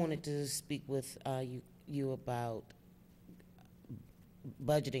 I wanted to speak with you about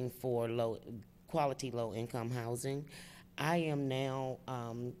budgeting for quality low-income housing. I am now,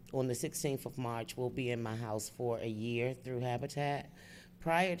 on the 16th of March, will be in my house for a year through Habitat.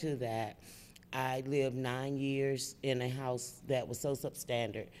 Prior to that, I lived 9 years in a house that was so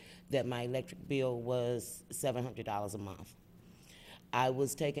substandard that my electric bill was $700 a month. I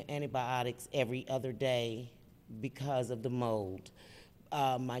was taking antibiotics every other day because of the mold.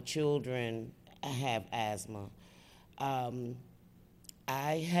 My children have asthma. I've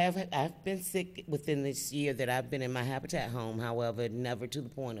been sick within this year that I've been in my Habitat home, however, never to the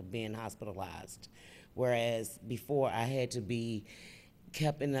point of being hospitalized. Whereas before I had to be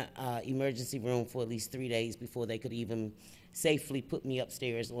kept in the emergency room for at least 3 days before they could even safely put me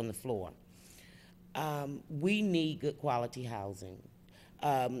upstairs on the floor. We need good quality housing.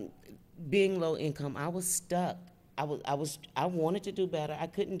 Being low income, I was stuck. I wanted to do better. I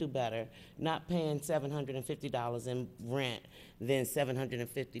couldn't do better. Not paying $750 in rent, then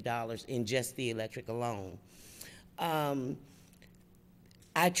 $750 in just the electric alone.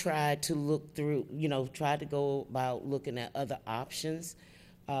 I tried to look through, tried to go about looking at other options.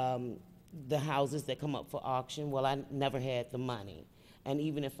 The houses that come up for auction, well, I never had the money. And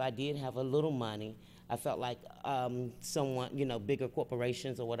even if I did have a little money, I felt like someone, bigger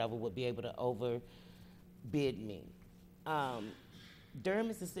corporations or whatever would be able to overbid me. Durham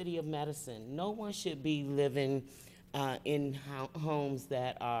is the city of medicine. No one should be living in homes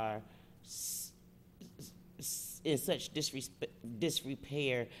that are in such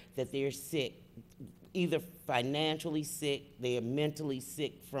disrepair that they're sick, either financially sick, they're mentally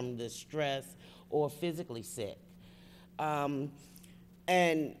sick from the stress, or physically sick.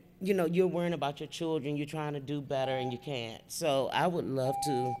 And you're worrying about your children, you're trying to do better and you can't. So I would love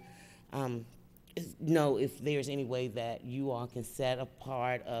to know if there's any way that you all can set a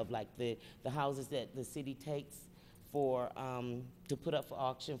part of like the houses that the city takes for to put up for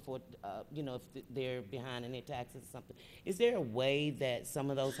auction for if they're behind in their taxes or something. Is there a way that some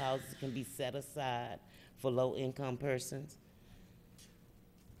of those houses can be set aside for low income persons?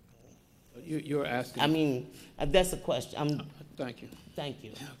 You're asking. I mean, that's a question. Thank you. Thank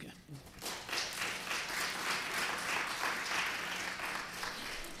you. Okay.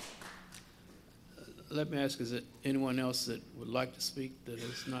 Let me ask, is there anyone else that would like to speak that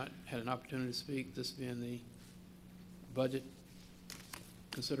has not had an opportunity to speak, this being the budget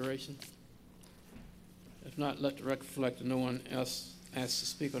consideration? If not, let the record reflect that no one else asked to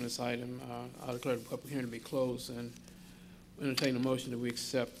speak on this item. I'll declare the public hearing to be closed and entertain a motion that we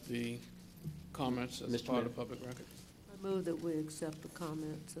accept the comments as part of the public record. I move that we accept the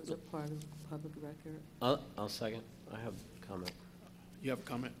comments as a part of the public record. I'll second. I have a comment. You have a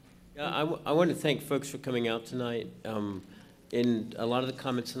comment? Yeah, I want to thank folks for coming out tonight. In a lot of the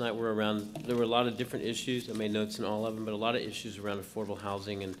comments tonight were around, there were a lot of different issues. I made notes in all of them, but a lot of issues around affordable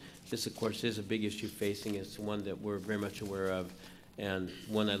housing. And this, of course, is a big issue facing us, one that we're very much aware of, and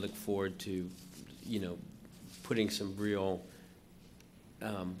one I look forward to, putting some real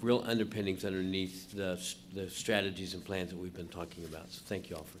underpinnings underneath the strategies and plans that we've been talking about. So thank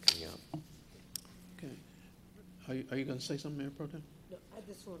you all for coming out. Okay. Are you going to say something, Mayor Pro Tem? No, I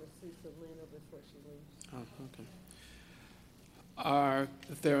just want to see Selena before she leaves. Oh, okay.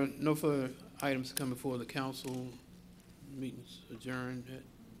 If there are no further items to come before the council, meeting's adjourned.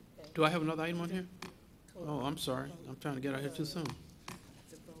 Do I have another item on here? Oh, I'm sorry. I'm trying to get out here too soon.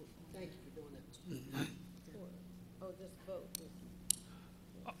 Thank you for doing that. Oh, just vote.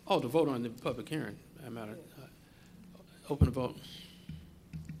 Oh, to vote on the public hearing, that matter. Open the vote.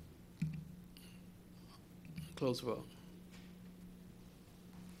 Close the vote.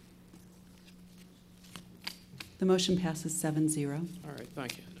 The motion passes 7-0. All right,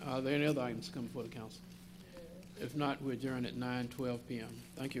 thank you. Are there any other items to come before the council? If not, we adjourn at 9:12 p.m.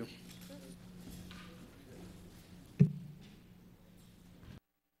 Thank you.